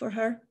meant for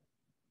her?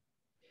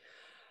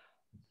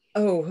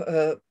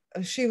 Oh,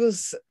 she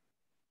was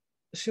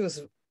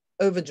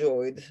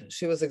overjoyed.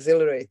 She was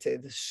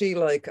exhilarated. She,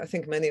 like I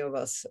think many of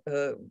us,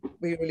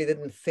 we really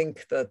didn't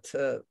think that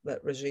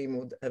that regime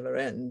would ever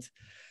end.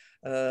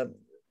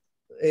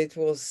 It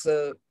was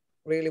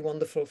really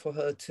wonderful for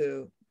her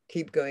to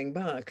keep going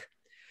back,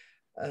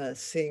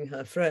 seeing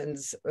her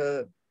friends.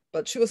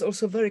 But she was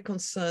also very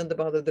concerned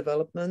about the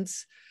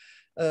developments.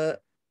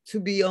 To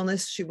be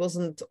honest, she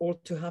wasn't all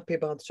too happy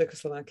about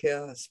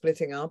Czechoslovakia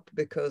splitting up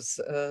because,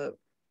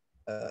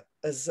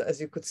 as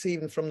you could see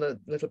even from the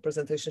little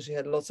presentation, she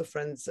had lots of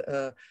friends,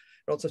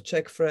 lots of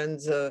Czech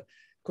friends.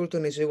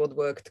 Kulturní život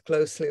worked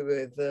closely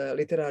with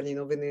literární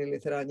noviny,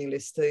 literární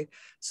listy.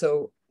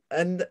 So,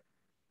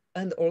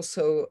 and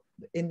also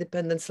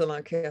independent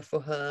Slovakia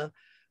for her.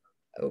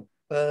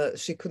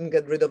 She couldn't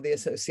get rid of the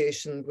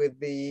association with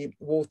the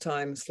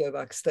wartime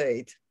Slovak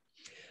state.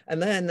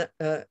 And then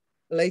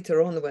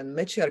later on, when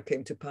Mečiar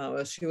came to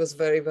power, she was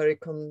very, very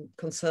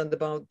concerned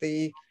about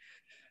the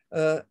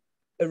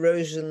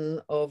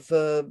erosion of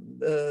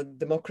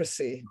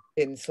democracy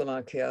in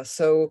Slovakia.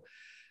 So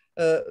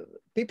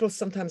people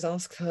sometimes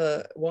asked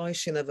her why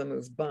she never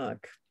moved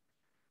back.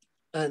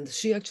 And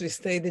she actually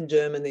stayed in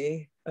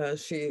Germany.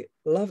 She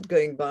loved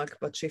going back,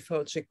 but she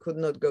felt she could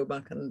not go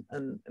back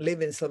and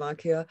live in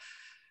Slovakia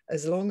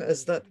as long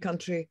as that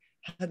country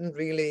hadn't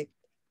really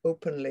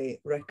openly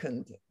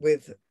reckoned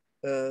with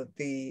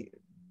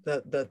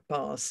that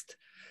past.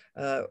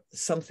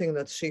 Something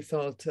that she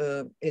felt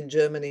in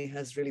Germany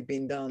has really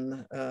been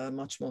done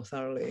much more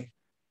thoroughly.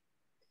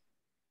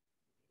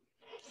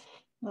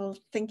 Well,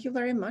 thank you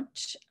very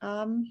much.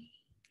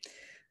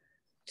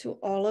 To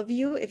all of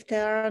you, if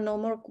there are no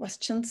more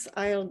questions,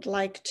 I would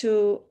like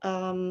to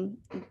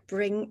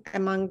bring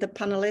among the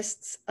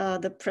panelists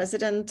the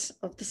president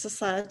of the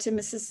society,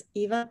 Mrs.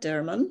 Eva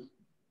Derman.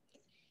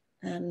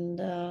 And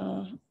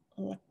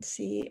let's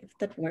see if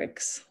that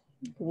works.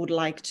 Would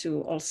like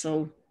to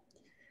also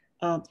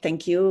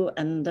thank you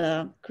and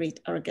greet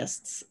our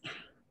guests.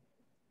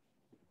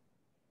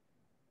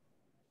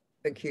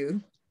 Thank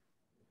you.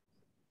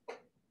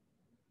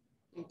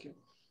 Thank you.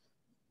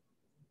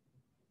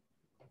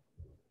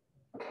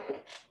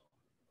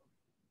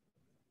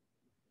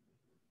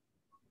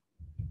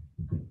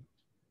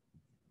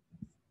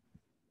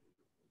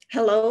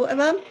 Hello,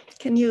 Eva.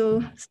 Can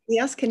you see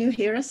us? Can you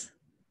hear us?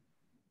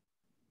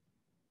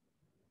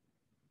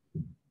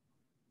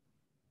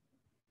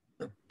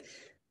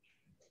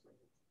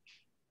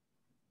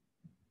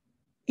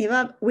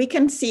 Eva, we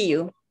can see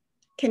you.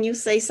 Can you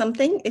say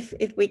something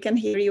if we can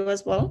hear you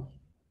as well?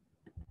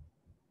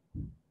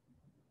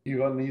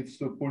 Eva needs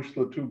to push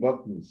the two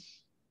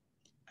buttons.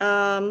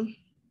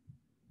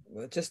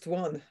 Just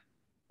one.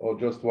 Or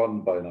just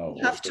one by now.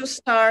 You have to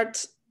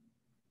start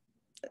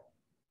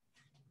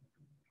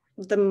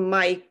the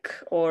mic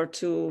or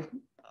to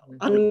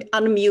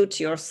unmute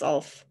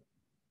yourself.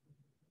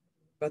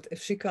 But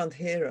if she can't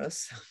hear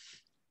us.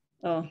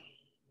 Oh.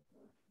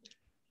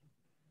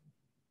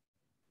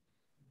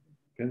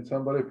 Can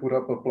somebody put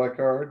up a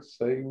placard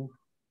saying,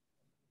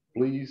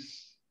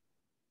 please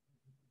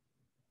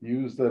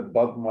use that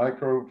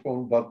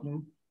microphone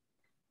button?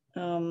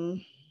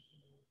 I'm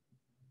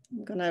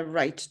gonna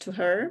write to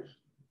her.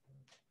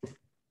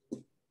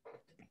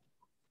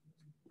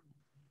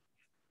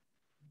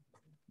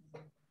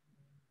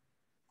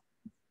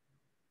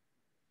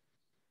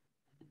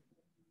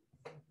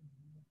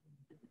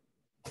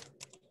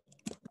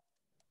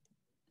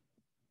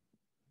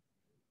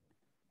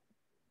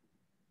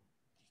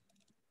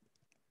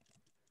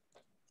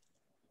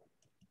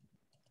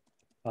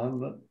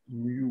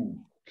 Unmute.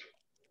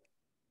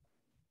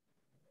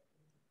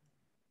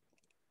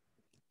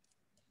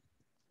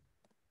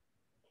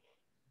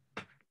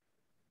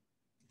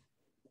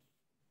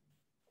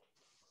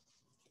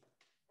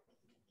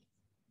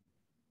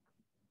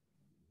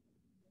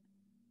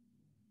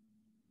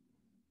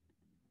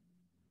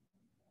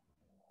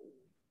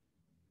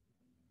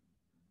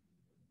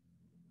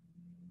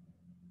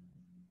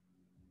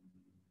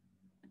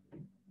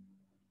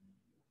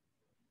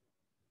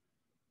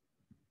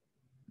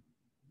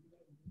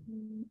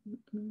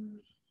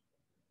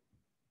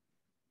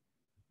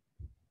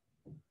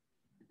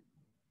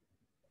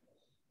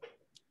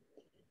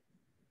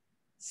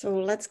 So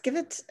let's give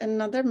it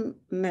another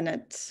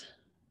minute.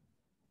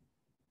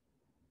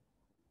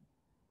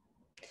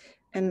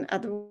 And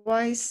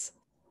otherwise,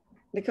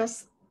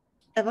 because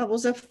Eva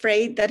was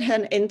afraid that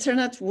her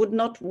internet would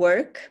not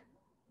work,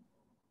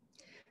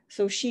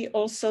 so she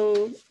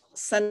also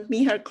sent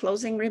me her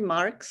closing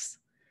remarks.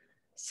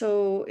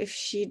 So if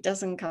she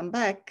doesn't come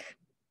back,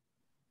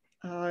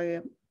 I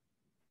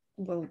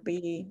will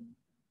be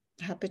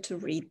happy to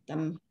read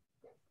them.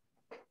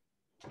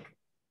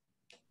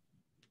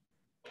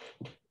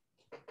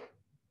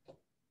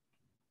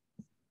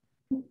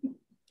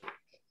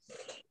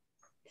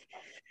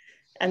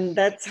 And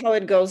that's how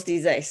it goes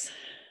these days.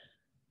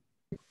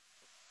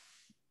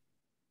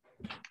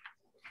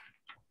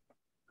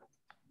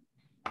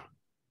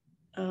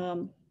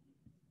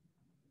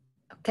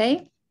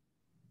 Okay.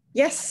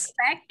 Yes.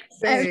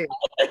 Hey.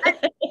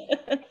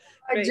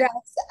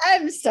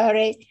 I'm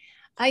sorry.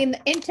 I'm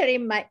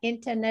entering, my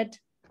internet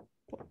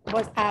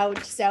was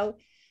out, so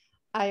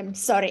I'm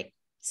sorry.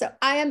 So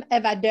I am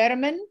Eva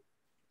Derman,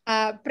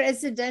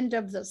 president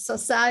of the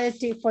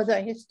Society for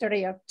the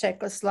History of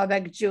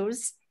Czechoslovak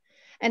Jews.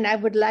 And I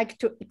would like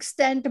to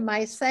extend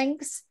my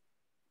thanks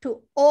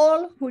to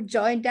all who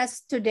joined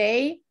us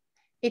today.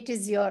 It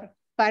is your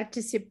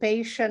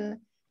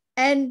participation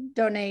and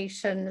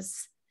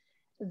donations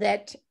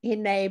that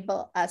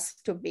enable us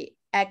to be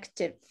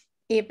active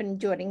even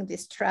during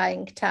these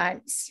trying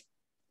times.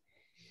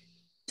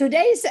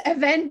 Today's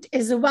event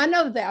is one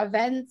of the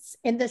events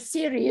in the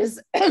series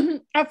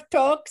of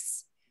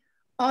talks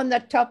on the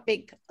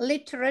topic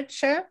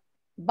literature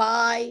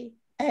by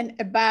and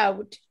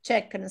about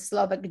Czech and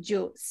Slovak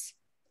Jews.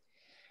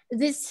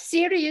 This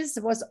series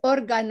was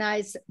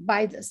organized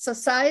by the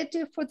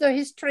Society for the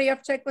History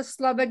of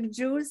Czechoslovak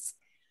Jews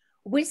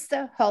with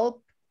the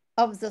help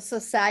of the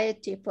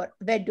Society for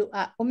Vedu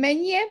a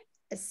Umění,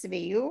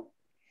 SVU,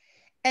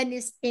 and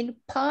is in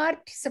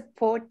part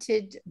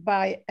supported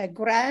by a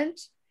grant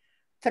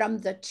from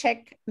the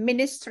Czech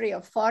Ministry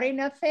of Foreign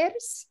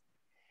Affairs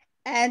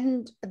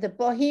and the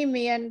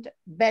Bohemian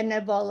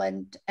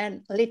Benevolent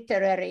and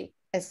Literary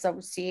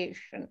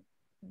Association,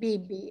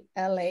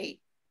 BBLA.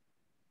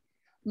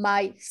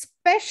 My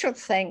special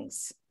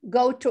thanks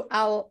go to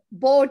our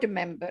board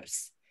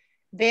members,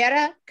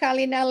 Vera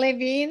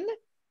Kalina-Levin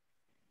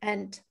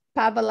and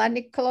Pavla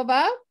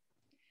Nikolova,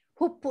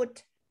 who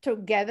put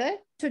together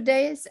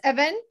today's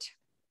event,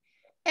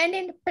 and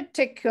in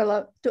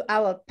particular to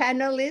our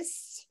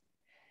panelists,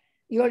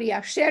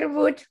 Julia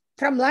Sherwood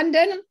from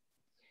London,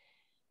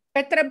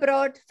 Petra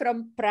Brod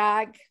from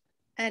Prague,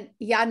 and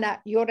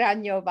Jana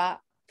Juranova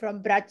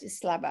from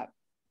Bratislava.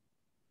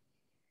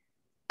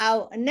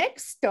 Our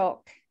next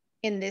talk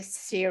in this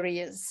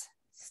series,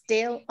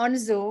 still on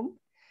Zoom,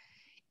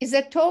 is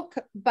a talk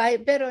by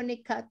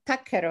Veronika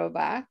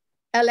Takerova,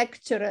 a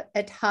lecturer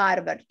at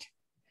Harvard.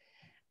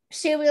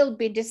 She will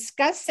be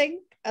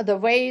discussing the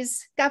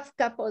ways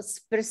Kafka was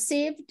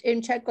perceived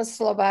in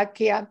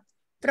Czechoslovakia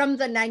from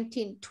the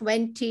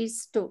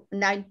 1920s to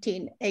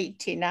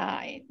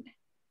 1989.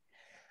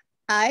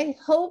 I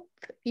hope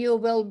you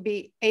will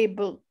be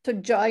able to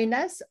join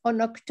us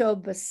on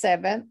October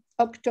 7th,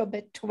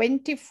 October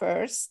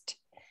 21st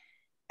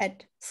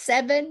at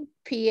 7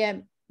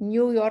 p.m.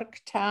 New York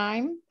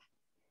time.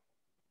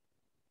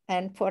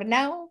 And for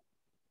now,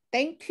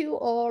 thank you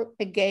all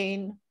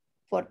again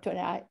for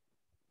tonight,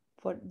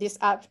 for this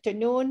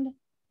afternoon.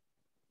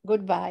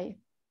 Goodbye.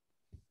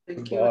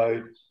 Thank Goodbye.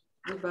 you.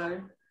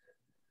 Goodbye.